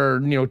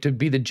whether, you know, to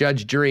be the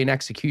judge, jury, and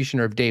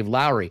executioner of Dave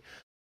Lowry,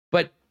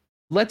 but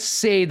let's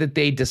say that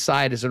they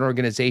decide as an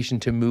organization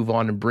to move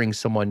on and bring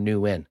someone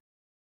new in.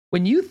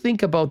 When you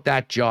think about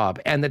that job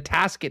and the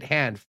task at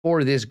hand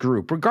for this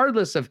group,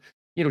 regardless of,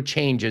 you know,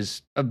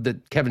 changes of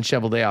that Kevin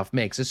Cheveldayoff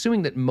makes,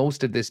 assuming that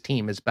most of this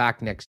team is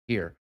back next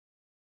year,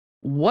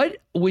 what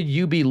would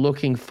you be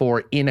looking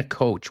for in a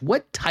coach?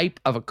 What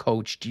type of a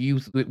coach do you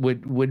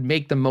would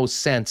make the most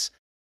sense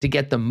to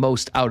get the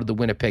most out of the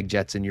Winnipeg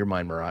Jets in your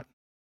mind, Murat?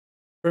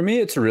 For me,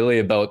 it's really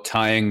about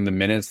tying the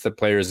minutes that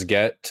players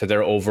get to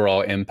their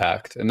overall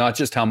impact and not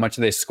just how much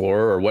they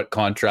score or what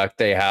contract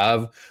they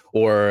have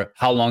or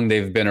how long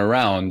they've been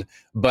around,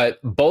 but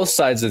both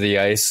sides of the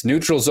ice,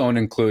 neutral zone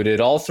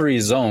included, all three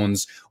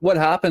zones. What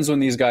happens when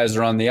these guys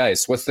are on the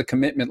ice? What's the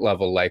commitment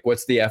level like?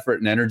 What's the effort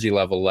and energy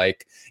level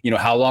like?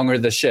 How long are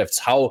the shifts?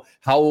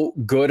 How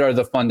good are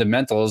the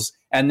fundamentals?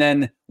 And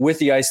then with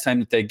the ice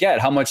time that they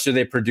get, how much do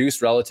they produce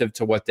relative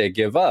to what they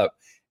give up?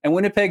 And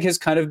Winnipeg has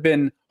kind of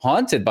been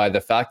haunted by the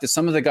fact that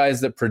some of the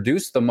guys that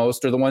produce the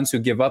most are the ones who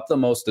give up the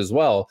most as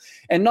well.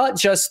 And not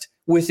just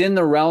within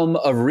the realm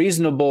of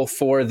reasonable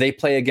for they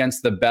play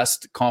against the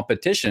best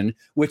competition,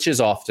 which is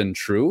often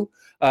true.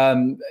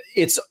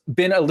 It's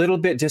been a little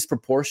bit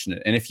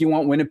disproportionate. And if you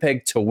want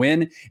Winnipeg to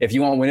win, if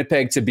you want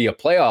Winnipeg to be a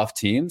playoff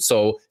team,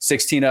 so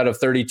 16 out of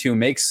 32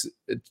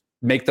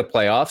 make the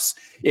playoffs.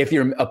 If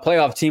you're a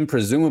playoff team,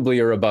 presumably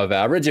you're above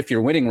average. If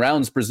you're winning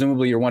rounds,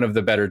 presumably you're one of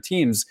the better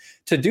teams.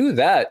 To do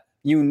that,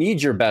 you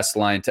need your best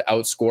line to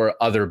outscore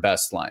other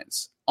best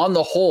lines. On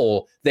the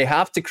whole, they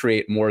have to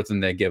create more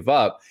than they give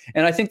up.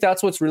 And I think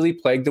that's what's really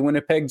plagued the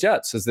Winnipeg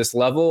Jets, is this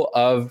level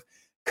of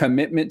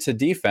commitment to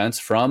defense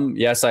from,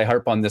 yes, I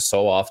harp on this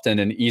so often,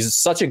 and he's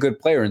such a good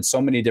player in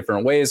so many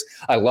different ways.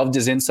 I loved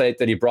his insight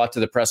that he brought to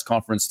the press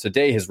conference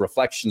today, his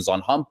reflections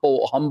on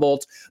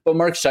Humboldt, but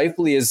Mark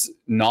Scheifele is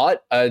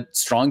not a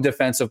strong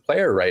defensive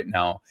player right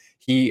now.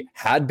 He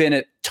had been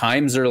at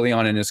times early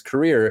on in his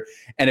career,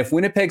 and if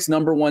Winnipeg's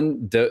number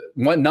one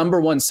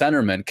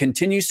centerman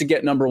continues to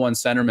get number one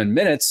centerman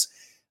minutes,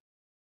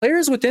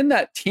 players within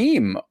that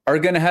team are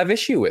going to have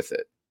issue with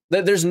it.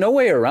 There's no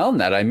way around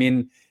that. I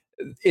mean,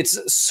 it's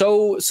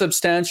so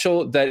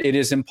substantial that it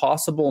is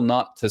impossible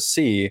not to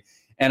see.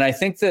 And I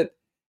think that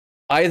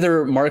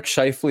either Mark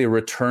Scheifele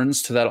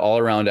returns to that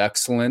all-around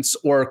excellence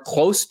or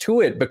close to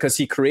it because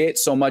he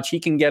creates so much he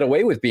can get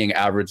away with being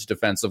average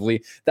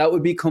defensively. That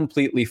would be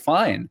completely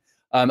fine.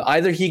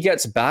 Either he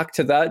gets back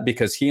to that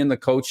because he and the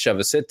coach have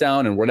a sit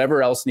down and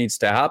whatever else needs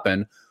to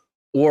happen,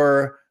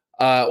 or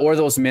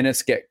those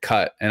minutes get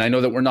cut. And I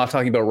know that we're not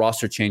talking about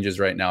roster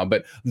changes right now,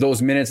 but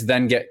those minutes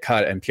then get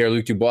cut and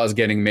Pierre-Luc Dubois is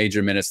getting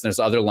major minutes. There's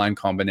other line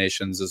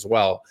combinations as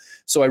well.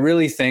 So I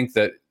really think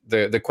that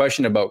the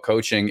question about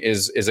coaching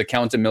is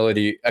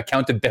accountability,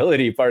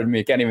 pardon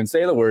me, I can't even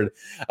say the word.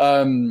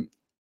 And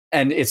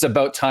it's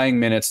about tying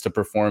minutes to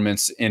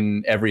performance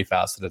in every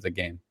facet of the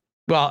game.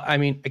 Well, I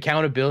mean,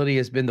 accountability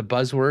has been the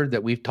buzzword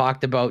that we've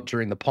talked about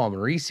during the Paul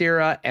Maurice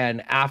era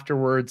and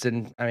afterwards.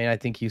 And I mean, I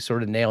think you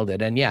sort of nailed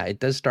it. And yeah, it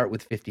does start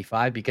with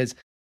 55 because,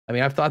 I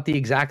mean, I've thought the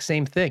exact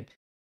same thing.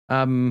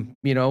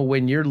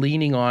 When you're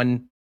leaning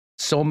on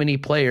so many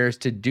players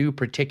to do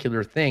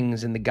particular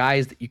things and the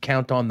guys that you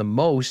count on the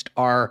most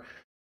are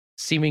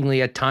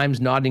seemingly at times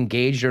not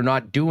engaged or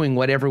not doing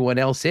what everyone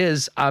else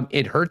is,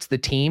 it hurts the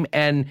team.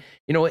 And,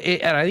 and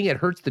I think it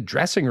hurts the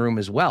dressing room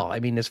as well. I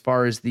mean, as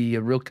far as the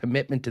real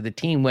commitment to the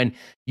team, when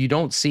you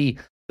don't see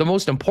the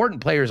most important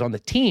players on the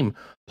team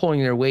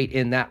pulling their weight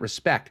in that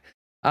respect.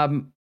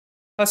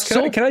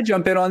 Can I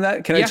jump in on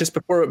that? Can I just,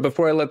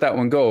 before I let that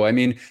one go? I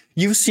mean,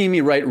 you've seen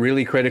me write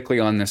really critically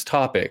on this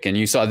topic, and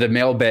you saw the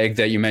mailbag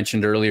that you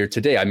mentioned earlier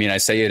today. I mean, I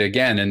say it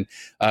again, and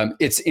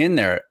it's in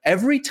there.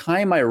 Every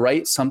time I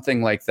write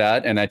something like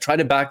that, and I try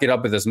to back it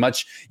up with as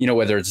much,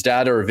 whether it's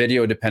data or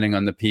video, depending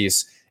on the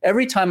piece,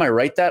 every time I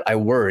write that, I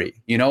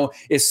worry.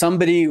 Is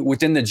somebody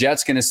within the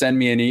Jets going to send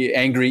me an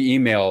angry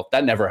email?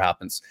 That never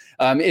happens.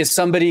 Is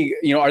somebody,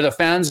 are the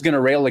fans going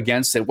to rail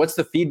against it? What's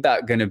the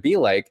feedback going to be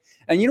like?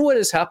 And you know what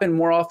has happened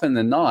more often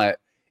than not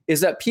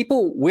is that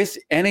people with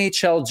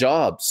NHL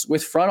jobs,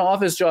 with front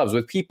office jobs,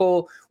 with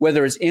people,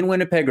 whether it's in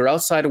Winnipeg or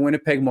outside of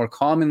Winnipeg more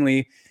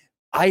commonly,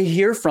 I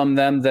hear from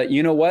them that,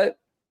 you know what,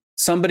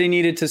 somebody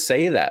needed to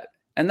say that.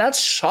 And that's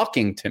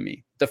shocking to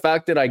me, the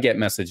fact that I get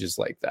messages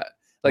like that.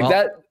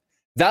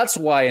 That's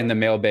why in the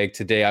mailbag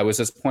today, I was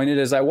as pointed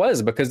as I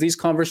was, because these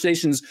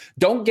conversations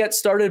don't get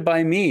started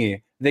by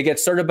me. They get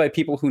started by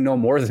people who know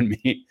more than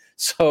me.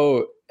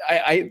 So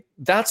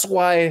that's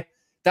why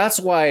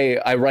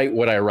I write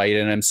what I write,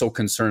 and I'm so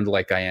concerned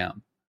like I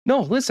am.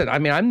 No, listen, I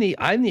mean, I'm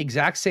the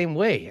exact same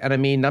way. And I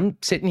mean, I'm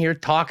sitting here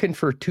talking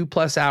for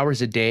 2+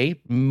 hours a day,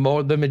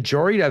 the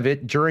majority of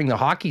it during the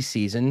hockey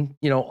season,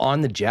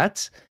 on the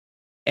Jets.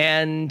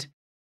 And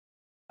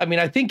I mean,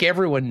 I think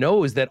everyone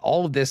knows that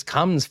all of this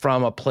comes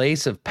from a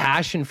place of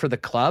passion for the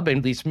club, and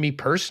at least me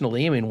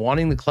personally, I mean,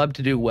 wanting the club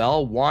to do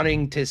well,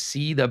 wanting to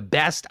see the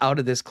best out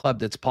of this club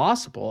that's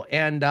possible.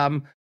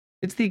 And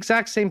it's the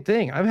exact same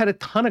thing. I've had a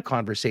ton of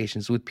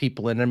conversations with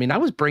people. And I mean, I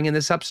was bringing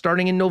this up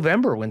starting in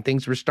November when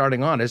things were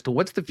starting on as to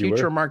what's the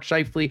future of Mark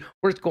Scheifele,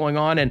 what's going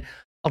on. And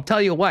I'll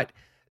tell you what,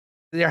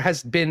 there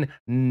has been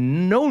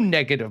no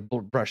negative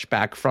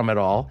brushback from it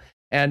all.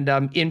 And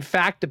in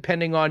fact,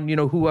 depending on,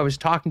 who I was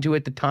talking to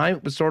at the time,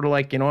 it was sort of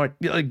like, like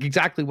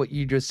exactly what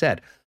you just said.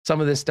 Some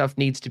of this stuff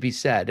needs to be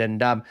said.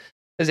 And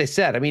as I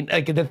said, I mean,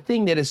 like the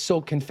thing that is so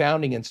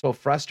confounding and so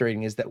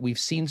frustrating is that we've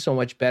seen so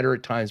much better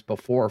at times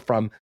before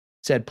from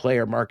said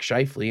player, Mark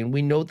Scheifele. And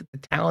we know that the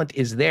talent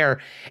is there.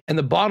 And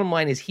the bottom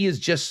line is he is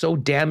just so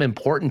damn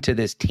important to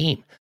this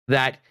team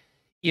that,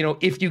 you know,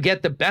 if you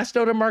get the best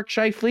out of Mark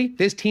Scheifele,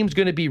 this team's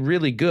going to be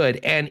really good.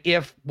 And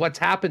if what's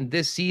happened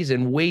this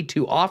season way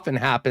too often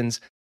happens,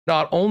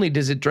 not only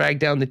does it drag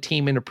down the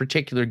team in a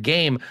particular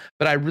game,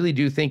 but I really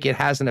do think it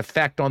has an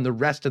effect on the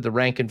rest of the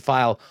rank and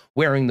file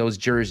wearing those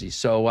jerseys.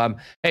 So,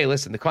 hey,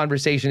 listen, the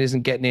conversation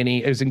isn't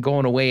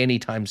going away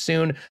anytime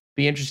soon.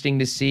 Be interesting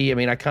to see. I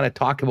mean, I kind of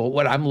talk about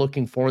what I'm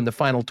looking for in the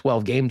final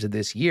 12 games of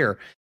this year.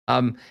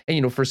 And, you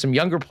know, for some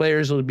younger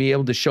players, they'll be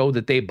able to show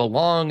that they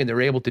belong and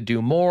they're able to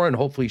do more and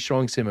hopefully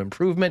showing some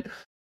improvement.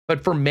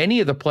 But for many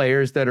of the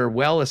players that are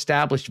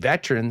well-established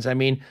veterans, I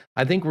mean,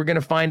 I think we're going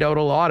to find out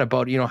a lot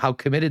about, you know, how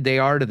committed they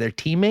are to their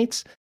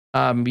teammates,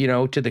 you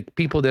know, to the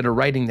people that are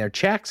writing their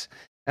checks.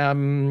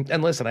 And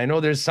listen, I know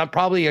there's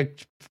probably a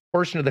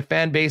portion of the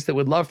fan base that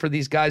would love for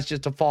these guys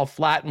just to fall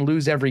flat and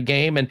lose every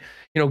game and,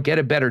 you know, get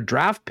a better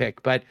draft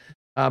pick. But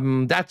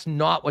that's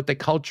not what the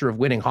culture of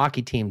winning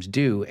hockey teams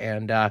do.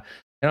 And,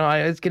 you know,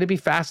 it's going to be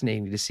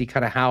fascinating to see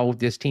kind of how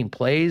this team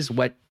plays,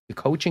 what the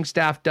coaching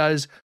staff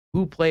does,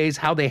 who plays,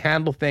 how they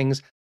handle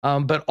things,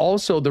 but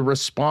also the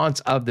response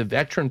of the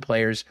veteran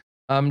players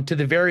to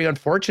the very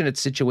unfortunate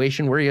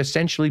situation where you're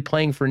essentially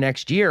playing for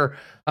next year,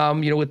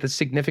 you know, with a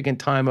significant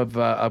time of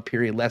a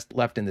period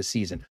left in the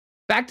season.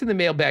 Back to the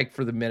mailbag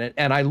for the minute,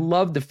 and I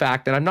love the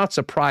fact that I'm not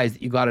surprised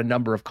that you got a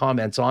number of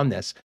comments on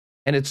this,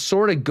 and it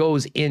sort of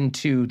goes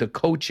into the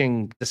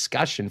coaching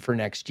discussion for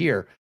next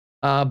year,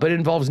 but it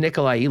involves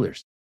Nikolai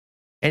Ehlers.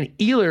 And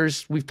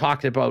Ehlers, we've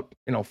talked about,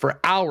 you know, for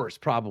hours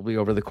probably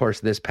over the course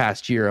of this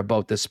past year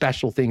about the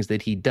special things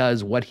that he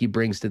does, what he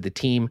brings to the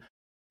team.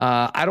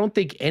 I don't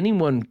think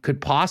anyone could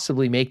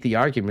possibly make the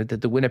argument that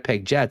the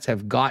Winnipeg Jets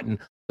have gotten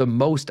the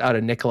most out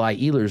of Nikolai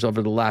Ehlers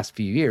over the last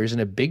few years. And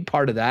a big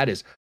part of that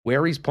is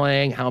where he's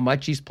playing, how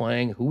much he's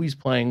playing, who he's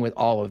playing with,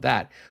 all of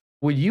that.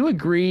 Would you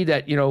agree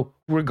that, you know,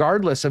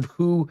 regardless of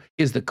who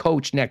is the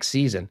coach next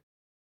season,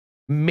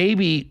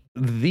 maybe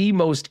the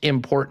most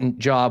important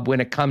job when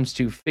it comes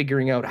to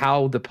figuring out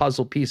how the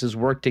puzzle pieces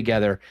work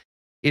together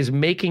is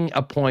making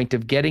a point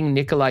of getting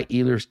Nikolai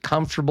Ehlers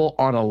comfortable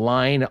on a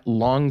line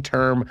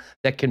long-term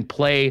that can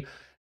play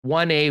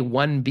 1A,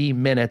 1B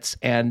minutes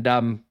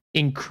and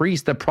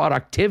increase the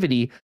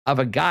productivity of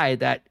a guy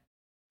that,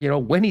 you know,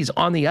 when he's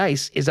on the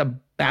ice is a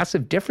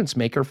massive difference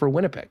maker for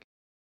Winnipeg.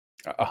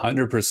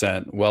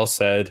 100%. Well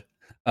said.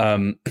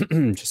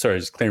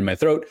 Just clearing my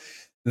throat.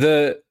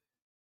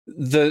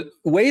 The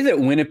way that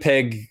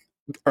Winnipeg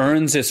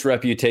earns its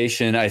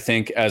reputation, I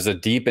think, as a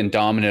deep and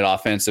dominant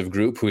offensive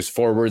group whose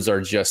forwards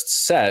are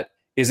just set,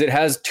 is it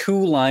has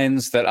two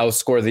lines that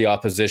outscore the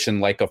opposition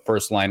like a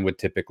first line would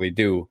typically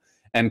do.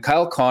 And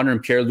Kyle Connor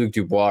and Pierre-Luc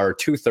Dubois are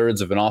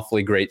 2/3 of an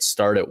awfully great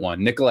start at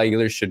one. Nikolai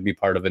Ehlers should be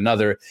part of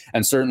another.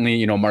 And certainly,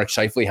 you know, Mark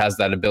Scheifele has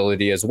that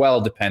ability as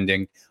well,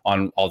 depending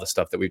on all the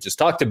stuff that we've just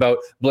talked about.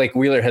 Blake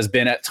Wheeler has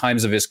been at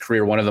times of his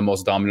career one of the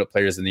most dominant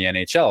players in the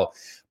NHL.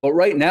 But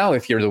right now,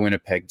 if you're the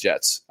Winnipeg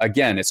Jets,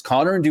 again, it's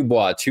Connor and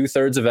Dubois,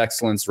 2/3 of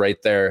excellence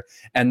right there.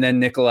 And then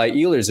Nikolai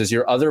Ehlers is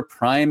your other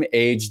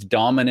prime-aged,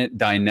 dominant,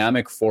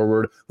 dynamic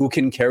forward who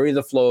can carry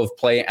the flow of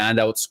play and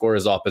outscore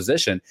his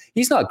opposition.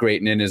 He's not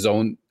great in his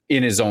own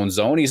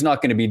zone. He's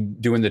not going to be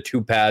doing the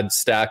two-pad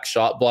stack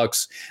shot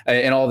blocks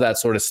and all that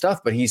sort of stuff,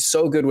 but he's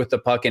so good with the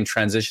puck and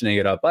transitioning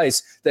it up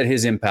ice that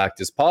his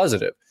impact is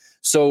positive.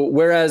 So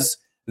whereas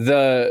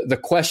the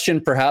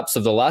question perhaps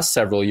of the last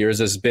several years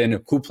has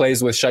been who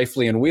plays with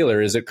Scheifele and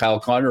Wheeler? Is it Kyle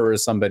Connor or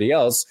somebody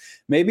else?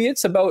 Maybe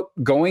it's about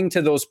going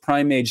to those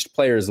prime-aged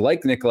players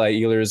like Nikolai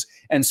Ehlers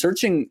and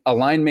searching a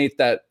line mate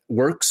that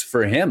works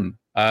for him.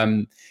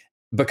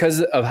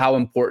 Because of how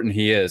important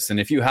he is. And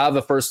if you have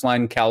a first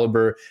line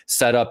caliber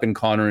set up in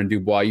Connor and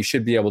Dubois, you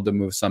should be able to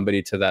move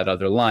somebody to that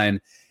other line.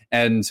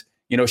 And,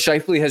 you know,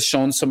 Scheifele has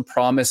shown some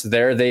promise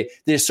there.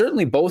 They're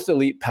certainly both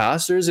elite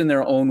passers in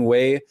their own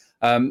way.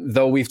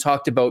 Though we've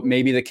talked about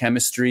maybe the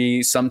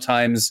chemistry.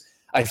 Sometimes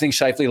I think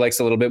Scheifele likes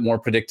a little bit more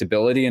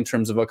predictability in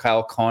terms of a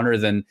Kyle Connor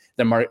than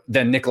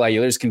Nikolai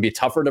Ehlers can be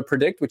tougher to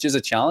predict, which is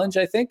a challenge,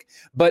 I think.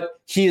 But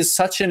he is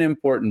such an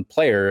important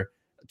player,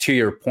 to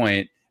your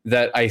point,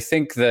 that I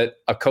think that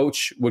a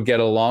coach would get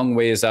a long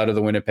ways out of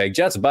the Winnipeg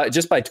Jets, but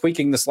just by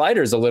tweaking the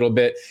sliders a little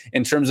bit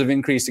in terms of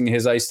increasing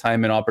his ice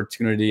time and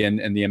opportunity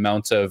and the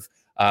amount of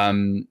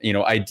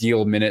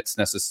ideal minutes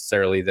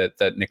necessarily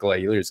that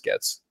Nikolai Ehlers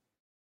gets.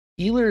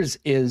 Ehlers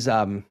is,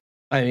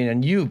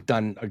 and you've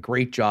done a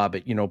great job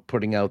at,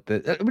 putting out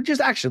let me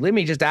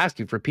just ask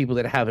you for people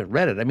that haven't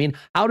read it. I mean,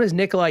 how does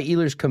Nikolai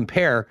Ehlers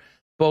compare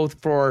both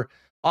for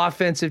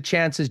offensive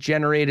chances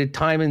generated,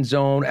 time in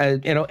zone,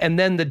 and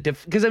then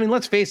because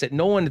let's face it,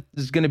 no one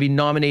is going to be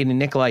nominating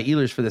Nikolai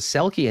Ehlers for the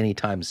Selke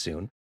anytime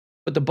soon.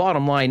 But the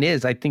bottom line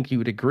is, I think you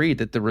would agree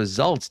that the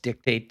results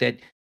dictate that,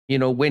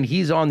 when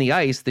he's on the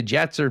ice, the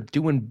Jets are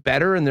doing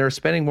better and they're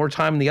spending more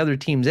time in the other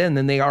team's end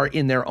than they are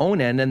in their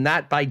own end. And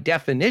that by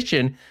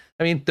definition,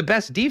 the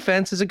best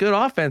defense is a good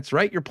offense,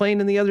 right? You're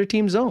playing in the other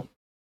team's zone.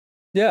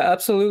 Yeah,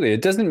 absolutely.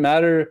 It doesn't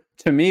matter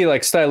to me,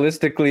 like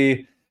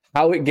stylistically,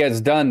 how it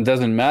gets done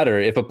doesn't matter.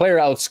 If a player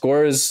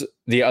outscores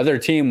the other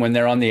team when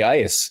they're on the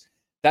ice,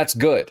 that's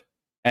good.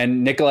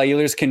 And Nikolai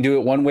Ehlers can do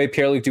it one way.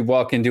 Pierre-Luc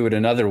Dubois can do it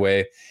another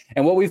way.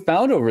 And what we've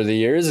found over the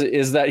years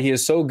is that he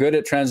is so good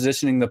at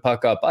transitioning the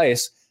puck up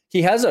ice.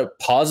 He has a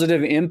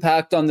positive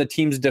impact on the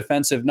team's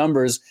defensive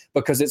numbers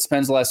because it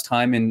spends less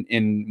time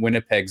in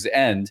Winnipeg's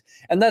end.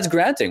 And that's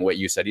granting what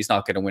you said. He's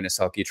not going to win a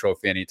Selke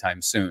Trophy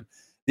anytime soon.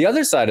 The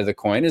other side of the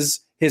coin is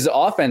his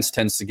offense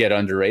tends to get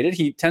underrated.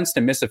 He tends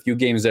to miss a few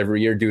games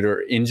every year due to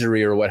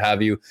injury or what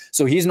have you.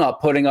 So he's not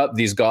putting up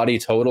these gaudy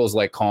totals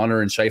like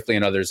Connor and Scheifele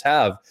and others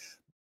have,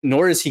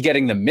 nor is he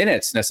getting the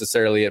minutes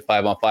necessarily at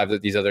 5-on-5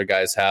 that these other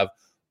guys have.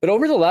 But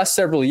over the last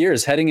several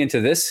years, heading into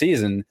this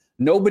season,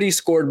 nobody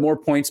scored more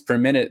points per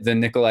minute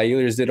than Nikolai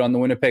Ehlers did on the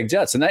Winnipeg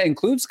Jets. And that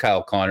includes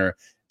Kyle Connor.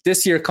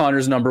 This year,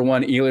 Connor's number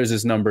one, Ehlers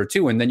is number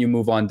two, and then you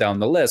move on down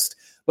the list.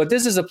 But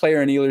this is a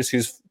player in Ehlers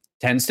who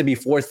tends to be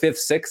fourth, fifth,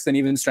 sixth, and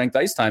even strength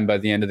ice time by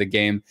the end of the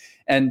game.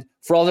 And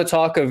for all the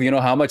talk of,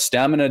 how much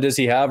stamina does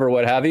he have or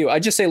what have you, I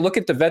just say, look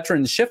at the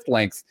veteran shift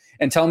length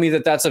and tell me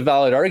that that's a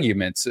valid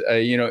argument,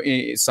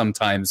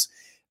 sometimes.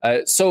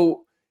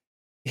 So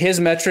his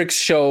metrics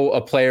show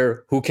a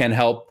player who can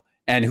help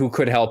and who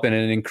could help in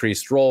an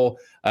increased role.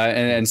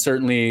 And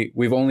certainly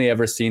we've only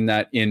ever seen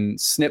that in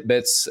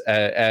snippets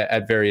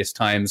at various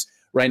times.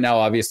 Right now,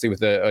 obviously,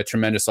 with a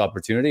tremendous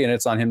opportunity, and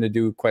it's on him to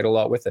do quite a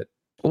lot with it.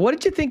 What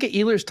did you think of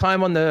Ehlers'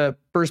 time on the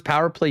first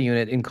power play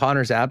unit in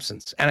Connor's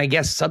absence? And I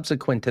guess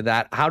subsequent to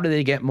that, how do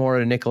they get more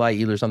of Nikolai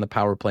Ehlers on the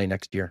power play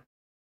next year?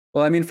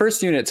 Well, I mean,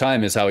 first unit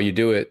time is how you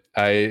do it.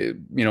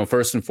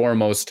 First and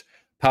foremost,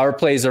 power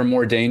plays are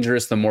more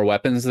dangerous the more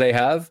weapons they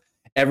have.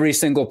 Every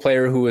single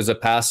player who is a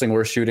passing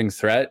or shooting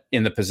threat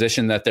in the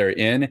position that they're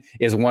in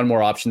is one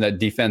more option that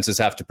defenses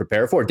have to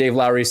prepare for. Dave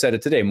Lowry said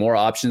it today, more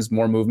options,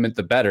 more movement,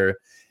 the better.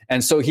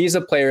 And so he's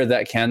a player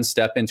that can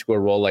step into a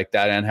role like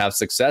that and have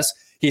success.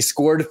 He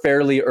scored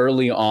fairly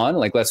early on.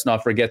 Like, let's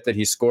not forget that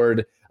he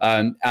scored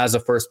as a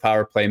first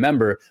power play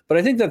member. But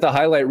I think that the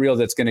highlight reel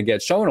that's going to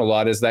get shown a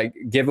lot is that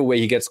giveaway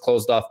he gets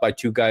closed off by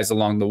two guys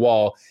along the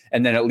wall,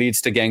 and then it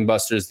leads to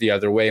gangbusters the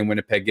other way, and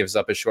Winnipeg gives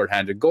up a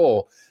shorthanded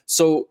goal.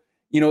 So,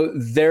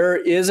 there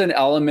is an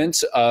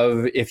element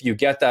of, if you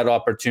get that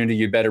opportunity,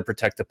 you better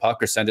protect the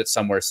puck or send it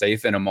somewhere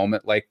safe in a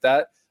moment like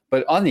that.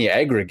 But on the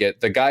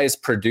aggregate, the guy is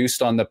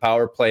produced on the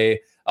power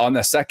play on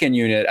the second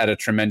unit at a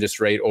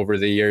tremendous rate over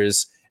the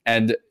years.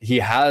 And he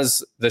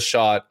has the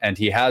shot and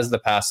he has the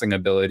passing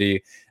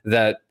ability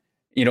that,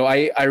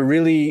 I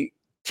really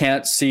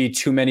can't see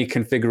too many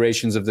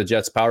configurations of the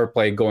Jets power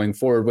play going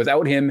forward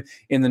without him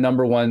in the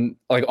number one,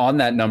 like on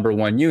that number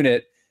one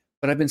unit.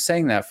 But I've been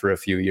saying that for a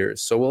few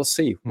years. So we'll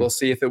see. We'll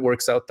see if it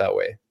works out that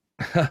way.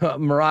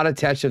 Murat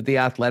Atesh of The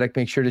Athletic.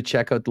 Make sure to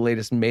check out the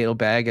latest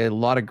mailbag. A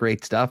lot of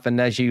great stuff. And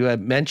as you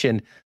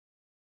mentioned,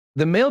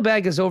 the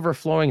mailbag is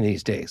overflowing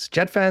these days.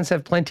 Jet fans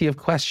have plenty of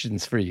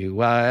questions for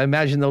you. I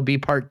imagine there'll be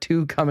part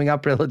 2 coming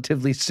up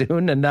relatively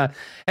soon. And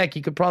heck,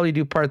 you could probably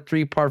do part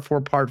 3, part 4,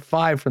 part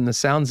 5 from the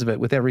sounds of it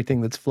with everything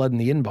that's flooding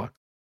the inbox.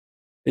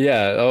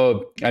 Yeah.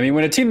 Oh, I mean,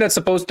 when a team that's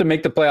supposed to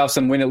make the playoffs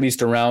and win at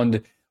least a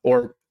round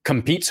or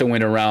compete to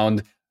win a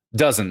round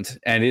doesn't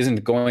and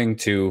isn't going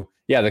to,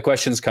 yeah, the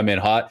questions come in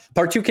hot.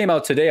 Part 2 came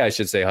out today, I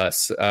should say,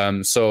 Huss.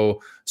 So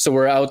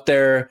we're out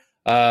there.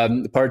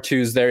 Part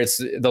 2's there.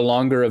 It's the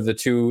longer of the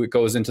two. It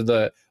goes into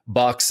the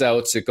box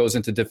outs. It goes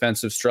into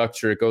defensive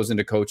structure. It goes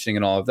into coaching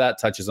and all of that.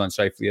 Touches on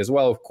Scheifele as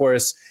well. Of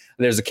course,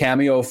 there's a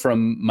cameo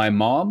from my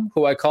mom,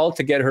 who I called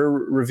to get her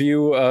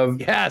review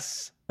of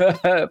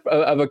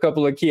of a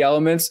couple of key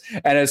elements.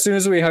 And as soon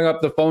as we hung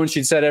up the phone,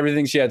 she'd said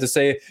everything she had to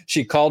say.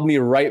 She called me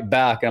right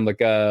back. And I'm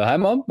like, hi,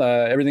 Mom.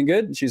 Everything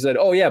good? And she said,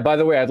 oh, yeah, by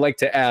the way, I'd like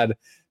to add.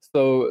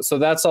 So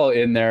that's all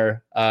in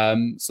there.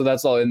 So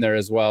that's all in there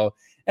as well.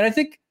 And I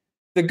think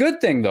the good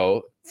thing,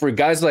 though, for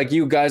guys like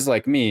you, guys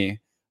like me,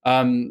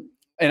 and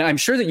I'm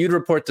sure that you'd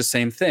report the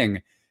same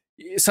thing.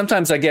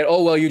 Sometimes I get,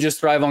 oh, well, you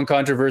just thrive on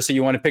controversy.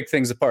 You want to pick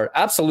things apart.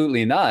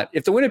 Absolutely not.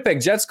 If the Winnipeg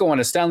Jets go on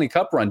a Stanley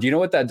Cup run, do you know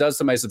what that does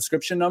to my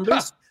subscription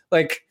numbers?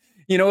 Like,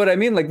 you know what I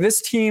mean? Like,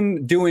 this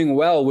team doing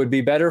well would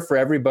be better for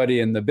everybody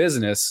in the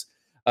business,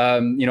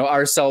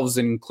 ourselves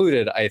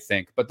included, I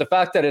think. But the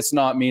fact that it's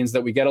not means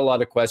that we get a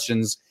lot of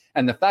questions.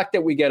 And the fact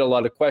that we get a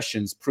lot of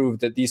questions prove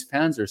that these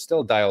fans are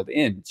still dialed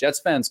in. Jets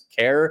fans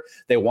care.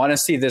 They want to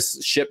see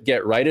this ship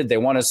get righted. They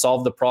want to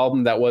solve the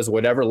problem that was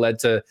whatever led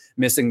to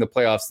missing the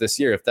playoffs this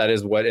year, if that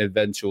is what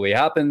eventually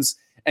happens,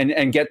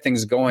 and get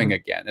things going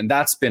again. And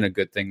that's been a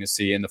good thing to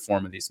see in the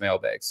form of these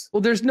mailbags.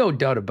 Well, there's no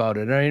doubt about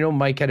it. And I know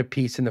Mike had a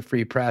piece in the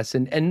Free Press,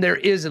 and there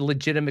is a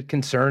legitimate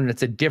concern.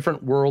 It's a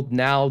different world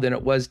now than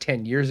it was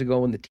 10 years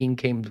ago when the team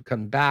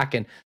come back.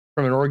 And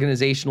from an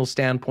organizational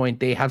standpoint,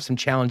 they have some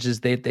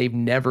challenges that they've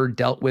never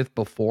dealt with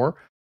before.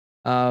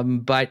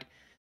 But,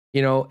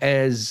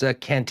 as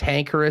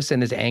cantankerous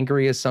and as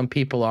angry as some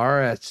people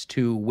are as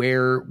to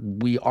where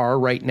we are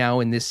right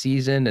now in this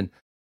season,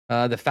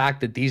 and the fact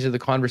that these are the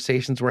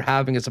conversations we're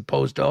having as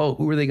opposed to,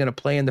 who are they going to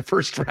play in the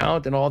first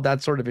round and all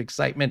that sort of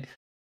excitement,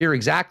 you're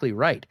exactly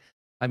right.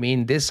 I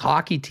mean, this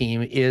hockey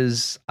team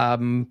is,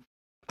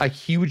 a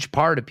huge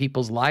part of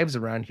people's lives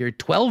around here,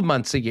 12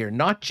 months a year,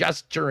 not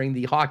just during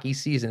the hockey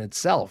season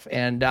itself.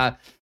 And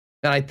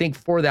I think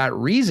for that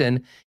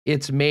reason,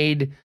 it's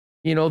made,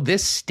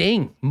 this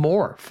sting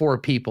more for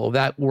people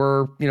that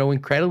were,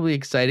 incredibly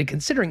excited,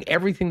 considering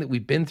everything that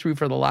we've been through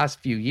for the last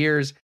few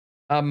years.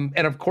 And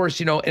of course,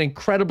 an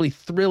incredibly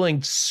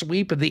thrilling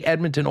sweep of the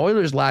Edmonton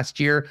Oilers last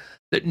year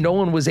that no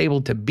one was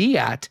able to be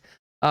at.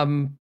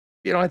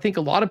 I think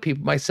a lot of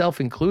people,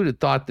 myself included,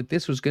 thought that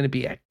this was going to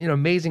be an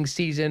amazing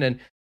season and,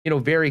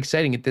 very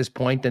exciting at this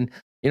point. And,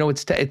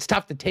 it's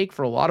tough to take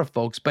for a lot of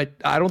folks, but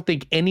I don't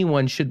think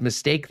anyone should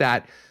mistake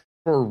that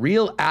for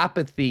real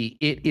apathy.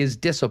 It is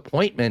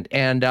disappointment.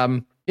 And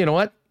you know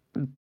what?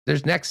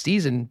 There's next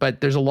season,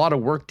 but there's a lot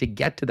of work to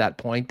get to that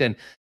point. And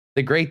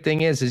the great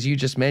thing is, as you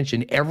just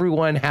mentioned,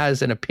 everyone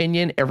has an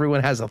opinion,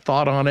 everyone has a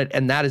thought on it,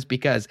 and that is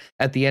because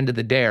at the end of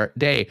the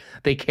day,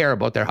 they care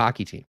about their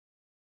hockey team.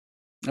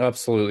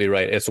 Absolutely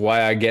right. It's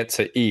why I get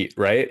to eat,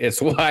 right?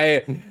 It's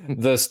why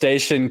the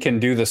station can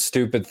do the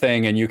stupid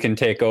thing and you can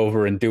take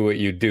over and do what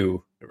you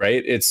do,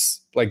 right?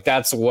 It's like,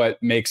 that's what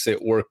makes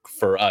it work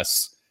for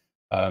us.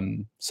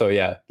 So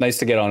yeah, nice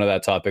to get onto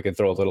that topic and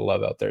throw a little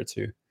love out there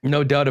too.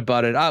 No doubt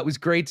about it. It was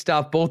great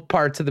stuff. Both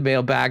parts of the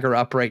mailbag are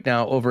up right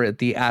now over at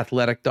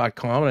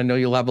theathletic.com. And I know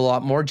you'll have a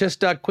lot more.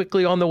 Just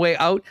quickly on the way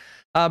out,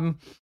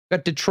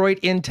 got Detroit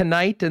in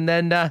tonight, and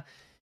then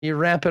you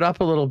ramp it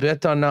up a little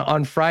bit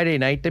on Friday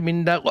night. I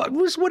mean,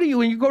 what are you,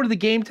 when you go to the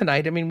game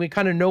tonight? I mean, we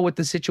kind of know what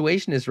the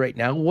situation is right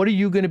now. What are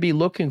you going to be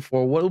looking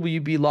for? What will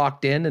you be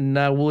locked in? And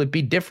will it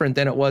be different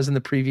than it was in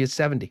the previous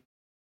 70?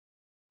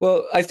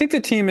 Well, I think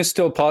the team is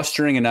still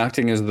posturing and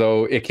acting as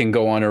though it can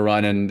go on a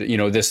run and,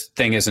 this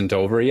thing isn't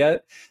over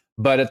yet.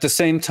 But at the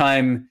same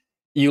time,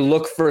 you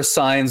look for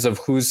signs of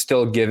who's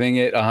still giving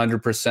it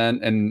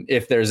 100%. And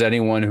if there's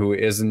anyone who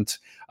isn't,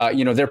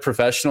 they're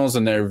professionals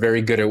and they're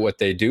very good at what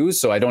they do.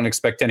 So I don't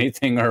expect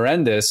anything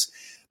horrendous.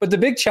 But the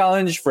big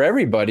challenge for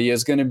everybody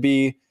is going to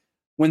be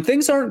when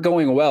things aren't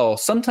going well,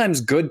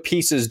 sometimes good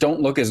pieces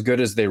don't look as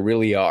good as they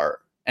really are.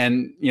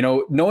 And,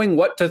 knowing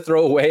what to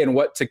throw away and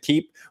what to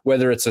keep,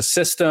 whether it's a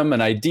system,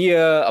 an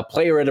idea, a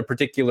player at a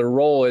particular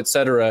role, et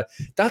cetera,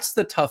 that's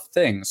the tough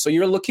thing. So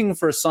you're looking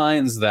for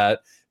signs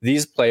that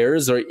these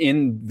players are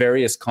in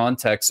various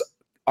contexts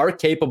are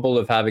capable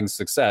of having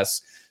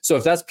success. So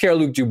if that's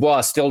Pierre-Luc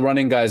Dubois still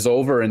running guys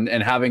over and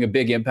having a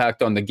big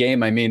impact on the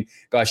game, I mean,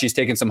 gosh, he's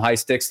taken some high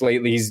sticks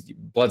lately. He's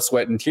blood,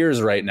 sweat, and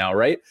tears right now,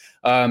 right?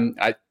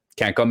 I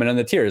can't comment on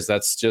the tears.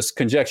 That's just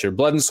conjecture.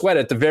 Blood and sweat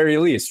at the very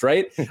least,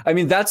 right? I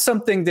mean, that's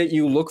something that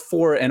you look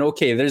for. And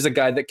okay, there's a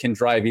guy that can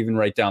drive even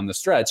right down the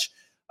stretch.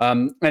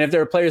 And if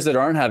there are players that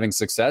aren't having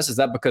success, is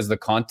that because the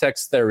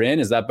context they're in?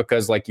 Is that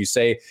because, like you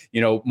say,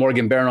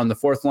 Morgan Barron on the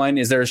fourth line?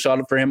 Is there a shot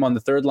for him on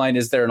the third line?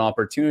 Is there an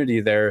opportunity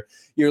there?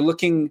 You're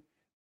looking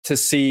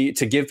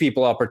to give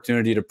people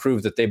opportunity to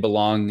prove that they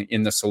belong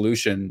in the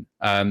solution.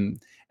 And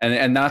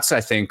that's,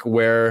 I think,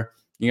 where,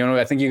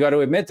 I think you got to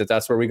admit that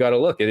that's where we got to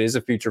look. It is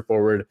a future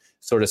forward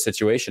sort of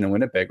situation in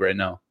Winnipeg right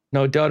now.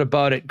 No doubt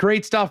about it.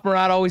 Great stuff,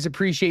 Murat. Always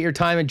appreciate your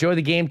time. Enjoy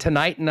the game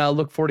tonight, and I'll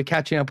look forward to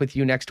catching up with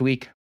you next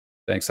week.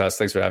 Thanks, Huss.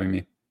 Thanks for having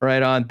me.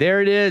 Right on.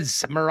 There it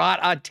is.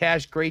 Murat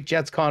Atesh. Great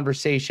Jets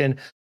conversation.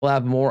 We'll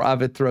have more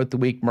of it throughout the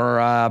week.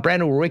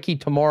 Brandon Wawricki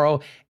tomorrow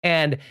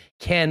and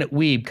Ken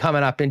Wiebe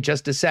coming up in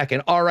just a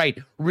second. All right.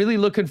 Really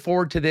looking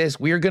forward to this.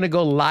 We are going to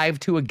go live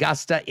to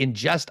Augusta in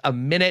just a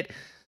minute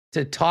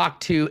to talk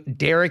to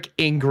Derek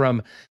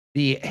Ingram,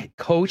 the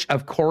coach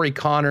of Corey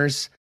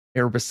Connors.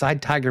 They were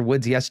beside Tiger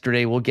Woods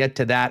yesterday. We'll get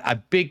to that. A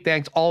big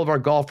thanks, all of our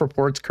golf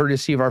reports,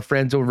 courtesy of our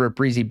friends over at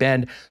Breezy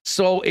Bend.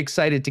 So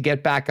excited to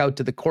get back out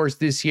to the course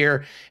this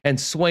year and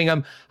swing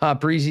them.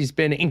 Breezy's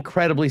been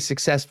incredibly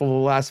successful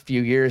the last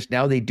few years.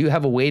 Now they do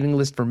have a waiting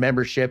list for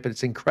membership.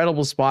 It's an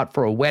incredible spot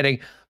for a wedding.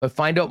 But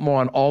find out more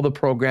on all the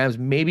programs.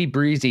 Maybe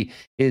Breezy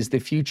is the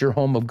future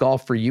home of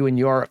golf for you and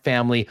your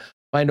family.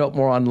 Find out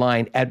more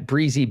online at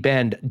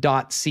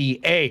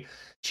breezybend.ca.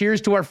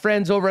 Cheers to our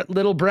friends over at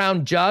Little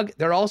Brown Jug.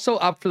 They're also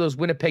up for those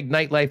Winnipeg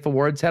Nightlife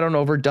Awards. Head on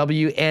over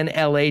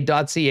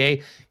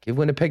WNLA.ca. Give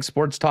Winnipeg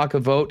Sports Talk a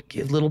vote.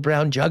 Give Little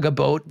Brown Jug a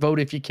vote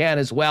if you can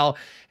as well.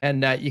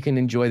 And you can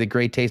enjoy the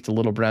great taste of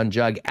Little Brown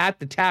Jug at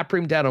the tap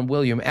room down on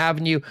William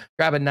Avenue.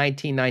 Grab a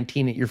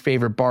 1919 at your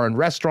favorite bar and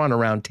restaurant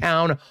around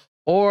town,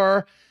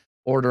 or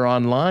order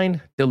online,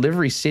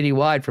 delivery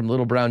citywide from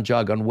Little Brown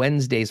Jug on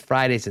Wednesdays,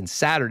 Fridays, and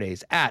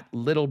Saturdays at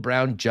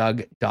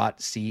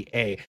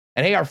littlebrownjug.ca.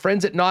 And hey, our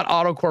friends at Knott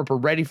Auto Corp are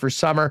ready for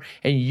summer,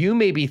 and you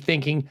may be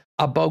thinking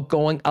about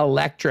going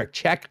electric.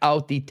 Check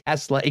out the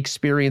Tesla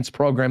Experience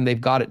program they've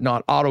got at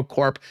Knott Auto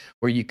Corp,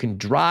 where you can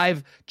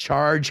drive,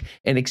 charge,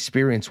 and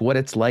experience what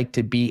it's like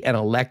to be an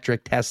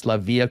electric Tesla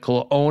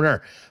vehicle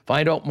owner.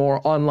 Find out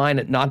more online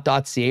at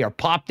knott.ca or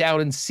pop down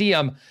and see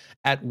them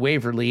at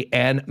Waverly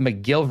and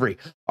McGilvery.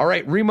 All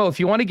right, Remo, if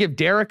you want to give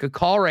Derek a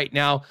call right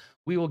now,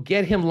 we will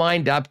get him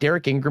lined up.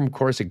 Derek Ingram, of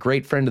course, a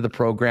great friend of the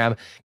program,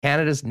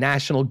 Canada's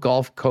national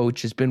golf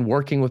coach, has been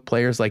working with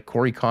players like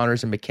Corey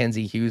Connors and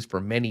Mackenzie Hughes for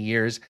many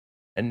years.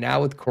 And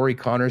now with Corey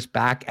Connors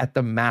back at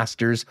the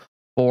Masters,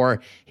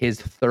 for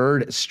his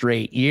third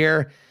straight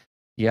year.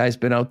 You guys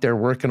been out there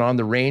working on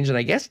the range, and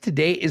I guess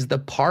today is the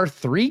par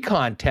 3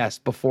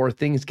 contest before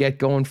things get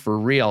going for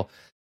real.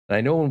 And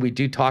I know when we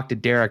do talk to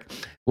Derek,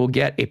 we'll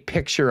get a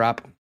picture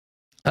up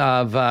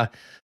of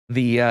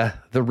the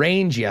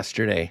range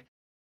yesterday,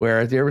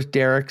 where there was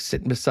Derek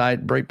sitting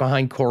right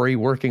behind Corey,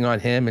 working on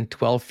him, and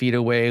 12 feet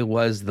away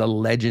was the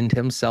legend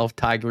himself,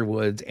 Tiger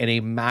Woods, and a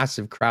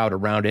massive crowd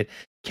around it.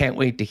 Can't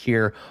wait to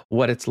hear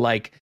what it's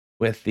like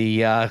with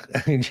the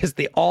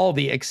all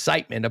the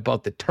excitement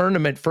about the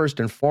tournament first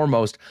and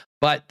foremost,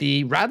 but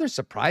the rather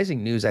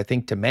surprising news, I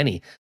think, to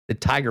many,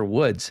 that Tiger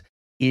Woods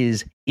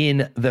is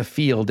in the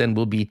field and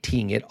will be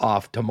teeing it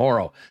off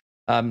tomorrow.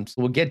 So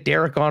we'll get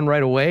Derek on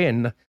right away.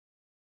 And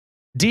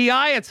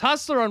DI, it's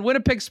Hustler on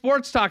Winnipeg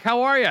Sports Talk.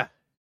 How are you?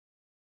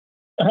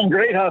 I'm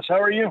great, Huss. How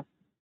are you?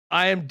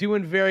 I am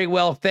doing very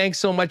well. Thanks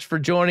so much for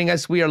joining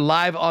us. We are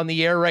live on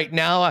the air right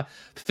now.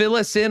 Fill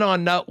us in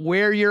on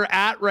where you're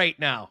at right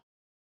now.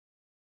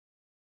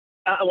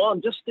 Well,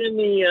 I'm just in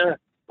the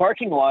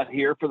parking lot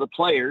here for the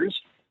players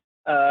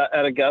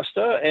at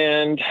Augusta,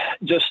 and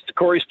just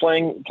Corey's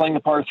playing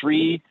the par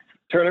 3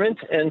 tournament,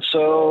 and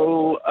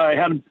so I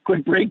had a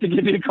quick break to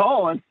give you a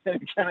call and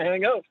kind of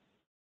hang out.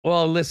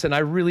 Well, listen, I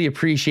really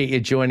appreciate you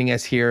joining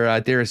us here.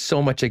 There is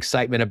so much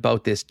excitement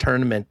about this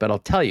tournament, but I'll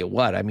tell you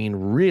what, I mean,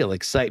 real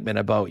excitement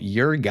about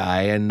your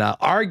guy, and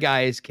our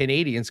guy is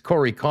Canadians,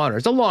 Corey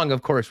Connors, along,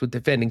 of course, with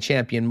defending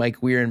champion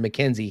Mike Weir and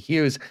Mackenzie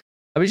Hughes.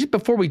 I mean, just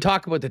before we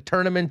talk about the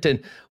tournament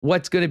and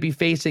what's going to be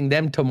facing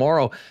them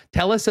tomorrow,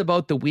 tell us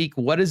about the week.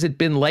 What has it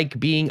been like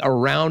being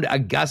around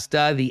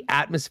Augusta, the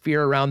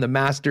atmosphere around the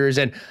Masters,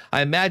 and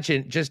I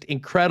imagine just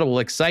incredible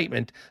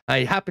excitement.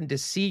 I happened to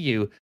see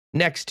you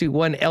next to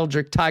one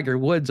Eldrick Tiger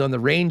Woods on the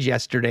range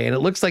yesterday, and it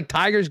looks like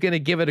Tiger's going to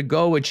give it a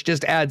go, which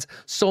just adds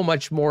so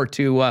much more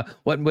to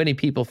what many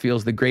people feel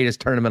is the greatest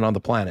tournament on the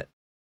planet.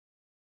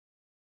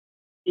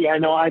 Yeah,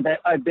 no, I've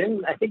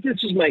been. I think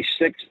this is my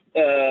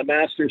 6th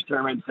Masters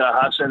tournament,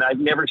 Hassan. I've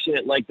never seen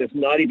it like this.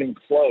 Not even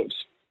close.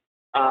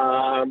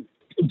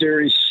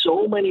 There's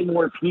so many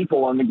more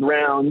people on the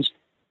grounds,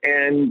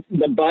 and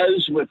the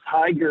buzz with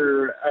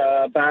Tiger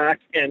back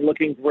and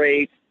looking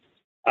great.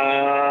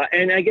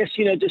 And I guess,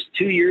 just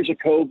 2 years of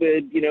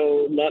COVID.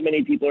 Not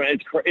many people are.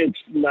 It's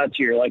nuts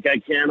here. Like, I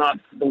cannot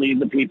believe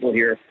the people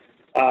here.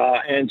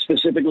 And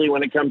specifically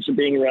when it comes to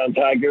being around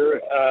Tiger,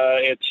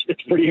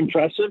 it's pretty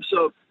impressive.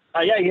 So.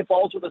 Yeah, he hit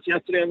balls with us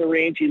yesterday on the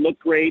range. He looked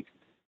great.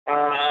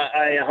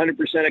 I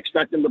 100%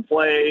 expect him to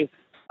play.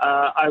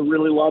 I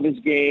really love his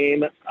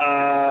game.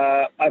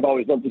 I've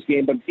always loved his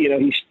game, but he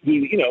looks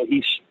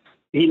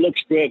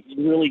good,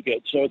 really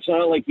good. So it's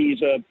not like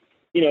he's a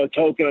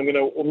token. I'm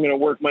gonna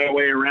work my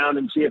way around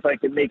and see if I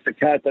can make the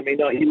cut. I mean,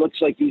 no, he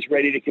looks like he's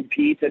ready to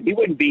compete, and he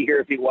wouldn't be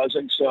here if he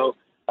wasn't. So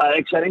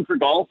exciting for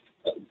golf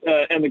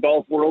and the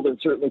golf world, and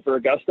certainly for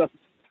Augusta.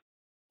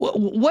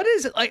 What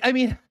is it like? I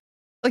mean,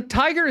 like,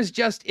 Tiger is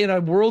just in a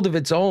world of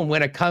its own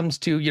when it comes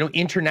to,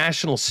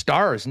 international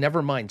stars,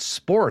 never mind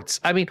sports.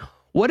 I mean,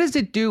 what does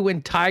it do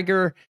when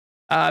Tiger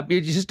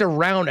is just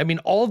around? I mean,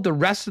 all of the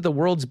rest of the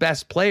world's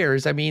best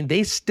players, I mean,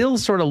 they still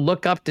sort of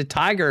look up to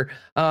Tiger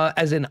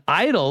as an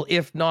idol,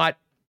 if not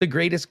the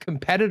greatest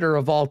competitor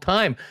of all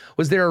time.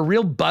 Was there a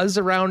real buzz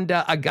around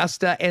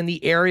Augusta and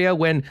the area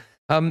when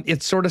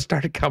it sort of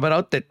started coming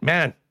out that,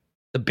 man,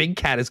 the big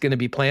cat is going to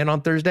be playing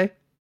on Thursday?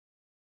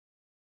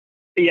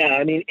 Yeah,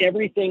 I mean,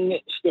 everything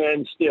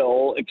stands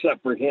still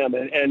except for him.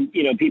 And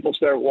people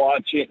start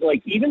watching,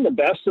 like, even the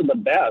best of the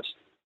best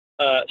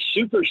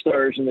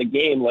superstars in the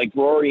game, like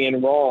Rory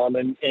and Rahm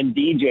and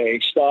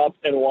DJ, stop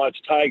and watch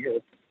Tiger.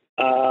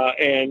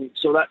 And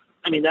so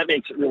that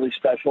makes it really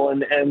special.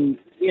 And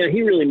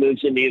he really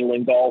moves the needle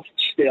in golf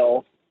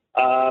still.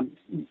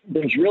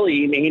 There's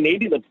really, he may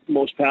be the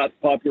most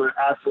popular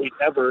athlete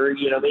ever,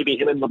 maybe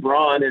him and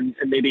LeBron and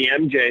maybe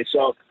MJ.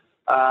 So,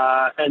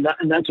 and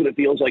that's what it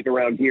feels like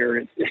around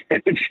here.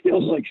 It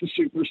feels like a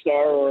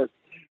superstar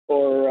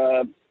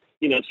or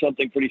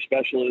something pretty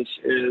special is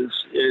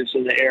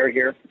in the air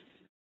here.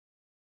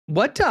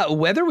 What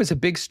weather was a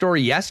big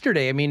story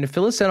yesterday. I mean,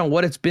 fill us in on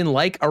what it's been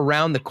like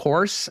around the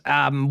course,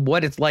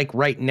 what it's like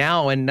right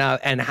now, and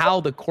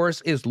how the course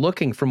is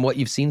looking from what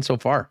you've seen so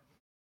far.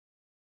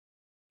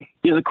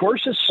 Yeah, the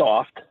course is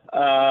soft,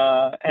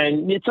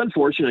 and it's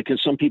unfortunate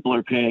because some people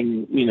are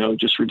paying,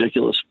 just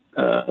ridiculous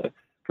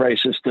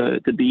prices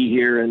to be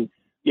here. And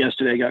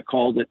yesterday I got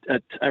called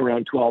at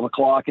around 12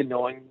 o'clock, and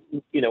knowing,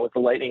 with the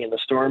lightning and the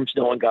storms,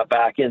 no one got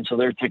back in. So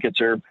their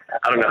tickets are,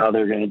 I don't know how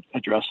they're going to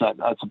address that.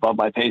 That's above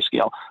my pay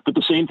scale. But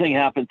the same thing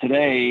happened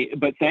today.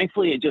 But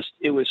thankfully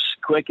it was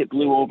quick. It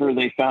blew over.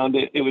 They found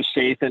it. It was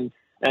safe, and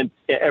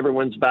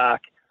everyone's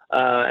back.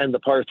 And the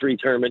par 3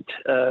 tournament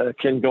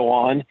can go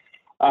on.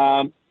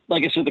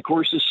 Like I said, the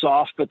course is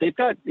soft, but they've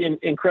got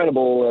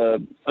incredible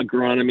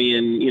agronomy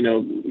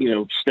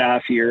and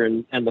staff here,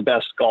 and the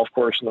best golf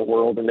course in the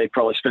world. And they've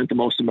probably spent the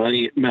most amount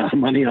of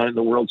money on it in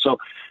the world. So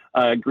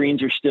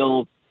greens are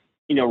still,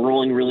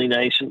 rolling really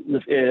nice.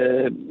 And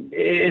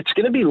it's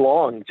going to be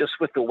long, just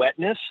with the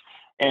wetness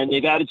and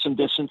they've added some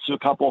distance to a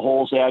couple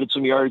holes. They added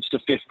some yards to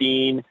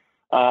 15.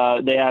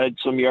 They added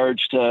some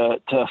yards to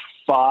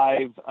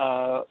 5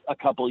 a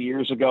couple of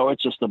years ago.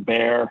 It's just a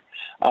bear.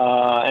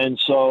 And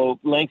so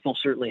length will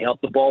certainly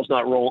help. The ball's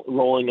not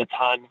rolling a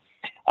ton,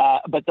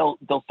 but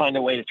they'll find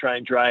a way to try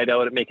and dry it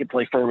out and make it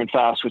play firm and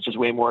fast, which is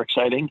way more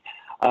exciting.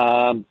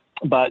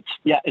 But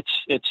yeah,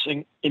 it's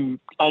in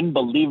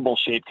unbelievable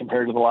shape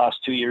compared to the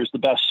last 2 years. The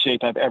best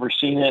shape I've ever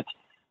seen it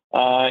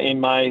in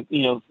my,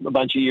 a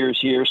bunch of years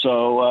here.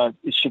 So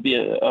it should be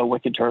a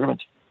wicked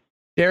tournament.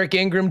 Derek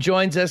Ingram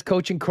joins us,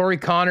 coaching Corey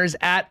Connors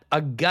at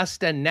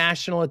Augusta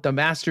National at the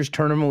Masters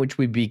tournament, which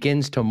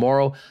begins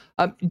tomorrow.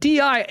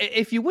 DI,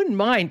 if you wouldn't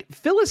mind,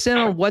 fill us in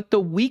on what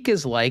the week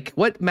is like,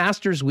 what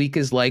Masters week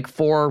is like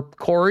for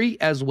Corey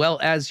as well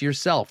as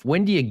yourself.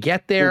 When do you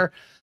get there?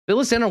 Fill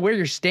us in on where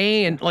you're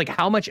staying and like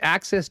how much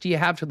access do you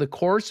have to the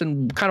course,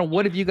 and kind of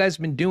what have you guys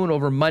been doing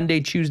over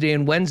Monday, Tuesday,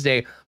 and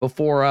Wednesday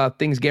before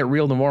things get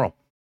real tomorrow?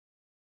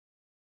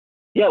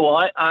 Yeah,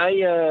 well,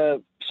 I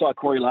saw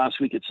Corey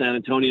last week at San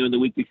Antonio and the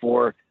week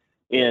before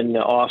in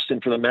Austin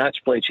for the match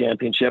play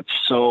championship.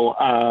 So,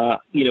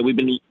 we've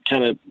been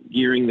kind of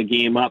gearing the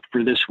game up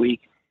for this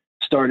week,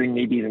 starting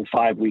maybe even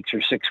 5 weeks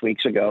or 6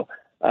 weeks ago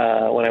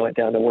when I went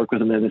down to work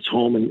with him at his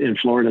home in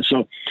Florida.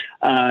 So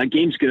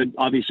game's good.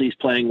 Obviously, he's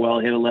playing well.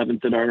 He hit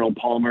 11th at Arnold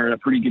Palmer and a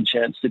pretty good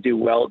chance to do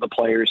well at the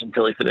Players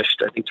until he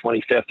finished, I think,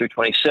 25th or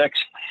 26th,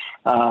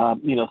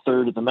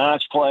 third at the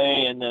match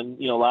play. And then,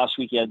 last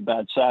week he had a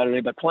bad Saturday,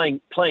 but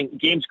playing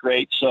game's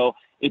great. So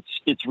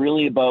it's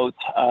really about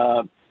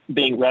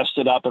being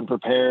rested up and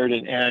prepared.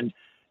 And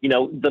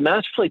the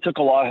match play took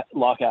a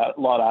lot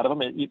out of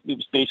him. It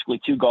was basically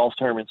 2 golf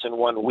tournaments in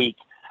 1 week.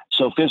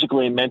 So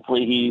physically and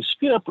mentally, he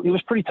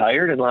was pretty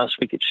tired, and last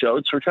week it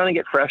showed. So we're trying to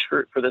get fresh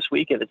for this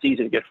week, and it's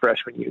easy to get fresh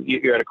when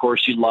you're at a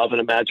course you love in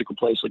a magical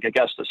place like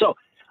Augusta. So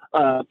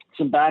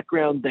some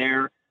background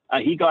there.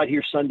 He got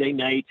here Sunday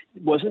night,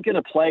 wasn't going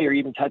to play or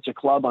even touch a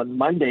club on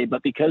Monday,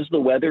 but because of the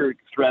weather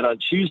threat on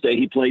Tuesday,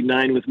 he played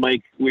 9 with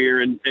Mike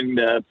Weir and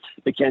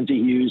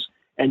Mackenzie Hughes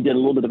and did a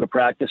little bit of a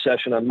practice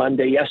session on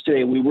Monday.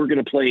 Yesterday, we were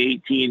going to play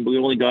 18, but we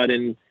only got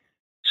in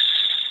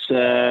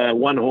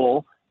 1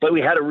 hole. But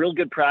we had a real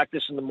good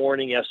practice in the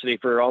morning yesterday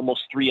for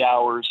almost 3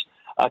 hours,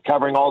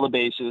 covering all the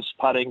bases,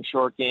 putting,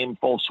 short game,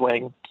 full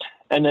swing.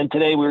 And then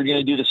today we were going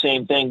to do the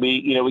same thing.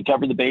 We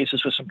covered the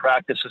bases with some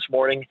practice this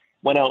morning,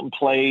 went out and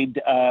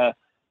played,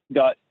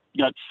 got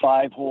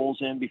 5 holes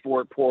in before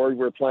it poured.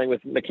 We were playing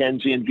with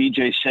Mackenzie and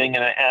Vijay Singh,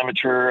 an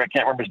amateur, I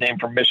can't remember his name,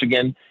 from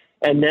Michigan.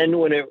 And then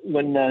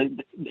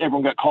when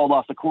everyone got called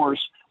off the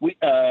course,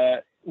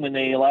 when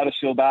they allowed us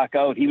to go back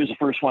out, he was the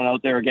first one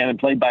out there again and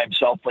played by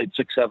himself, played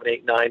 6, 7,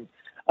 8, 9.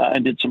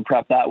 And did some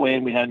prep that way,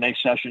 and we had a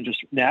nice session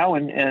just now.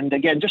 And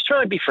again, just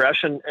trying to be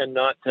fresh and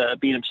not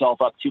beat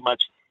himself up too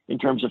much in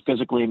terms of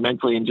physically and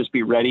mentally, and just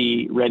be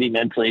ready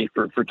mentally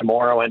for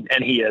tomorrow. And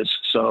he is.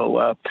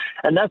 So,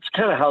 and that's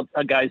kind of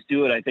how guys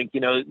do it. I think,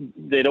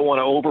 they don't want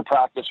to over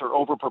practice or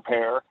over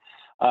prepare.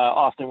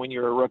 Often when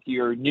you're a rookie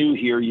or new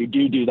here, you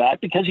do that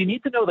because you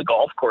need to know the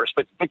golf course.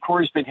 But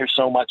Corey's been here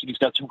so much, and he's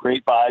got some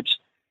great vibes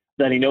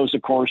that he knows the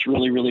course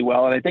really, really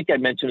well. And I think I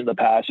mentioned in the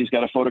past, he's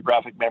got a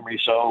photographic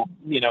memory. So,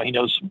 he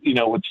knows,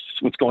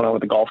 what's going on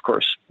with the golf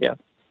course. Yeah.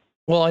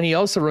 Well, and he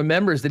also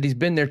remembers that he's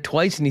been there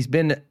twice and he's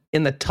been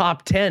in the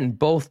top 10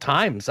 both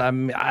times. I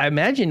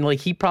imagine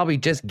he probably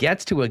just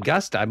gets to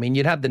Augusta. I mean,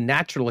 you'd have the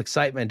natural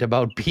excitement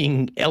about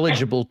being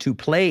eligible to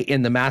play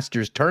in the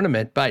Masters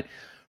tournament, but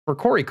for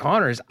Corey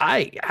Connors,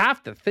 I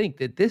have to think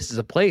that this is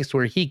a place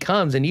where he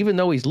comes, and even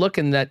though he's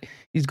looking that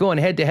he's going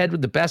head to head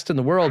with the best in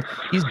the world,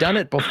 he's done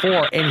it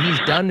before and he's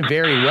done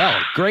very well.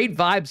 Great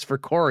vibes for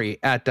Corey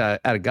at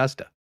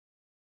Augusta.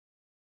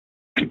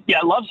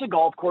 Yeah, loves the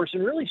golf course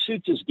and really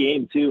suits his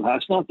game too.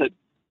 It's not that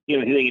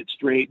hitting it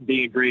straight,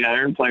 being a great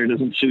iron player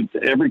doesn't suit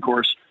every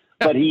course,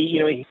 but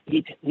he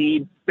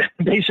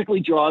basically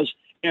draws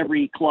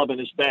every club in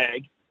his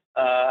bag.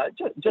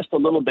 Just a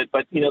little bit,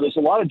 but there's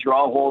a lot of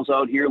draw holes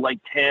out here, like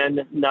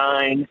 10,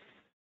 9,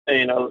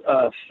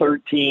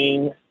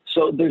 13.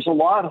 So there's a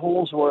lot of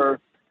holes where,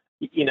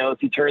 if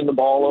you turn the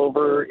ball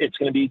over, it's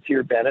going to be to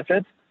your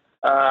benefit.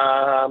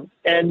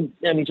 And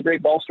he's a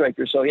great ball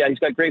striker. So yeah, he's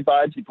got great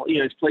vibes.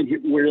 He's played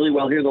really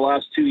well here the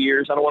last 2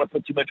 years. I don't want to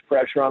put too much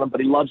pressure on him, but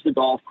he loves the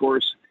golf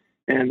course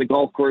and the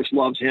golf course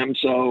loves him.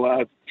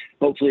 So,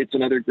 hopefully it's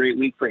another great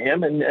week for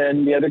him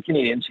and the other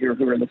Canadians here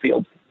who are in the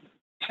field.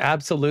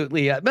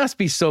 Absolutely. It must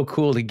be so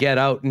cool to get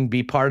out and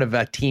be part of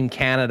Team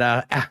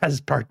Canada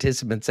as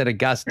participants at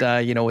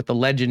Augusta, with the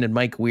legend and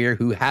Mike Weir,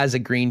 who has a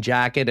green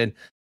jacket, and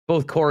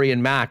both Corey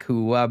and Mac,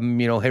 who,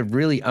 have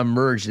really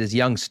emerged as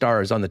young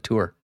stars on the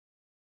tour.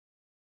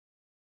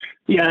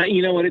 Yeah.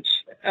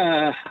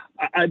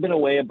 I've been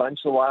away a bunch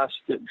the last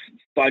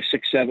 5,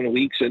 6, 7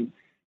 weeks. And,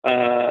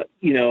 I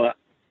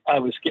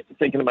was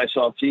thinking to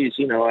myself, geez,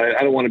 I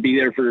don't want to be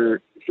there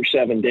for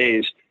 7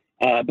 days.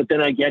 But then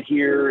I get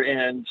here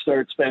and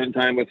start spending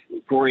time with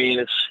Corey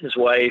and his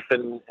wife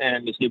and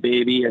his new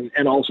baby,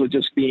 and also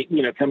just being,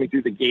 coming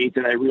through the gate,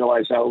 and I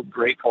realize how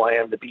grateful I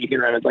am to be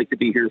here, and I'd like to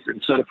be here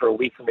instead of for a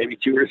week, for maybe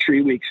 2 or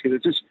 3 weeks,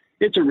 because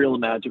it's a real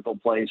magical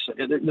place.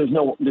 There's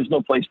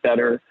no place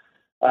better.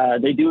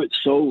 They do it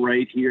so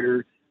right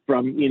here,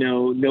 from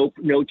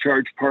no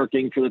charge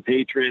parking for the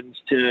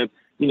patrons to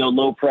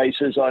low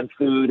prices on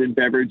food and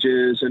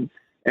beverages,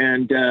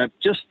 and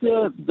just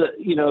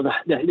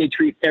they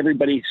treat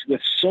everybody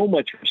with so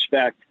much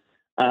respect.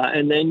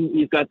 And then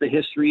you've got the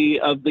history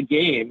of the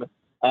game,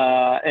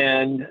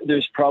 and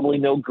there's probably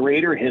no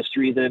greater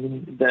history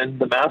than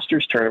the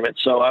Masters tournament.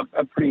 So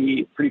I'm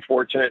pretty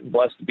fortunate and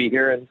blessed to be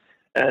here,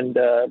 and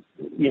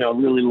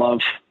really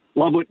love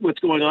what's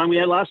going on. We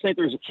had last night.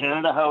 There was a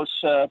Canada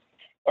House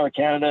or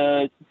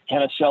Canada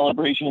kind of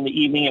celebration in the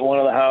evening at one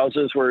of the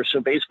houses, so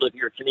basically if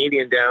you're a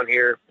Canadian down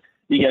here,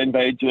 you get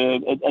invited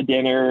to a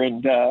dinner,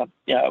 and it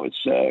was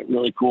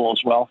really cool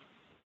as well.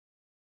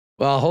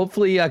 Well,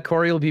 hopefully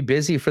Corey will be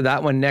busy for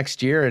that one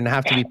next year and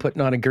have to be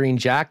putting on a green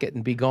jacket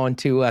and be going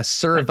to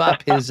serve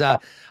up his. I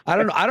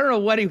don't know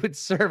what he would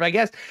serve. I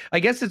guess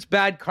it's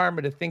bad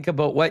karma to think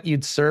about what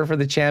you'd serve for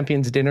the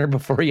Champions Dinner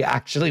before you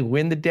actually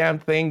win the damn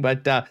thing.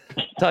 But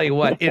tell you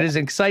what, it is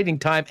an exciting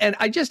time, and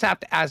I just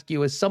have to ask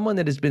you, as someone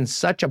that has been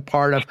such a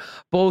part of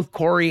both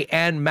Corey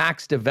and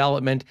Mac's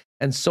development,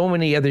 and so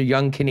many other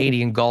young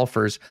Canadian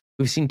golfers.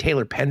 We've seen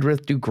Taylor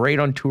Pendrith do great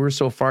on tour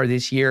so far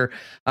this year.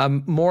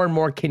 More and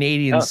more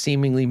Canadians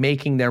seemingly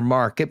making their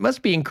mark. It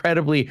must be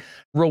incredibly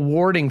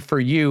rewarding for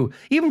you,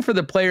 even for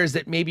the players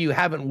that maybe you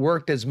haven't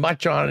worked as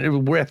much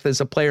on with as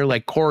a player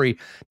like Corey,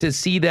 to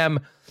see them,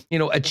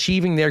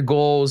 achieving their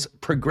goals,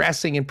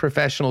 progressing in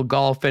professional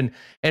golf, and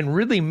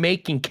really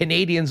making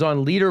Canadians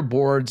on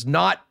leaderboards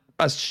not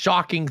a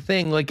shocking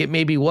thing like it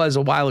maybe was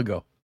a while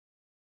ago.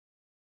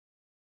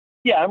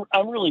 Yeah,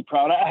 I'm really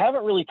proud. I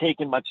haven't really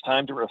taken much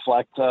time to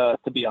reflect, to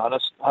be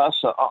honest,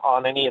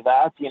 on any of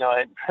that.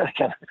 I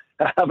kind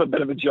of have a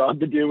bit of a job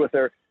to do with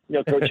our,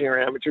 coaching our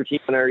amateur team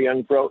and our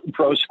young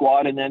pro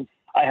squad. And then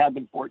I have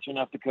been fortunate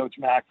enough to coach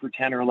Mac for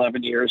 10 or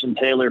 11 years and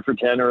Taylor for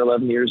 10 or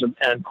 11 years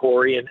and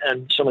Corey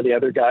and some of the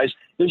other guys.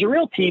 There's a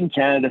real Team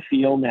Canada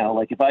feel now.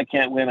 Like, if I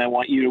can't win, I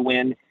want you to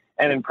win.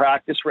 And in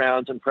practice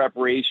rounds and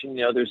preparation,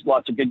 there's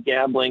lots of good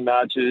gambling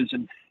matches,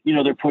 and,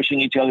 they're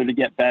pushing each other to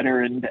get better.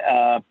 And,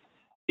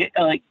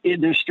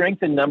 there's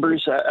strength in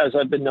numbers, as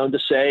I've been known to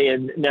say.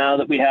 And now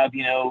that we have,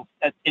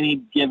 at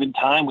any given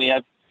time, we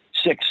have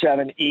 6,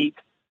 7, 8,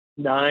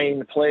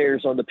 9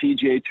 players on the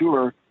PGA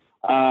Tour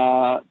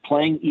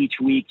playing each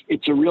week.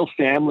 It's a real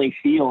family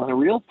feel and a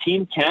real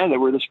Team Canada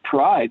where there's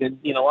pride, and,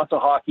 lots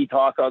of hockey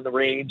talk on the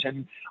range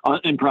and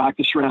in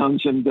practice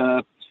rounds. And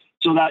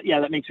so that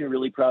makes me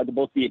really proud to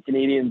both be a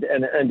Canadian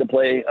and to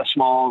play a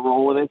small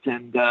role in it.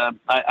 And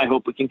I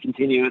hope we can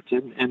continue it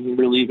and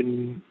really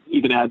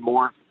even add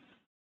more.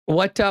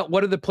 What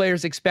are the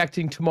players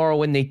expecting tomorrow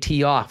when they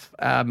tee off,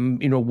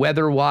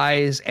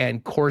 weather-wise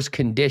and course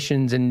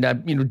conditions? And,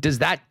 does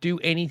that do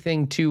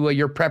anything to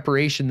your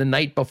preparation the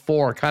night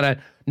before, kind of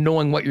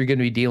knowing what you're going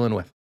to be dealing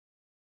with?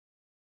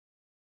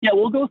 Yeah,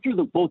 we'll go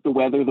through both the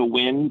weather, the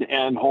wind,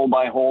 and hole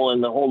by hole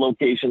and the hole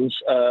locations,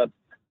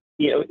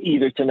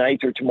 either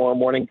tonight or tomorrow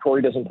morning.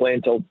 Corey doesn't play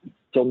until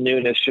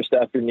noonish, just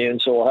after noon.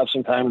 So we'll have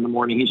some time in the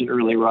morning. He's an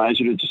early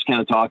riser to just kind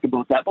of talk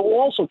about that. But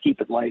we'll also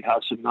keep it light,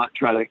 Huss, and not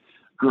try to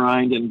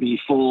grind and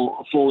be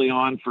fully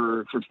on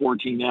for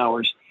 14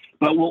 hours.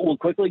 But we'll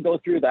quickly go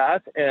through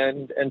that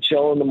and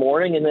chill in the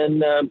morning, and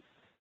then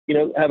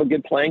have a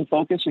good playing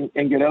focus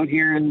and get out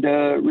here and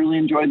really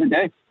enjoy the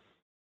day.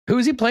 Who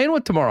is he playing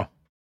with tomorrow?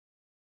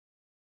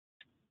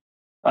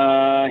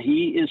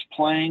 He is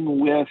playing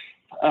with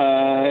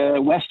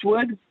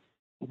Westwood.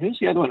 Who's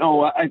the other one?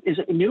 Oh, is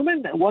it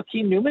Newman?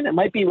 Joaquin Newman? It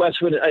might be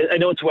Westwood. I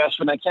know it's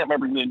Westwood. I can't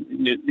remember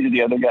who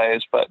the other guy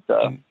is, but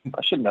I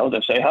should know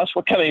this. Hey, Huss,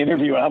 what kind of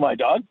interview am I,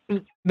 dog?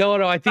 No,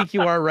 I think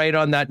you are right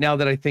on that. Now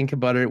that I think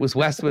about it, it was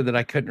Westwood that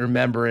I couldn't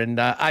remember. And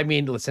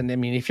listen,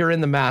 if you're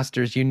in the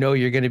Masters,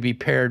 you're going to be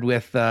paired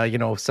with,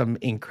 some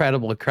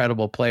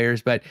incredible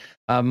players. But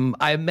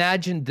I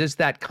imagine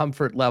that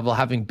comfort level,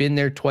 having been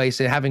there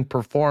twice and having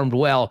performed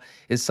well,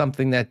 is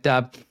something that,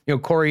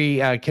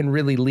 Corey can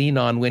really lean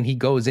on when he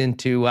goes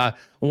into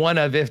one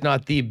of, if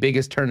not the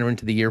biggest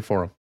tournament of the year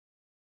for him.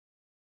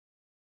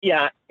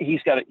 Yeah,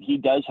 he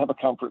does have a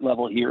comfort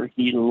level here.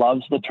 He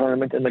loves the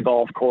tournament and the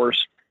golf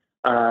course.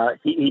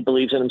 He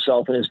believes in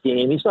himself and his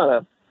game. He's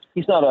not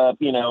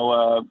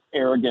a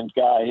arrogant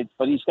guy,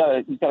 but he's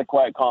got a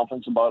quiet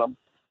confidence about him,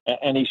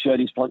 and he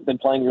should. He's been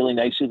playing really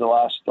nicely the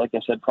last, like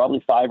I said,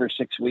 probably 5 or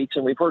 6 weeks,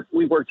 and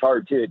we've worked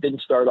hard too. It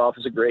didn't start off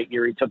as a great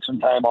year. He took some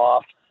time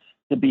off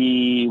to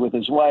be with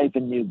his wife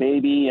and new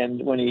baby,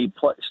 and when he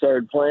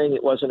started playing,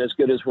 it wasn't as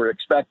good as we're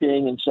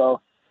expecting, and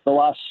so the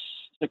last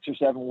 6 or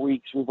 7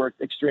 weeks we've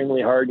worked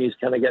extremely hard, and he's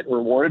kind of getting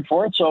rewarded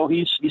for it. So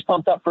he's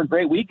pumped up for a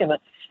great week,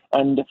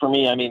 and for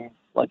me,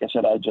 like I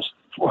said,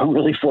 I'm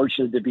really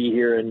fortunate to be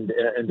here and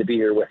to be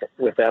here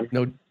with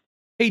them.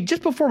 Hey,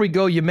 just before we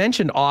go, you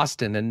mentioned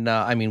Austin, and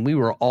I mean, we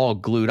were all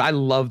glued. I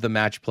love the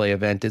match play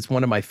event. It's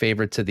one of my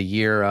favorites of the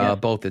year.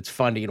 Both it's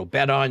fun to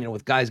bet on,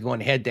 with guys going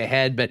head to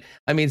head, but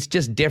I mean, it's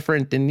just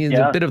different, and it's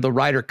a bit of the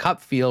Ryder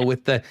Cup feel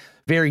with the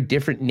very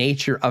different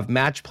nature of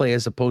match play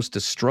as opposed to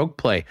stroke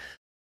play.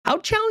 How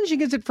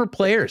challenging is it for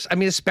players? I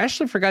mean,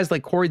 especially for guys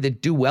like Corey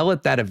that do well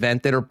at that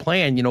event that are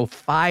playing,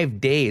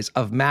 5 days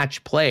of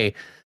match play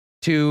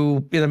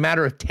to, in a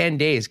matter of 10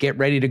 days, get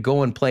ready to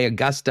go and play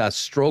Augusta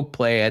stroke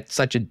play at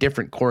such a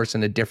different course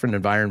in a different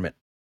environment.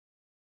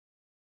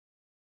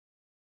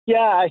 Yeah,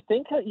 I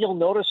think you'll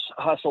notice,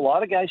 Huss, a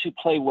lot of guys who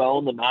play well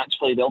in the match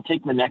play, they'll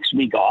take the next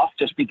week off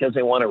just because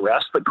they want to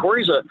rest. But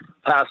Corey's a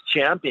past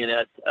champion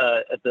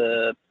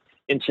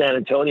in San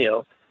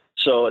Antonio,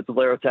 so at the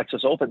Valero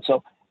Texas Open.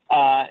 So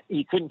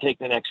he couldn't take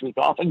the next week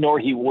off, and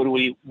nor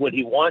would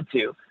he want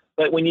to.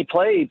 But when you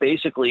play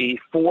basically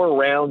 4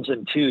 rounds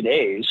in 2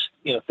 days,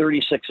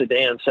 36 a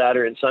day on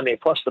Saturday and Sunday,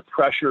 plus the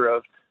pressure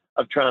of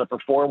trying to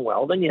perform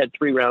well, then you had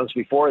 3 rounds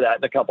before that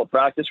and a couple of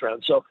practice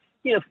rounds. So,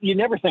 you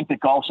never think that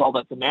golf's all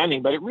that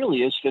demanding, but it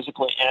really is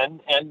physically and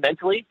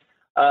mentally.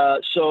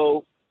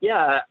 So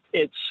yeah,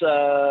 it's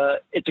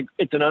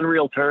an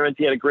unreal tournament.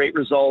 He had a great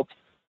result,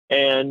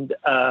 and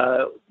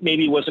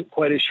maybe wasn't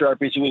quite as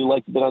sharp as we would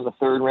like to be on the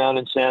 3rd round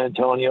in San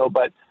Antonio,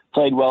 but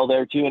played well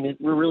there too. And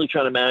we're really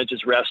trying to manage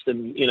his rest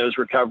and, his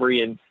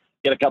recovery and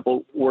get a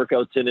couple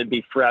workouts in and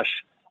be fresh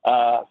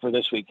for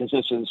this week. Cause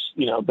this is,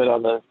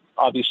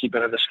 obviously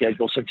been on the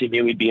schedule since he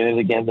knew he'd be in it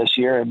again this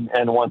year and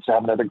wants to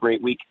have another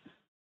great week.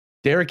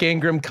 Derek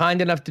Ingram,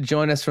 kind enough to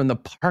join us from the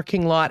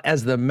parking lot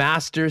as the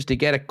Masters to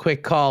get a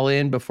quick call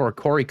in before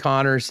Corey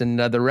Connors and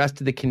the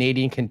rest of the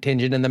Canadian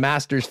contingent in the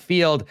Masters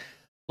field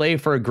play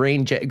for a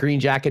green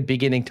jacket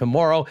beginning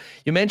tomorrow.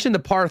 You mentioned the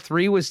par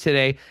 3 was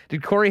today.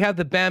 Did Corey have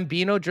the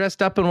Bambino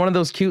dressed up in one of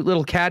those cute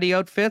little caddy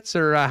outfits,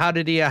 or how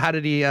did he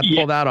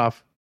pull that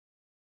off?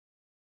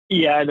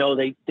 Yeah, no,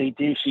 they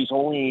do. She's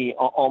only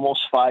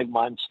almost 5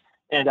 months,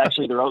 and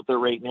actually they're out there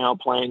right now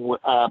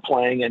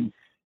playing, and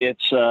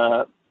it's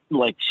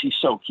like she's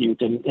so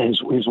cute, and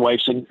his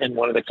wife's in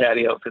one of the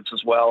caddy outfits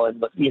as well.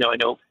 And I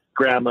know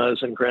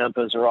grandmas and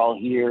grandpas are all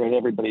here, and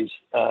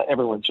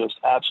everyone's just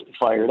absolutely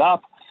fired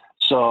up.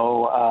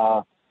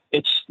 So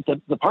it's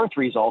the par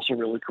 3 is also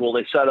really cool.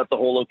 They set up the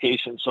whole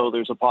location so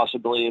there's a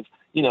possibility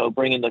of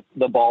bringing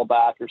the ball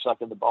back or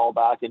sucking the ball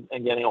back and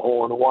getting a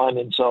hole in one.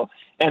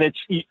 And it's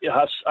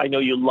I know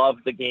you love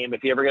the game.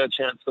 If you ever get a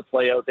chance to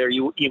play out there,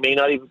 you may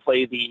not even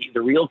play the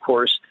real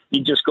course.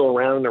 You just go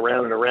around and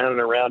around and around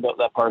and around out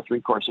that par 3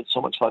 course. It's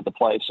so much fun to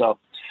play. So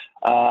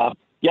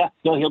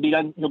he'll be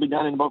done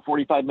in about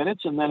 45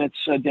 minutes, and then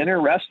it's dinner,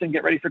 rest, and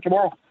get ready for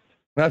tomorrow.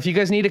 Well, if you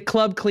guys need a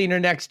club cleaner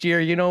next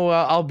year,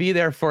 I'll be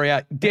there for you.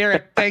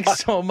 Derek, thanks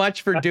so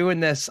much for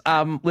doing this.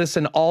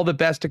 Listen, all the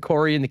best to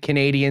Corey and the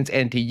Canadians,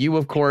 and to you,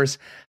 of course.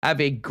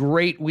 Have a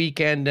great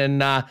weekend,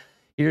 and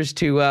here's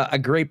to a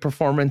great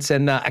performance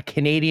and a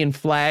Canadian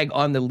flag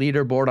on the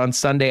leaderboard on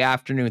Sunday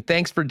afternoon.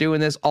 Thanks for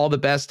doing this. All the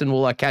best, and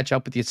we'll catch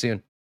up with you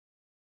soon.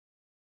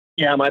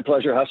 Yeah, my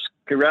pleasure, Huss.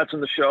 Congrats on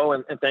the show,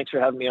 and thanks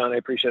for having me on. I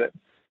appreciate it.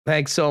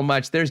 Thanks so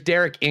much. There's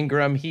Derek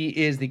Ingram. He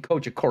is the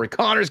coach of Corey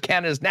Connors,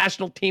 Canada's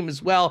national team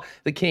as well,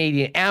 the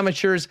Canadian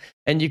Amateurs.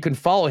 And you can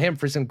follow him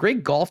for some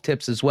great golf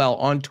tips as well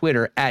on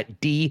Twitter at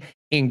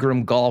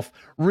Ingram Golf.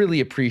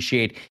 Really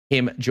appreciate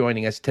him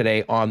joining us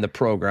today on the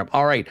program.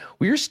 All right,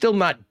 we're still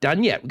not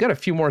done yet. We've got a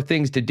few more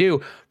things to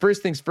do.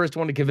 First things first, I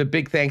want to give a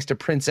big thanks to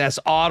Princess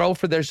Auto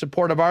for their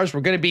support of ours.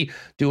 We're going to be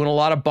doing a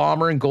lot of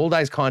Bomber and Gold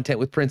Eyes content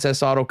with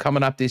Princess Auto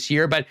coming up this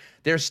year, but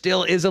there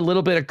still is a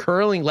little bit of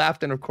curling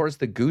left. And of course,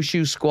 the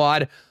Gushu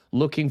squad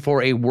looking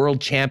for a world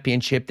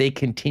championship. They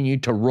continue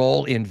to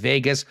roll in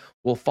Vegas.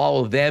 We'll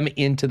follow them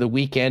into the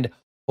weekend,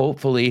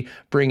 hopefully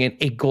bring in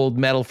a gold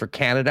medal for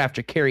Canada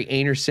after Carrie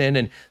Anerson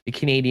and the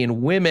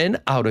Canadian women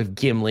out of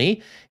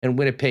Gimli and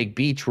Winnipeg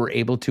Beach were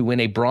able to win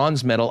a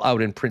bronze medal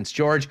out in Prince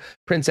George.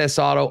 Princess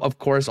Auto, of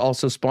course,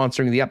 also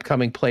sponsoring the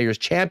upcoming Players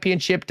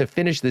Championship to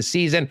finish the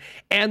season,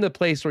 and the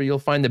place where you'll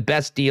find the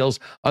best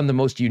deals on the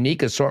most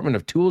unique assortment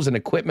of tools and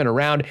equipment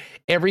around.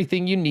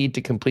 Everything you need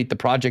to complete the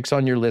projects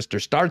on your list or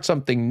start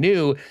something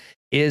new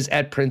is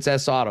at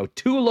Princess Auto.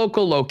 2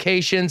 local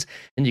locations,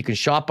 and you can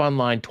shop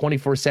online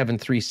 24/7,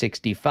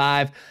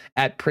 365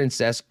 at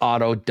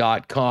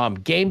princessauto.com.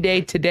 Game day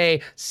today,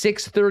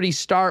 6:30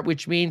 start,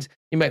 which means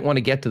you might want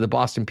to get to the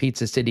Boston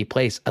Pizza City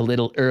place a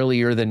little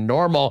earlier than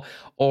normal.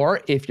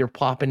 Or if you're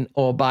popping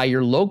by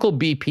your local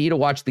BP to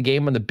watch the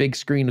game on the big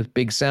screen with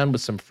big sound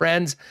with some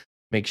friends,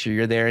 make sure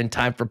you're there in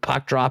time for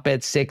puck drop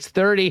at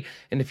 6:30.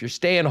 And if you're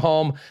staying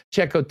home,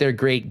 check out their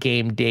great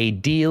game day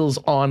deals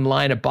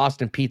online at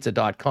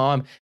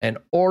bostonpizza.com and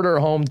order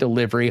home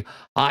delivery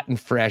hot and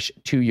fresh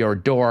to your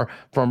door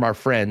from our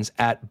friends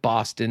at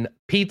Boston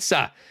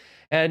Pizza.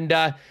 And,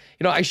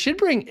 I should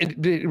bring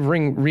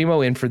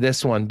Remo in for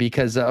this one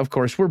because, of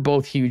course, we're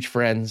both huge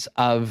friends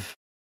of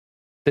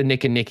the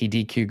Nick and Nikki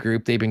DQ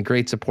group. They've been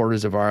great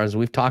supporters of ours.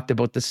 We've talked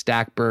about the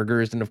Stack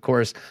Burgers, and, of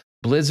course,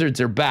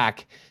 Blizzards are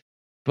back.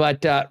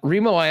 But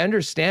Remo, I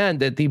understand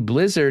that the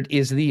blizzard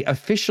is the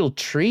official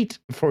treat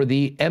for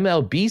the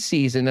MLB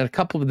season, and a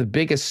couple of the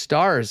biggest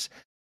stars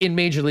in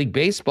Major League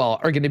Baseball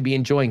are going to be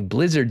enjoying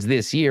blizzards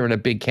this year in a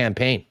big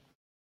campaign.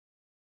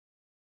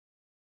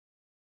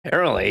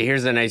 Apparently,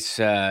 here's a nice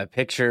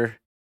picture.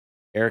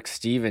 Eric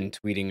Steven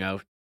tweeting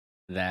out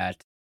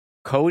that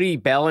Cody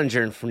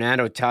Bellinger and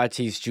Fernando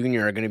Tatis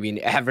Jr. are going to be in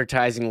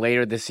advertising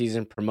later this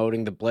season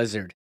promoting the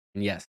blizzard.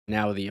 And yes,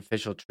 now the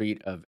official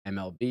treat of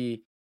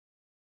MLB.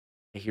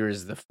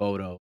 Here's the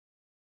photo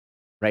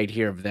right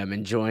here of them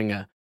enjoying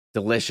a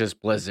delicious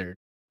blizzard.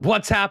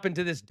 What's happened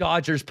to this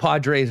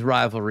Dodgers-Padres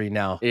rivalry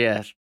now?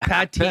 Yes.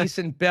 Tatis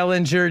and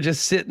Bellinger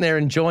just sitting there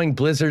enjoying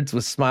blizzards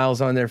with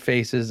smiles on their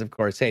faces. Of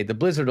course, hey, the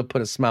blizzard will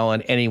put a smile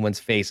on anyone's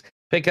face.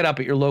 Pick it up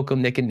at your local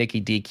Nick and Nicky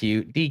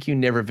DQ, DQ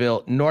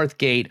Niverville,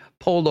 Northgate,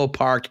 Polo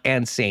Park,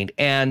 and St.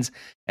 Anne's,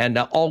 and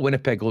all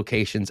Winnipeg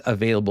locations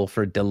available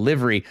for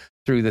delivery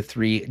through the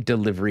 3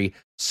 delivery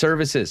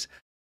services.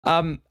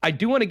 I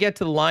do want to get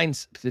to the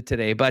lines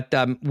today, but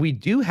we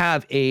do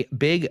have a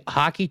big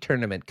hockey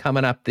tournament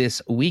coming up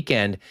this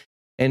weekend,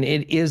 and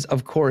it is,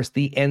 of course,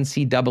 the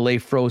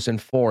NCAA Frozen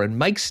Four. And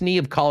Mike Snee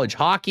of College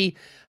Hockey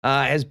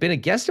has been a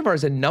guest of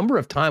ours a number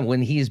of times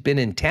when he's been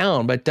in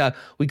town, but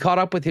we caught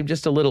up with him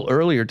just a little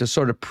earlier to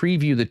sort of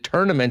preview the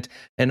tournament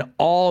and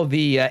all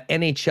the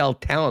NHL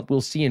talent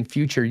we'll see in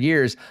future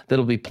years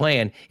that'll be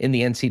playing in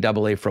the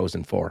NCAA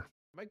Frozen Four.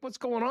 Mike, what's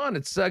going on?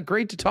 It's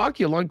great to talk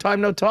to you. Long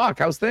time no talk.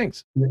 How's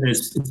things?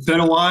 It's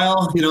been a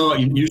while. You know,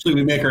 usually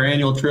we make our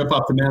annual trip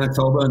up to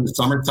Manitoba in the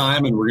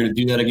summertime, and we're going to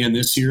do that again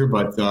this year,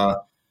 but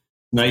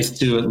nice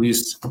to at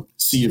least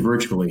see you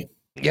virtually.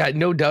 Yeah,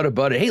 no doubt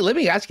about it. Hey, let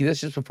me ask you this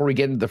just before we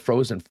get into the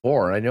Frozen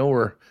Four. I know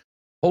we're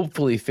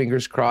hopefully,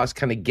 fingers crossed,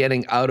 kind of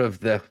getting out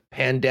of the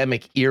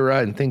pandemic era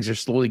and things are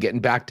slowly getting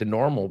back to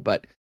normal,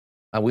 but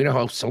we know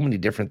how so many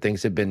different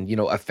things have been,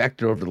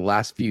 affected over the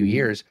last few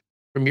years.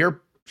 From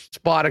your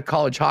spot at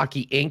College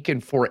Hockey Inc.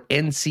 and for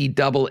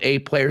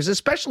NCAA players,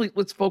 especially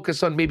let's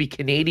focus on maybe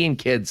Canadian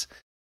kids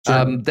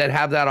that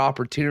have that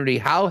opportunity.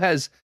 How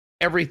has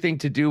everything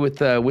to do with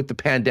the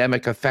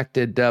pandemic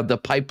affected the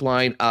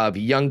pipeline of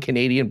young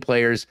Canadian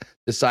players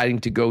deciding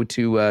to go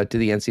to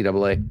the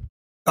NCAA?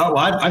 Well,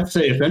 I'd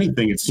say, if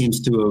anything, it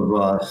seems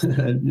to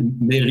have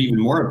made it even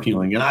more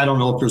appealing. And I don't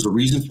know if there's a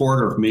reason for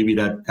it or if maybe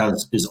that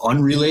is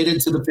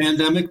unrelated to the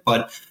pandemic,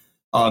 but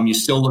you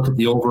still look at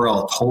the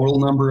overall total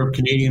number of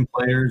Canadian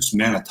players,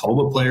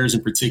 Manitoba players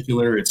in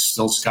particular. It's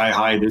still sky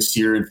high this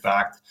year. In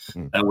fact,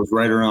 that was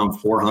right around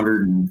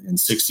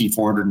 460,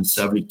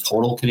 470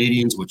 total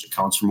Canadians, which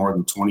accounts for more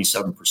than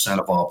 27%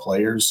 of all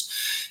players.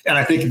 And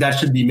I think that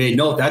should be made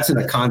note. That's in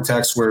a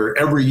context where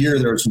every year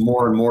there's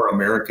more and more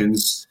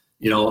Americans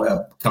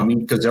coming,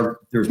 because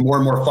there's more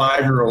and more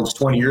 5-year-olds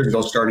 20 years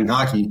ago starting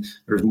hockey.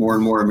 There's more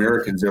and more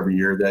Americans every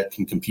year that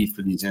can compete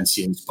for these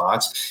NCAA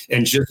spots.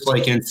 And just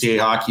like NCAA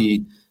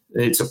hockey,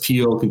 its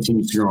appeal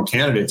continues to grow in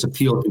Canada. Its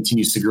appeal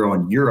continues to grow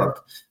in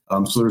Europe.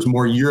 So there's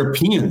more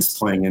Europeans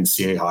playing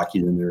NCAA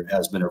hockey than there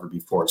has been ever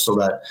before. So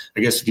that,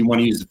 I guess if you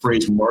want to use the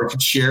phrase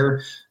market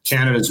share,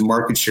 Canada's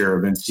market share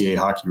of NCAA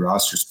hockey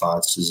roster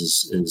spots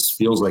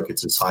feels like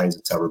it's as high as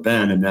it's ever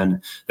been. And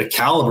then the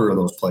caliber of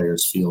those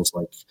players feels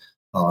like,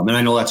 and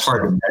I know that's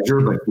hard to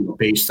measure, but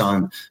based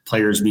on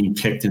players being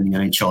picked in the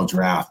NHL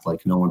draft,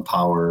 like Nolan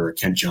Power or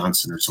Kent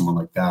Johnson or someone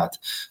like that,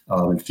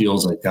 it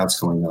feels like that's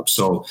going up.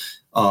 So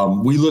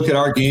we look at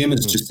our game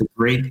as just a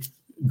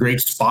great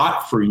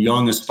spot for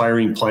young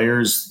aspiring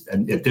players,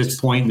 and at this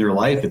point in their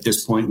life, at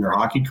this point in their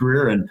hockey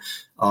career, and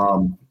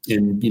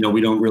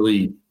we don't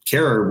really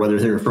care whether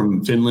they're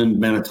from Finland,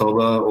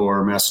 Manitoba,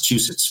 or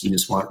Massachusetts. We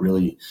just want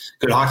really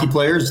good hockey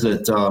players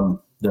that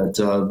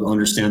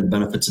understand the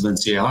benefits of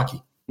NCAA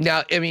hockey.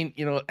 Now, I mean,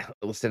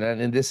 listen,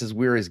 and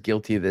we're as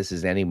guilty of this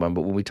as anyone,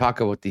 but when we talk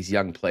about these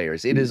young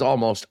players, it is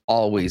almost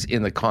always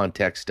in the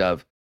context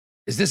of,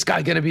 is this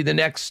guy going to be the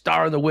next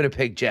star of the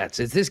Winnipeg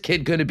Jets? Is this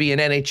kid going to be an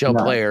NHL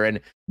player?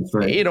 And,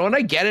 right. And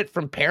I get it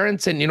from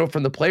parents and,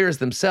 from the players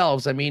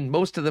themselves. I mean,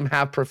 most of them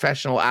have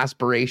professional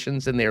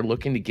aspirations and they're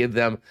looking to give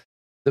them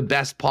the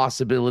best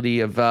possibility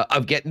of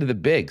getting to the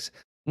bigs.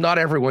 Not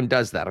everyone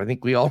does that. I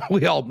think we all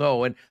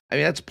know. And I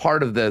mean, that's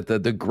part of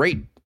the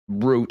great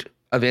route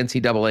of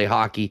NCAA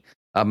hockey.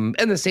 And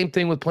the same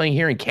thing with playing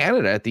here in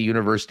Canada at the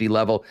university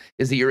level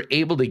is that you're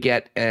able to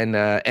get an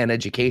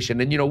education.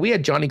 And, we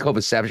had Johnny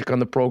Kovacevic on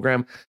the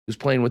program who's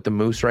playing with the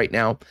Moose right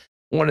now.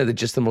 One of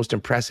the most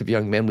impressive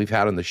young men we've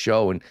had on the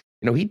show. And,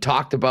 he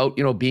talked about,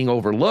 being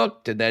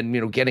overlooked and then,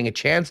 getting a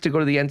chance to go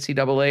to the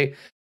NCAA,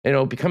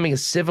 becoming a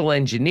civil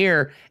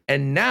engineer.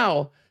 And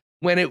now,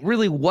 when it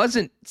really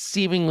wasn't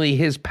seemingly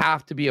his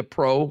path to be a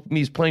pro,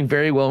 he's playing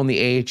very well in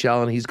the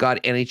AHL and he's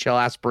got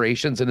NHL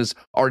aspirations and has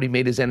already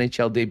made his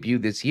NHL debut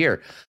this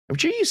year. I'm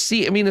sure you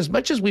see, as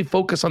much as we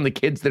focus on the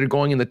kids that are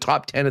going in the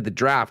top 10 of the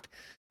draft,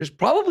 there's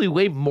probably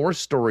way more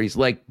stories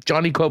like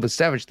Johnny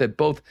Kovacevic that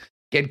both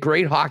get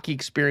great hockey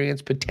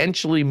experience,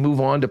 potentially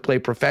move on to play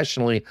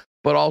professionally,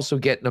 but also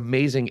get an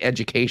amazing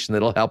education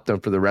that'll help them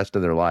for the rest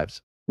of their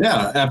lives.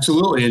 Yeah,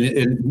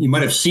 absolutely. And you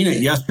might have seen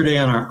it yesterday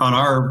on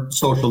our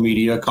social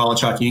media,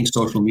 College Hockey Inc.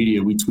 social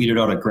media. We tweeted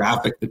out a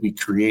graphic that we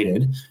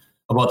created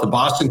about the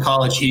Boston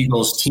College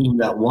Eagles team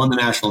that won the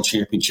national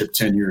championship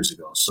 10 years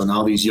ago. So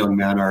now these young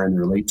men are in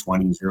their late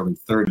 20s, early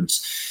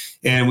 30s.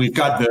 And we've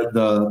got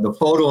the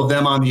photo of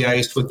them on the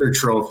ice with their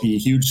trophy,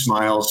 huge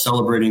smiles,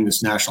 celebrating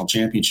this national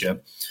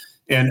championship.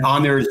 And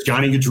on there is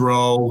Johnny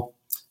Gaudreau,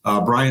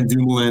 Brian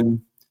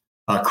Dumoulin,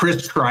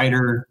 Chris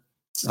Kreider,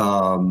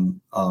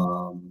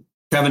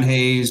 Kevin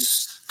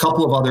Hayes, a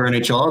couple of other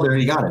NHL. Oh, there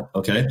you got it.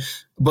 Okay.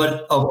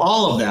 But of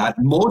all of that,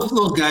 most of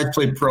those guys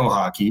played pro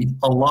hockey.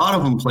 A lot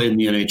of them played in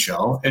the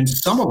NHL. And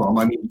some of them,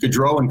 I mean,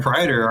 Gaudreau and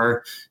Kreider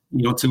are,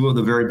 two of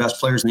the very best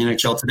players in the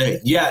NHL today.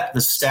 Yet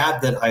the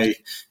stat that I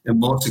am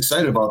most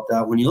excited about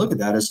that when you look at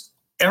that is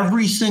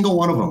every single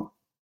one of them,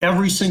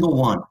 every single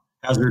one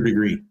has their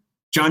degree.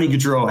 Johnny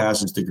Gaudreau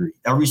has his degree.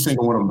 Every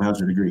single one of them has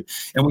their degree.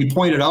 And we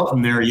pointed out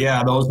in there,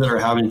 those that are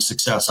having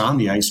success on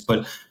the ice,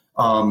 but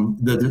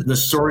the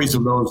stories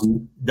of those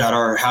that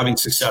are having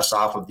success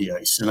off of the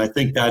ice. And I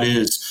think that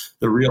is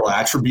the real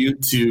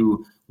attribute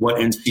to what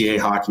NCAA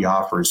hockey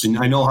offers. And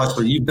I know,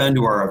 Hustler, you've been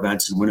to our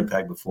events in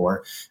Winnipeg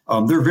before.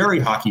 They're very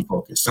hockey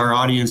focused. Our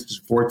audience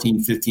is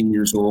 14, 15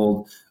 years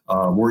old.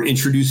 We're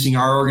introducing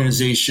our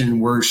organization.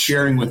 We're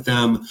sharing with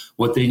them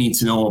what they need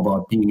to know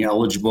about being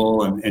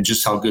eligible and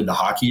just how good the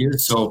hockey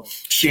is. So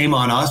shame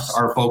on us.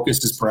 Our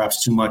focus is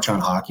perhaps too much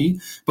on hockey.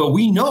 But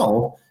we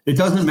know it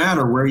doesn't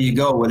matter where you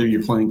go, whether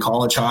you're playing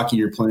college hockey,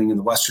 you're playing in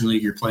the Western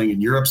League, you're playing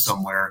in Europe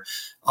somewhere.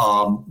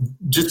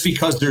 Just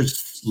because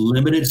there's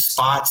limited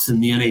spots in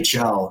the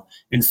NHL,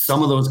 and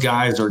some of those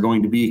guys are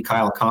going to be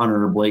Kyle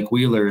Connor or Blake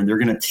Wheeler, and they're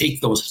going to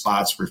take those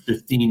spots for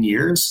 15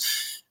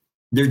 years.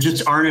 There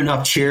just aren't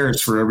enough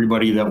chairs for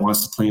everybody that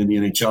wants to play in the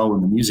NHL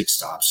when the music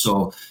stops.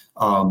 So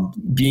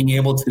being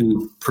able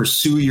to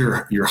pursue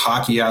your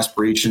hockey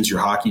aspirations, your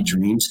hockey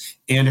dreams,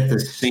 and at the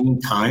same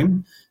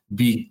time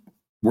be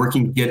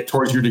working to get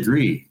towards your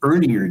degree,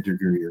 earning your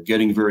degree, or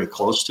getting very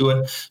close to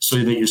it, so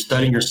that you're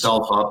setting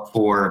yourself up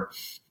for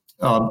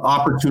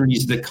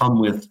opportunities that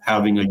come with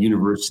having a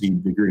university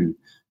degree,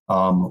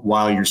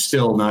 while you're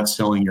still not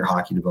selling your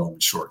hockey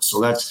development short. So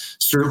that's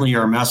certainly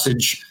our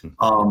message.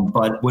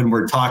 But when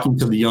we're talking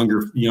to the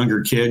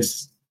younger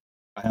kids,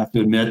 I have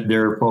to admit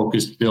their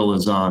focus still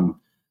is on,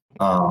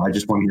 I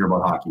just want to hear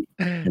about hockey.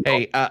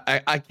 Hey,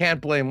 I can't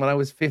blame when I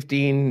was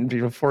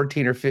 15,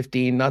 14 or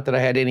 15, not that I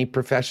had any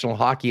professional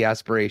hockey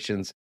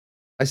aspirations.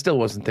 I still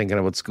wasn't thinking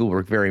about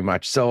schoolwork very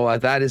much. So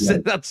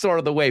that's sort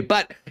of the way,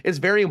 but it's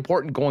very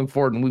important going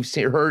forward. And we've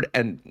heard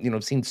and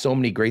seen so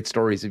many great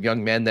stories of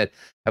young men that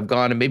have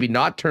gone and maybe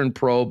not turned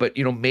pro, but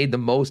made the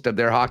most of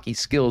their hockey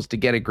skills to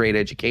get a great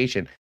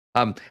education.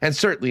 And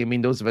certainly, I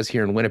mean, those of us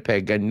here in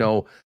Winnipeg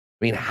know,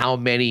 how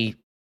many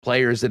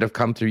players that have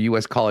come through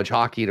U.S. college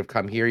hockey that have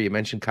come here. You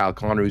mentioned Kyle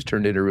Connor, who's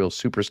turned into a real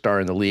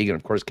superstar in the league, and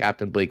of course,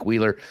 Captain Blake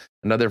Wheeler,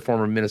 another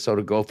former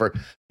Minnesota Gopher.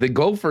 The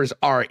Gophers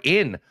are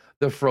in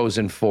the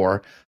Frozen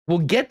Four. We'll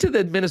get to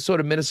the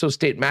Minnesota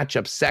State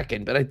matchup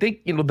second, but I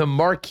think the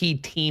marquee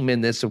team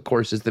in this, of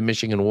course, is the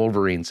Michigan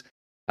Wolverines.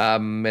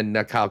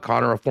 And Kyle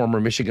Connor, a former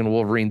Michigan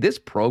Wolverine. This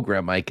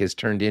program, Mike, has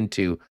turned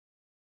into,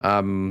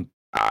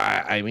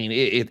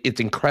 it's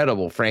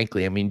incredible,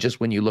 frankly. I mean, just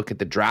when you look at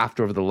the draft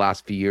over the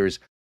last few years,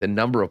 the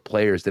number of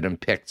players that have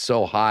picked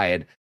so high.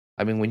 And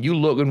I mean,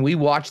 when we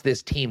watch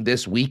this team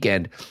this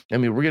weekend,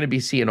 we're going to be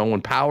seeing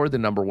Owen Power, the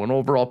number 1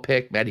 overall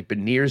pick, Matty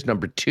Beniers,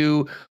 number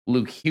 2,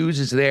 Luke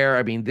Hughes is there.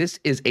 I mean, this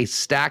is a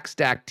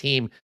stacked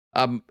team.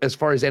 As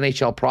far as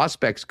NHL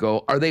prospects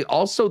go, are they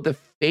also the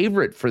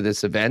favorite for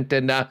this event?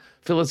 And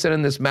fill us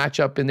in this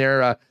matchup in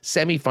their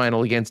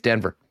semifinal against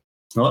Denver.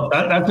 Well,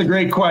 that's a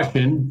great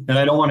question, and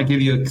I don't want to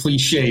give you a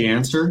cliche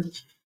answer.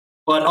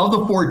 But of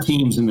the 4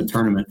 teams in the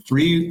tournament,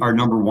 3 are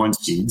number 1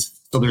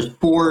 seeds. So there's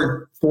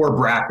four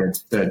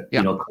brackets that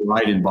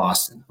collide in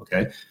Boston.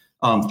 Okay,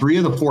 3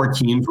 of the 4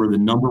 teams were the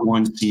number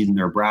 1 seed in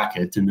their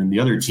bracket, and then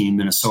the other team,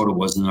 Minnesota,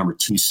 was the number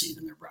 2 seed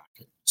in their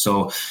bracket.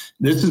 So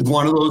this is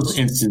one of those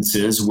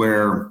instances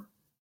where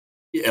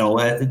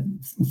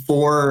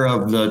 4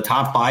 of the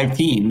top 5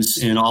 teams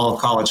in all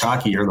of college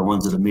hockey are the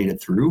ones that have made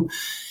it through.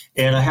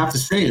 And I have to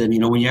say that,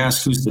 when you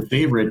ask who's the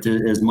favorite,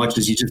 as much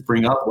as you just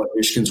bring up what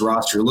Michigan's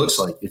roster looks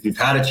like, if you've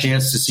had a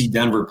chance to see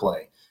Denver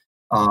play,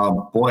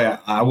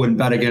 I wouldn't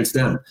bet against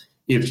them.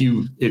 If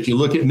you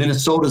look at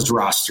Minnesota's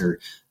roster,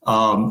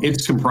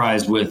 it's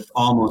comprised with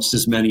almost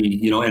as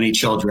many,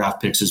 NHL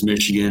draft picks as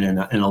Michigan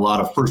and a lot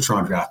of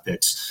first-round draft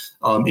picks,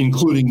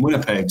 including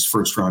Winnipeg's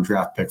first-round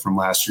draft pick from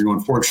last year, who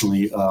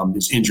unfortunately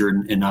is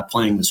injured and not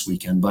playing this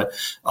weekend. But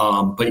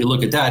you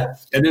look at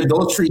that, and then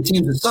those 3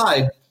 teams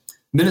aside,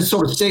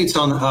 Minnesota State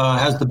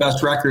has the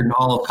best record in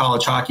all of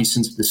college hockey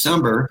since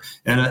December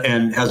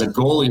and has a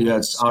goalie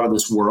that's out of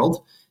this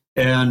world.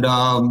 and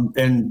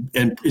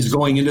is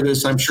going into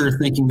this, I'm sure,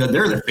 thinking that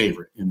they're the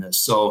favorite in this.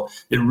 So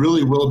it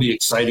really will be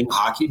exciting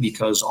hockey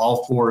because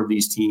all four of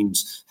these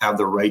teams have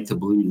the right to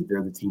believe that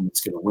they're the team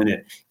that's going to win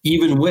it,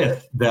 even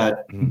with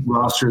that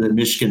roster that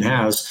Michigan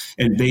has,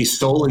 and based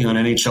solely on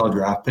NHL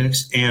draft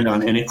picks and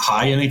on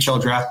high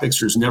NHL draft picks.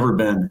 There's never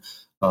been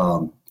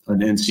an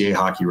NCAA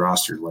hockey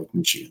roster like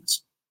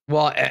Michigan's.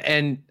 Well,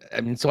 and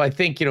so I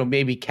think,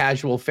 maybe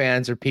casual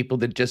fans or people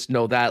that just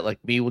know that, like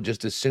me, will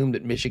just assume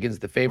that Michigan's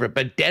the favorite.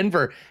 But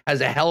Denver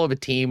has a hell of a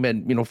team.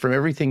 And, from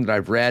everything that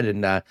I've read,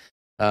 and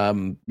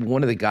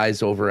one of the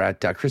guys over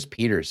at Chris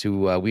Peters,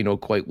 who we know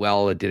quite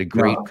well, did a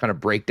great kind of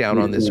breakdown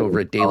on this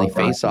over at Daily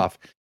Faceoff,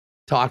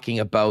 talking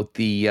about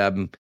the,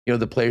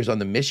 the players on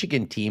the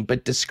Michigan team,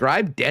 but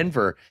described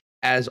Denver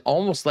as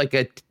almost like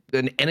an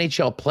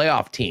NHL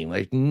playoff team.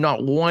 Like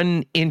not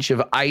 1 inch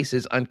of ice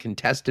is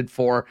uncontested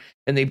for,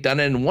 and they've done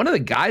it. And one of the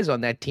guys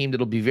on that team the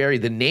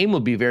name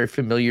will be very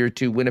familiar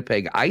to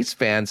Winnipeg Ice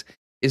fans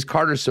is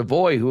Carter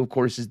Savoy, who of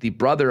course is the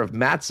brother of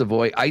Matt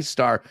Savoy, Ice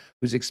Star,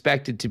 who's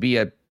expected to be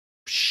a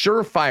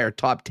surefire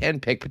top 10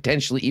 pick,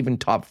 potentially even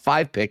top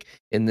 5 pick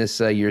in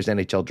this year's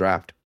NHL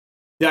draft.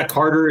 Yeah,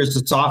 Carter is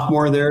a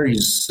sophomore there.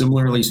 He's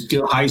similarly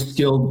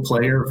high-skilled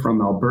player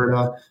from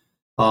Alberta.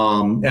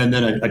 And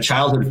then a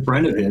childhood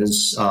friend of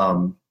his,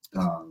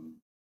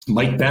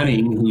 Mike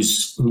Benning,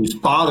 whose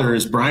father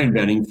is Brian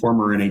Benning,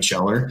 former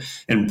NHLer,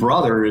 and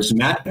brother is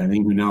Matt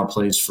Benning, who now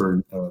plays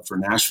for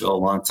Nashville, a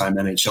longtime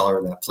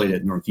NHLer that played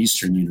at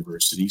Northeastern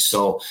University.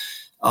 So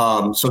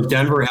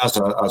Denver has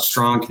a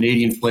strong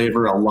Canadian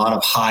flavor, a lot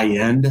of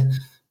high-end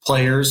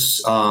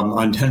players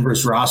on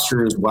Denver's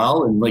roster as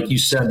well. And like you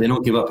said, they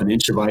don't give up an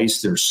inch of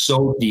ice. They're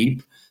so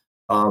deep.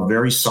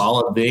 Very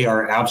solid. They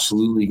are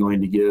absolutely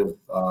going to give.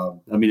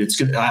 It's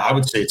good. I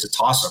would say it's a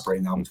toss-up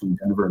right now between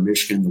Denver and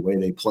Michigan. The way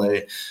they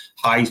play,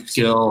 high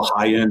skill,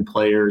 high-end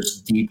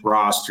players, deep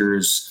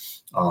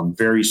rosters,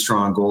 very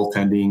strong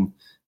goaltending.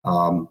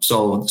 I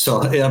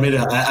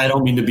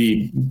don't mean to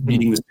be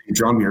beating the same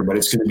drum here, but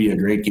it's going to be a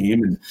great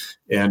game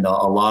and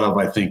a lot of,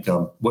 I think,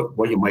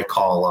 what you might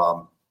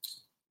call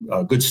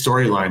good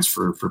storylines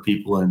for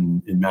people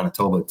in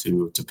Manitoba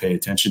to pay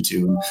attention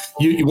to.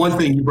 And one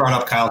thing you brought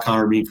up, Kyle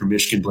Connor being from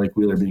Michigan, Blake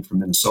Wheeler being from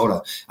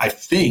Minnesota. I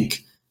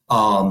think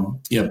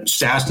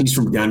Stastny's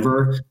from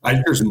Denver. I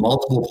think there's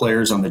multiple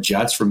players on the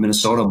Jets from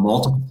Minnesota,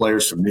 multiple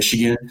players from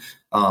Michigan.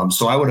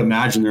 So I would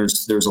imagine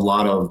there's a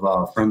lot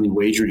of friendly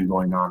wagering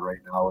going on right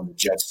now in the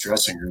Jets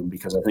dressing room,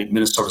 because I think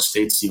Minnesota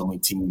State's the only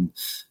team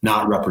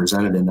not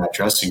represented in that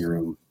dressing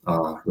room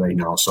right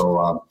now.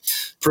 So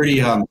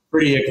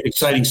pretty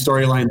exciting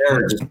storyline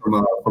there, just from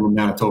a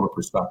Manitoba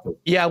perspective.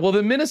 Yeah, well,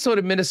 the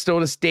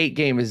Minnesota State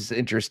game is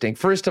interesting.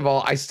 First of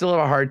all, I still have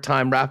a hard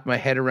time wrapping my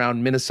head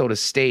around Minnesota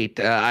State.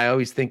 I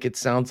always think it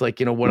sounds like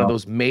one of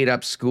those made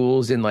up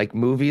schools in like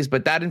movies,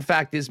 but that in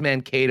fact is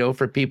Mankato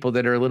for people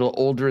that are a little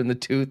older in the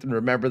tooth and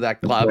remember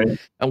that club. Right.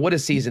 And what a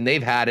season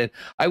they've had. And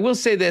I will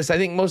say this: I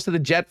think most of the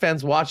Jet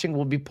fans watching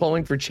will be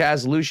pulling for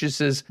Chaz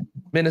Lucius's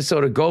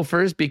Minnesota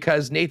Gophers,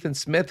 because Nathan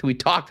Smith, who we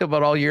talked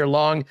about all year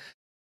long,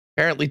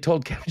 apparently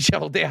told Kevin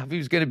Cheveldayoff he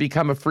was going to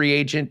become a free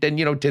agent, and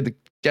to the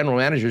general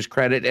manager's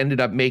credit, ended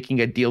up making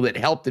a deal that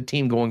helped the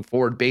team going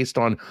forward based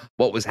on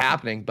what was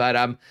happening.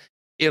 But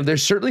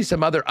there's certainly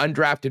some other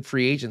undrafted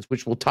free agents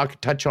which we'll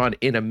touch on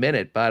in a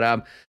minute.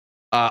 But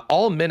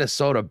all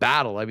Minnesota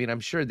battle. I mean,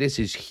 I'm sure this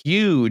is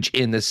huge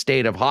in the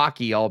state of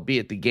hockey,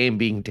 albeit the game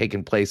being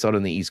taken place out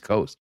on the East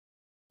Coast.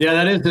 Yeah,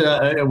 that is.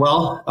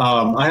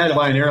 I had to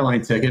buy an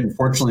airline ticket.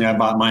 Unfortunately, I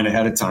bought mine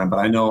ahead of time, but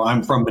I know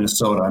I'm from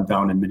Minnesota. I'm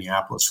down in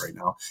Minneapolis right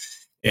now.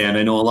 And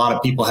I know a lot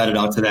of people headed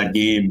out to that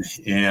game,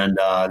 and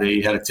they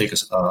had to take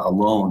a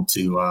loan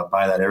to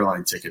buy that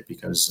airline ticket,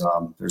 because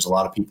there's a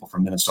lot of people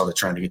from Minnesota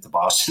trying to get to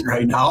Boston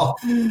right now.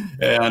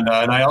 And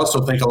I also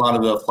think a lot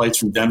of the flights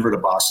from Denver to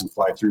Boston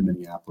fly through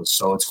Minneapolis.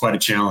 So it's quite a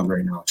challenge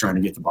right now trying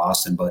to get to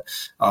Boston. But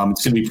it's going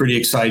to be pretty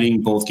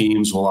exciting. Both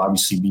games will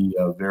obviously be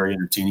very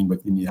entertaining,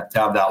 but then you have to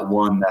have that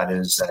one that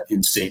is that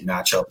in-state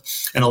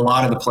matchup. And a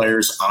lot of the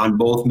players on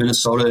both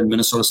Minnesota and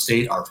Minnesota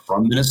State are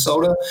from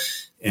Minnesota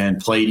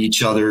and played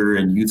each other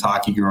in youth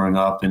hockey growing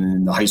up and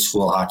in the high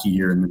school hockey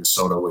here in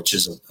Minnesota, which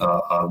is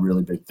a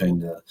really big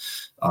thing to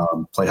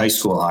play high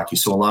school hockey.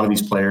 So a lot of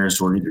these players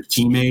were either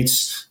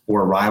teammates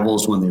or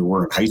rivals when they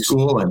were in high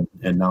school,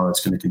 and now it's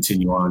going to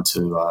continue on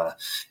to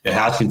it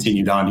has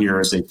continued on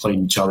here as they played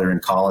each other in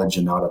college,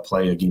 and now to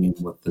play a game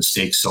with the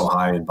stakes so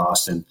high in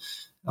Boston.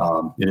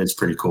 It is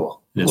pretty cool.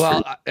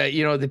 Well,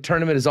 the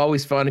tournament is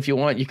always fun. If you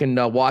want, you can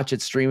watch it,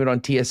 stream it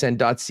on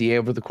tsn.ca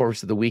over the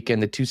course of the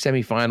weekend. The two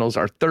semifinals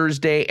are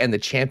Thursday, and the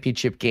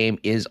championship game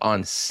is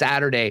on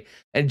Saturday.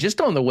 And just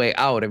on the way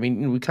out, I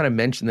mean, we kind of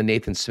mentioned the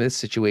Nathan Smith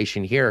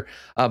situation here.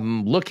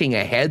 Looking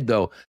ahead,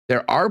 though,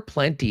 there are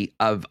plenty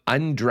of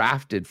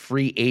undrafted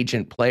free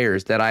agent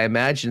players that I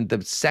imagine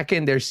the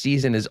second their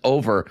season is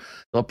over,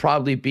 there'll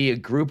probably be a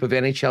group of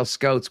NHL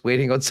scouts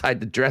waiting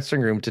outside the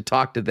dressing room to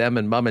talk to them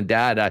and mom and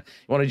dad. You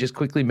want to just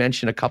quickly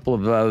mention a couple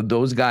of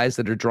those guys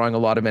that are drawing a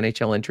lot of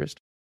NHL interest?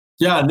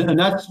 Yeah, and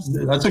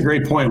that's a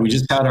great point. We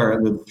just had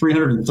the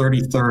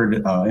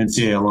 333rd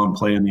NCAA alum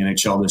play in the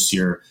NHL this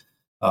year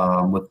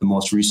with the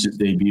most recent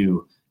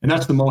debut. And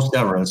that's the most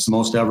ever. That's the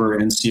most ever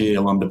NCAA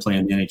alum to play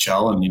in the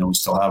NHL. And, we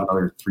still have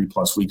another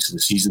 3+ weeks of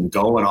the season to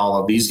go. And all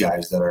of these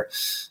guys that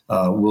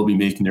will be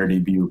making their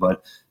debut.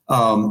 But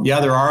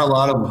there are a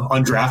lot of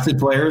undrafted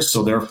players,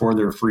 so therefore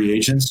they're free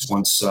agents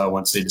once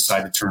they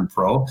decide to turn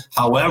pro.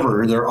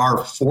 However, there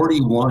are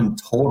 41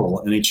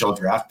 total NHL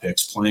draft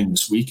picks playing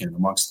this weekend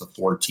amongst the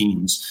 4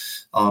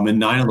 teams, and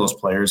 9 of those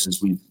players,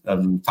 as we've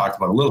talked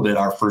about a little bit,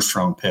 are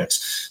first-round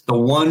picks. The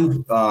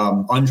one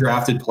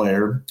undrafted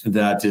player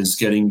that is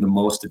getting the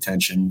most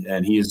attention,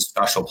 and he is a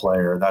special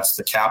player, that's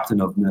the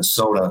captain of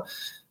Minnesota,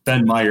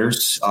 Ben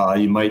Myers.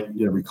 You might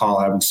recall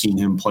having seen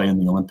him play in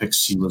the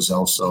Olympics. He was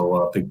also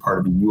a big part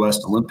of the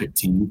U.S. Olympic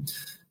team.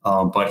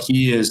 But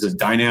he is a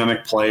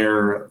dynamic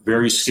player,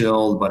 very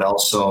skilled, but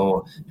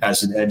also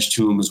has an edge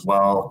to him as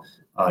well.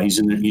 He's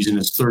in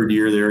his 3rd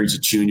year there. He's a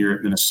junior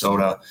at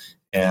Minnesota,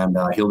 and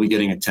he'll be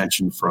getting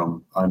attention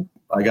from, I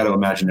got to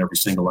imagine, every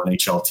single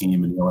NHL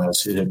team, and he'll have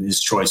his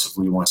choice of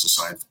who he wants to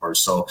sign for.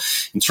 So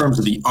in terms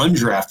of the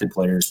undrafted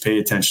players, pay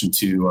attention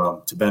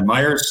to Ben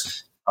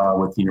Myers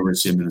with the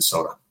University of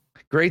Minnesota.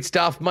 Great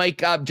stuff,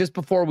 Mike. Just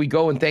before we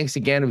go, and thanks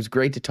again. It was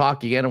great to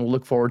talk again, and we'll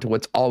look forward to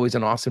what's always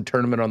an awesome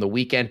tournament on the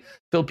weekend.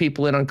 Fill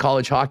people in on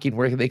college hockey and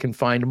where they can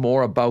find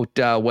more about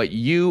what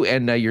you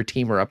and your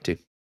team are up to.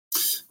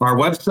 Our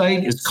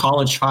website is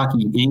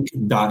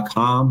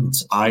collegehockeyinc.com.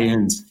 It's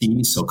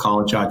INC, so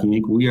College Hockey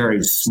Inc. We are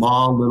a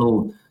small,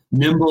 little,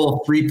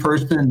 nimble,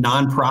 3-person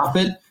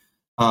nonprofit.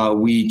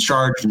 We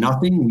charge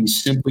nothing. We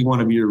simply want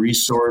to be a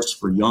resource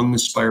for young,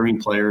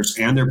 aspiring players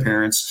and their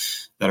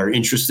parents that are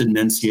interested in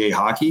NCAA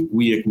hockey.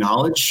 We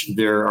acknowledge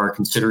there are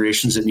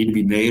considerations that need to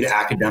be made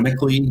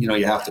academically.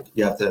 You have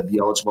to be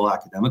eligible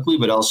academically,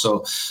 but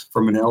also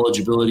from an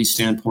eligibility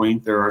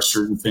standpoint, there are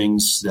certain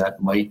things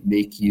that might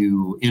make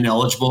you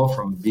ineligible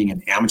from being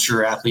an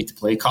amateur athlete to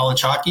play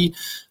college hockey,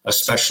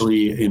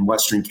 especially in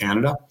Western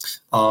Canada.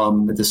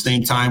 At the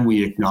same time,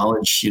 we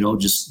acknowledge,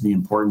 just the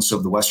importance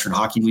of the Western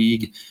Hockey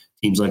League,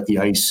 teams like the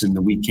Ice and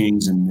the Wheat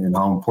Kings, and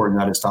how important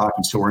that is to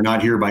hockey. So we're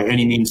not here by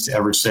any means to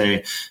ever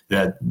say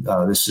that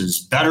this is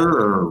better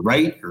or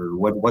right or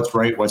what's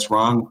right, what's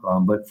wrong.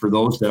 But for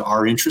those that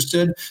are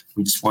interested,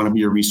 we just want to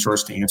be a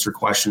resource to answer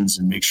questions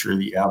and make sure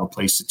that you have a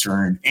place to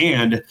turn,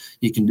 and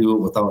you can do it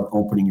without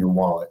opening your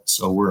wallet.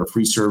 So we're a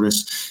free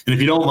service. And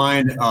if you don't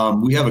mind,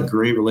 we have a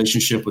great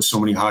relationship with so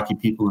many hockey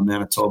people in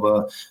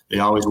Manitoba. They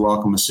always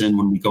welcome us in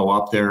when we go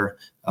up there.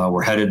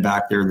 We're headed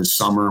back there this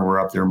summer. We're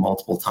up there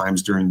multiple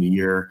times during the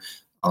year.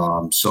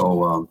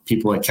 So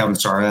people like Kevin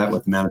Sarrett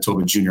with the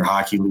Manitoba Junior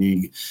Hockey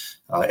League,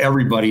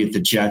 everybody at the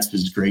Jets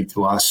is great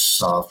to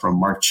us, from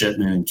Mark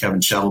Chipman and Kevin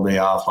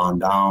Shettledayoff on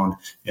down.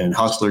 And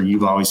Hustler,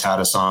 you've always had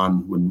us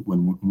on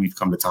when we've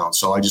come to town.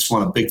 So I just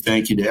want a big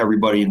thank you to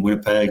everybody in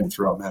Winnipeg and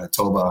throughout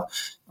Manitoba.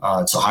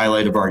 It's a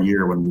highlight of our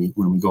year when we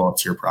go up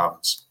to your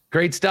province.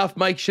 Great stuff,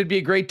 Mike. Should be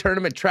a great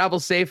tournament. Travel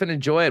safe and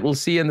enjoy it. We'll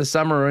see you in the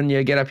summer when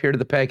you get up here to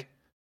the Peg.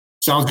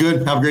 Sounds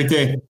good. Have a great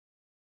day.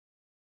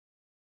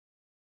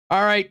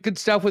 All right, good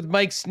stuff with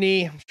Mike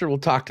Snee. I'm sure we'll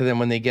talk to them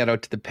when they get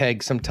out to the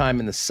Peg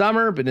sometime in the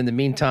summer. But in the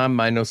meantime,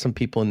 I know some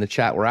people in the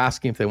chat were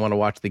asking if they want to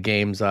watch the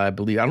games. I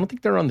don't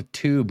think they're on the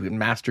Tube and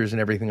Masters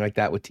and everything like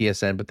that with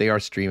TSN, but they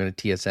are streaming at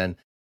tsn.ca.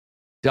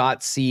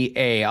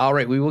 All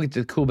right, we will get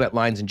to the cool bet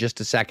lines in just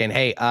a second.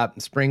 Hey,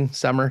 spring,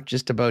 summer,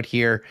 just about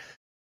here.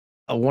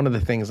 One of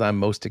the things I'm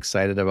most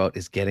excited about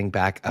is getting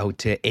back out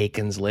to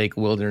Aikens Lake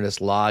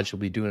Wilderness Lodge. We'll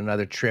be doing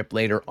another trip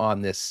later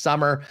on this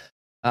summer.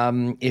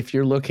 If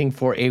you're looking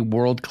for a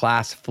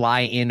world-class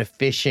fly-in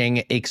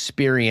fishing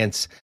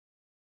experience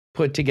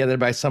put together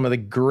by some of the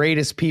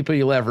greatest people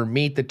you'll ever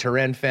meet, the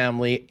Turenne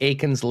family,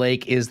 Aikens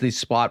Lake is the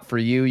spot for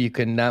you. You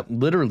can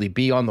literally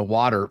be on the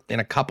water in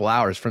a couple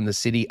hours from the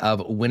city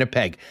of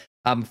Winnipeg.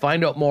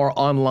 Find out more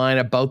online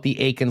about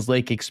the Aikens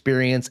Lake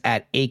experience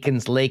at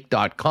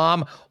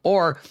aikenslake.com,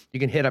 or you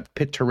can hit up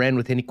Pitt Turenne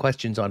with any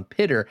questions on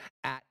Pitter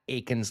at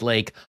Aikens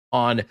Lake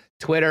on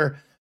Twitter.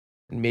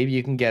 And maybe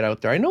you can get out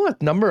there. I know a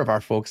number of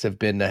our folks have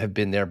been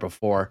there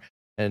before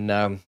and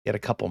get a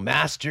couple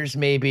masters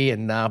maybe.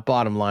 And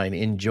bottom line,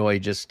 enjoy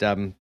just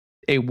a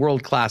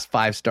world-class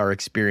 5-star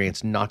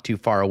experience not too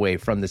far away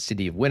from the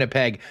city of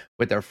Winnipeg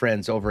with our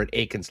friends over at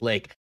Aikens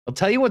Lake. I'll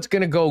tell you what's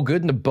going to go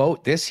good in the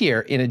boat this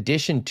year, in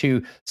addition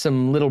to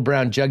some Little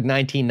Brown Jug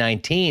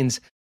 1919s,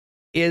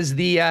 is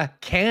the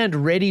canned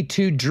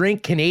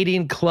ready-to-drink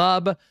Canadian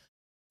Club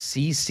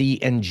CC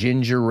and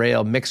Ginger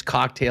Ale mixed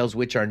cocktails,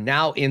 which are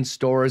now in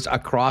stores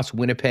across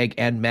Winnipeg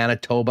and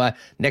Manitoba.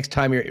 Next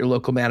time you're at your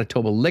local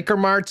Manitoba liquor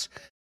marts,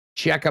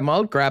 check them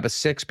out, grab a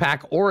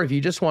 6-pack, or if you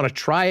just want to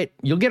try it,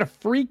 you'll get a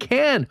free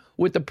can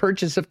with the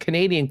purchase of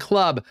Canadian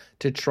Club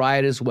to try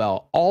it as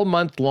well. All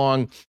month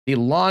long, the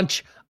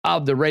launch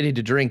of the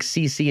ready-to-drink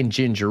CC and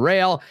Ginger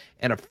Ale,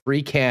 and a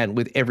free can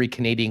with every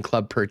Canadian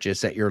Club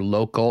purchase at your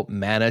local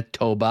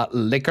Manitoba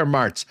liquor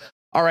marts.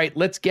 All right,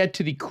 let's get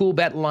to the cool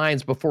bet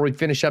lines before we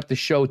finish up the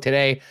show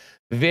today.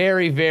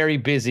 Very, very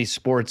busy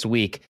sports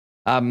week.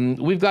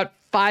 We've got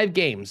 5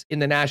 games in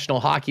the National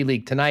Hockey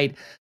League tonight.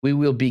 We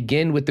will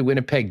begin with the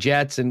Winnipeg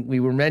Jets, and we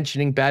were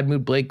mentioning Bad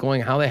Mood Blake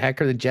going, how the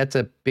heck are the Jets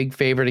a big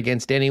favorite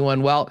against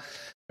anyone? Well,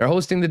 they're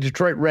hosting the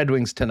Detroit Red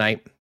Wings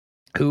tonight,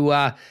 who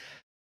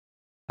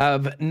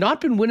have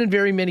not been winning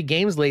very many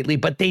games lately,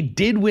 but they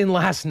did win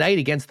last night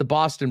against the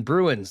Boston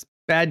Bruins.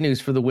 Bad news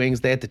for the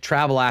Wings. They had to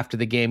travel after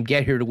the game,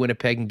 get here to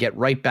Winnipeg, and get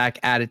right back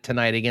at it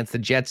tonight against the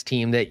Jets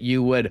team that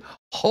you would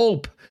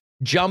hope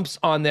jumps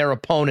on their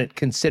opponent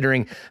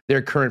considering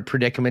their current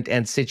predicament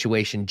and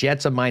situation.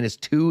 Jets a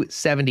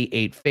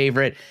 -278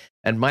 favorite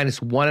and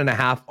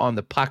 -1.5 on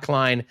the puck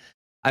line.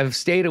 I've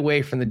stayed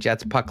away from the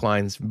Jets puck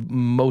lines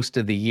most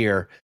of the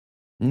year.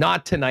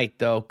 Not tonight,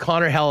 though.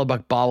 Connor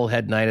Hellebuck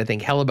bobblehead night. I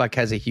think Hellebuck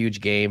has a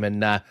huge game, and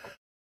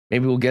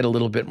maybe we'll get a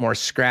little bit more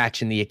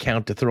scratch in the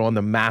account to throw on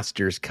the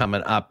Masters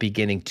coming up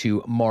beginning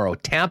tomorrow.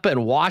 Tampa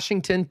and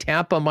Washington.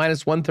 Tampa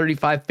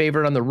 -135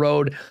 favorite on the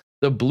road.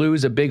 The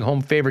Blues a big home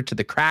favorite to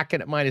the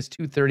Kraken at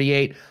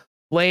 -238.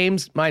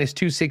 Flames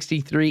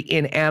 -263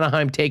 in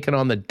Anaheim taking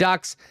on the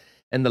Ducks.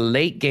 And the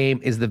late game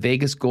is the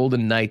Vegas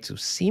Golden Knights, who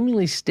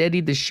seemingly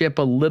steadied the ship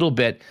a little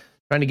bit,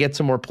 trying to get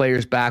some more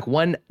players back.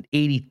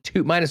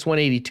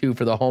 -182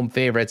 for the home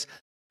favorites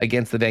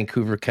against the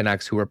Vancouver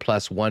Canucks, who are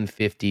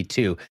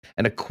 +152.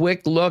 And a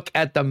quick look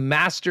at the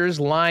Masters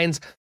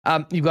lines.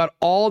 You've got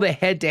all the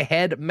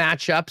head-to-head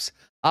matchups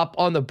up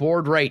on the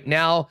board right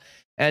now.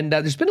 And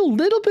there's been a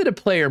little bit of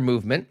player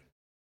movement.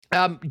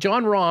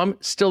 John Rahm,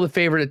 still the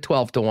favorite at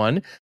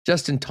 12-1.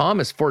 Justin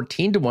Thomas,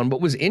 14-1. What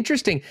was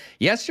interesting,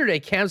 yesterday,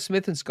 Cam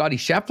Smith and Scotty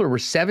Scheffler were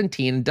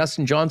 17, and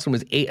Dustin Johnson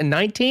was 8 and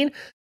 19.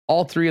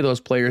 All three of those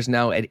players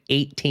now at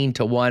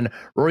 18-1.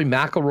 Rory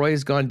McIlroy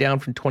has gone down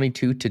from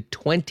 22 to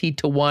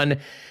 20-1.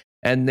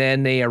 And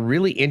then a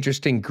really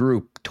interesting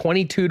group,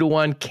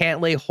 22-1,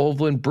 Cantlay,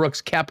 Hovland,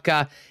 Brooks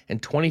Koepka,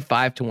 and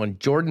 25-1,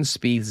 Jordan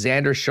Spieth,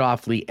 Xander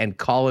Schauffele, and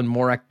Colin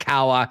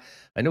Morikawa.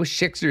 I know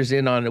Schickster's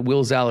in on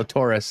Will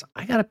Zalatoris.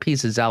 I got a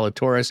piece of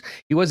Zalatoris.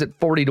 He was at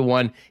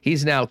 40-1.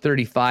 He's now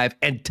 35.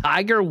 And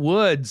Tiger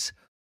Woods,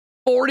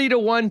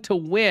 40-1 to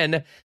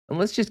win. And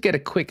let's just get a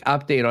quick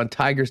update on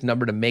Tiger's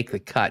number to make the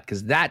cut,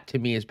 because that, to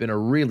me, has been a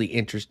really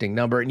interesting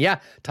number. And yeah,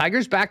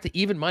 Tiger's back to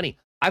even money.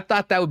 I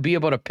thought that would be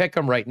able to pick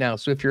him right now.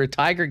 So if you're a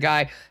Tiger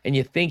guy and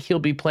you think he'll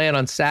be playing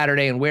on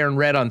Saturday and wearing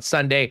red on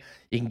Sunday,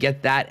 you can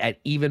get that at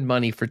even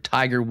money for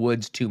Tiger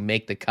Woods to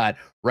make the cut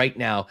right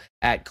now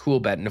at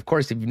CoolBet. And of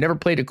course, if you've never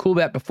played a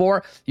CoolBet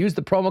before, use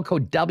the promo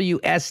code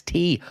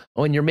WST.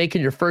 When you're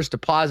making your first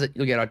deposit,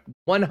 you'll get a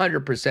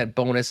 100%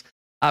 bonus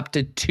up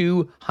to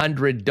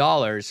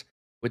 $200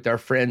 with our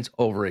friends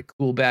over at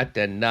CoolBet.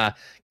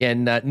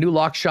 And new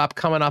lock shop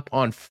coming up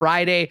on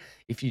Friday.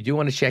 If you do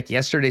want to check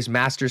yesterday's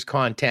Masters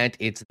content,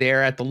 it's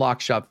there at the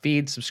lock shop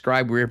feed.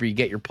 Subscribe wherever you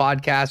get your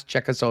podcast.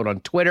 Check us out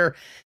on Twitter.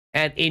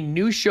 And a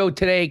new show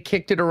today,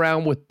 Kicked It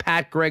Around with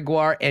Pat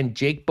Gregoire and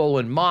Jake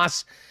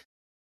Bowen-Moss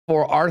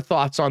for our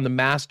thoughts on the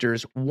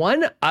Masters.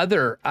 One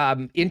other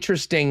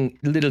interesting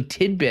little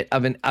tidbit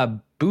of a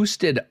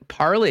boosted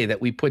parlay that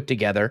we put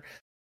together.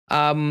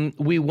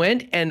 We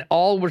went and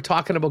all we're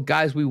talking about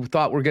guys we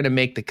thought were going to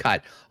make the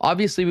cut.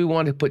 Obviously, we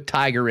wanted to put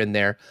Tiger in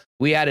there.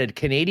 We added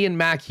Canadian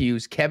Mac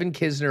Hughes, Kevin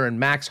Kisner, and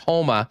Max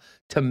Homa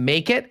to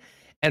make it,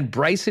 and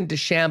Bryson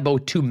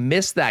DeChambeau to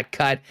miss that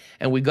cut,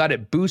 and we got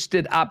it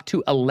boosted up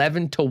to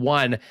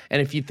 11-1.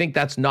 And if you think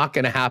that's not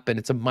going to happen,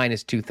 it's a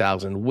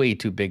 -2,000. Way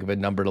too big of a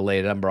number to lay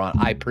a number on,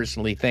 I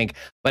personally think.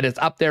 But it's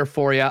up there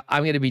for you.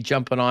 I'm going to be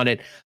jumping on it,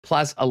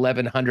 plus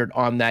 1,100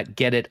 on that.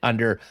 Get it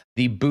under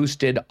the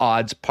boosted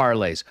odds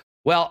parlays.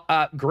 Well,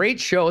 great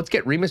show. Let's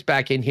get Remus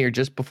back in here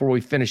just before we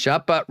finish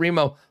up. But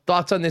Remo,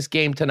 thoughts on this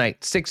game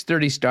tonight?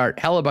 6:30 start,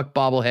 Hellebuck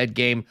bobblehead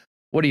game.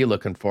 What are you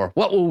looking for?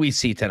 What will we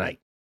see tonight?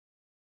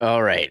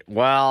 All right.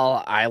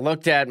 Well, I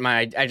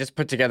just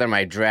put together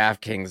my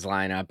DraftKings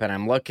lineup, and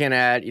I'm looking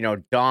at,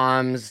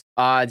 Dom's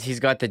odds. He's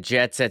got the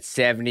Jets at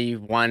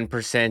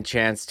 71%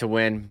 chance to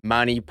win.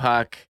 Money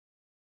Puck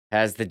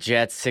has the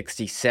Jets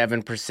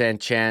 67%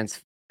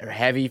 chance. They're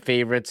heavy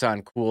favorites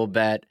on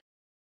CoolBet.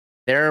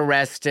 They're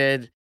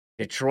arrested.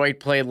 Detroit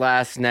played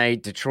last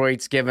night.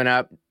 Detroit's given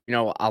up,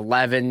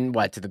 11,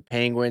 to the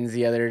Penguins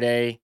the other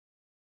day.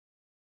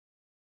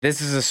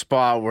 This is a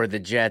spot where the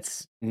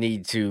Jets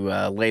need to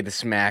lay the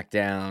smack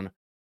down,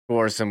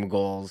 score some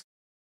goals.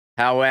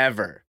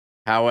 However,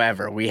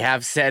 we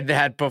have said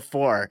that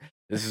before.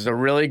 This is a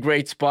really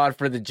great spot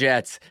for the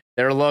Jets.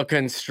 They're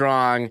looking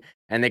strong,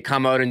 and they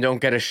come out and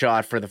don't get a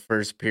shot for the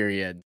first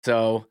period.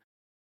 So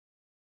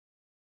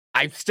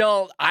I'm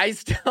still on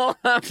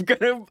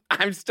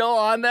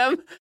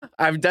them.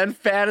 I've done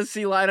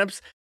fantasy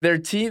lineups.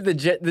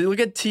 Look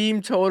at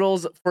team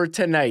totals for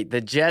tonight. The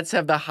Jets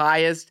have the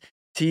highest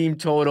team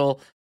total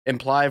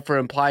implied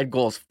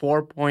goals,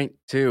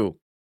 4.2.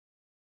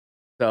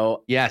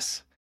 So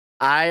yes,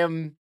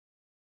 I've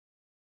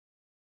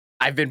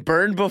been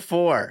burned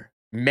before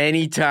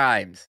many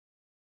times.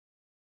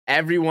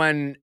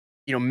 Everyone,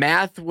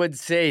 math would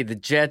say the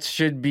Jets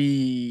should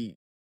be,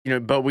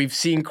 but we've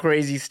seen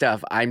crazy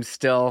stuff. I'm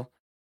still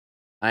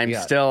I'm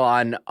still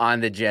on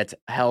the Jets.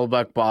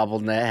 Hellbuck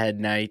bobblehead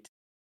night.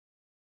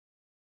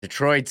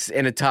 Detroit's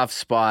in a tough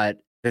spot.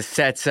 This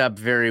sets up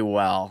very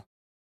well.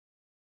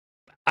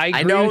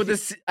 I know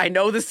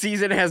the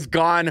season has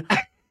gone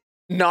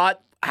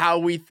not how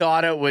we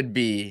thought it would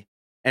be,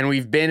 and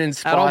we've been in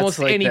spots at almost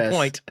like any this.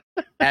 point.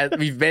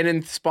 We've been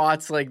in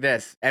spots like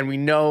this, and we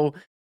know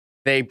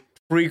they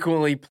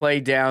frequently play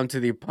down to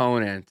the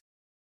opponent.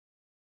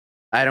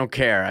 I don't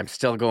care. I'm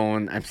still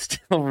going. I'm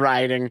still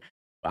riding.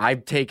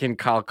 I've taken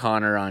Kyle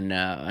Connor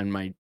on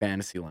my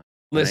fantasy line.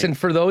 Listen,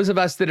 for those of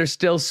us that are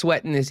still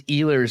sweating this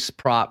Ehlers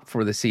prop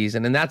for the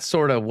season, and that's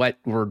sort of what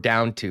we're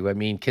down to. I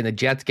mean, can the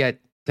Jets get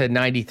to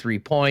 93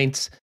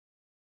 points?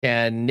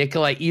 Can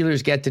Nikolai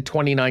Ehlers get to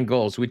 29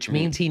 goals, which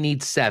means he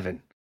needs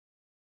 7?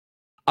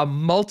 A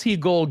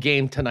multi-goal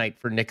game tonight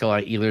for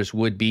Nikolai Ehlers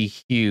would be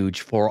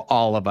huge for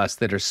all of us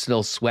that are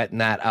still sweating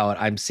that out.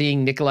 I'm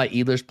seeing Nikolai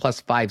Ehlers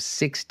plus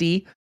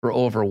 560 for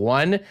over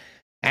 1.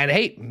 And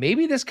hey,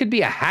 maybe this could be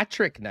a hat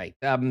trick night.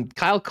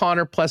 Kyle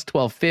Connor plus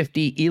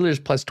 1250,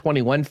 Ehlers plus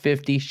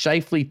 2150,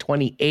 Scheifele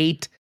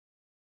 28,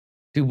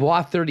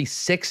 Dubois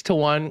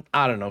 36-1.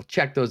 I don't know.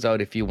 Check those out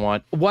if you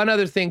want. One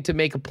other thing to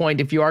make a point: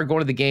 if you are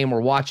going to the game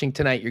or watching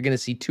tonight, you're going to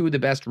see 2 of the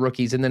best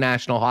rookies in the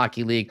National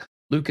Hockey League,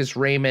 Lucas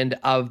Raymond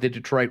of the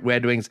Detroit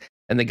Red Wings,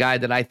 and the guy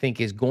that I think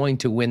is going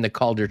to win the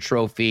Calder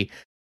Trophy,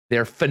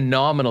 their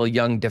phenomenal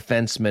young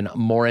defenseman,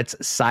 Moritz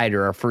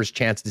Seider. Our first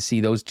chance to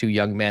see those 2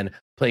 young men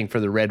playing for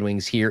the Red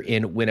Wings here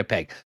in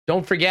Winnipeg.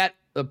 Don't forget,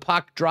 the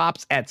puck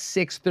drops at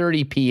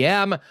 6:30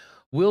 p.m.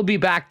 We'll be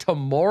back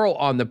tomorrow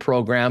on the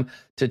program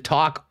to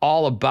talk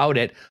all about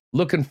it.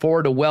 Looking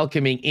forward to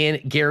welcoming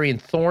in Gary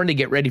and Thorne to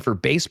get ready for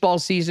baseball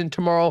season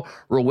tomorrow.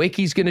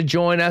 Rowicki's going to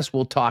join us.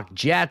 We'll talk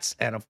Jets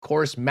and, of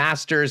course,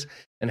 Masters,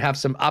 and have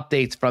some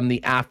updates from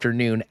the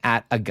afternoon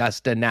at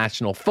Augusta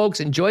National. Folks,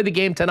 enjoy the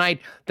game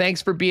tonight.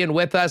 Thanks for being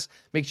with us.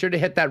 Make sure to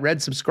hit that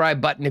red subscribe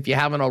button if you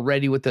haven't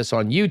already with us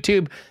on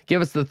YouTube.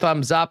 Give us the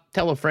thumbs up.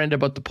 Tell a friend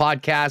about the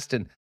podcast,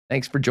 and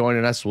thanks for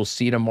joining us. We'll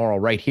see you tomorrow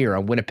right here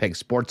on Winnipeg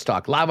Sports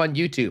Talk, live on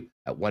YouTube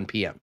at 1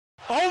 p.m.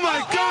 Oh, my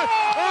God.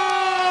 Oh!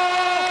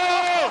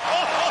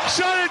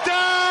 Shut it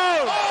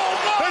down.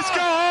 Let's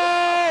go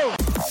home.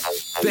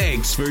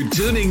 Thanks for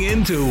tuning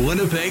in to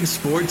Winnipeg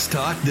Sports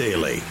Talk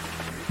Daily.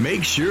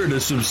 Make sure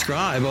to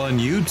subscribe on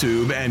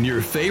YouTube and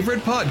your favorite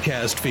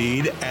podcast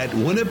feed at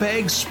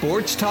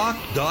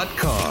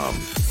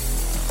winnipegsportstalk.com.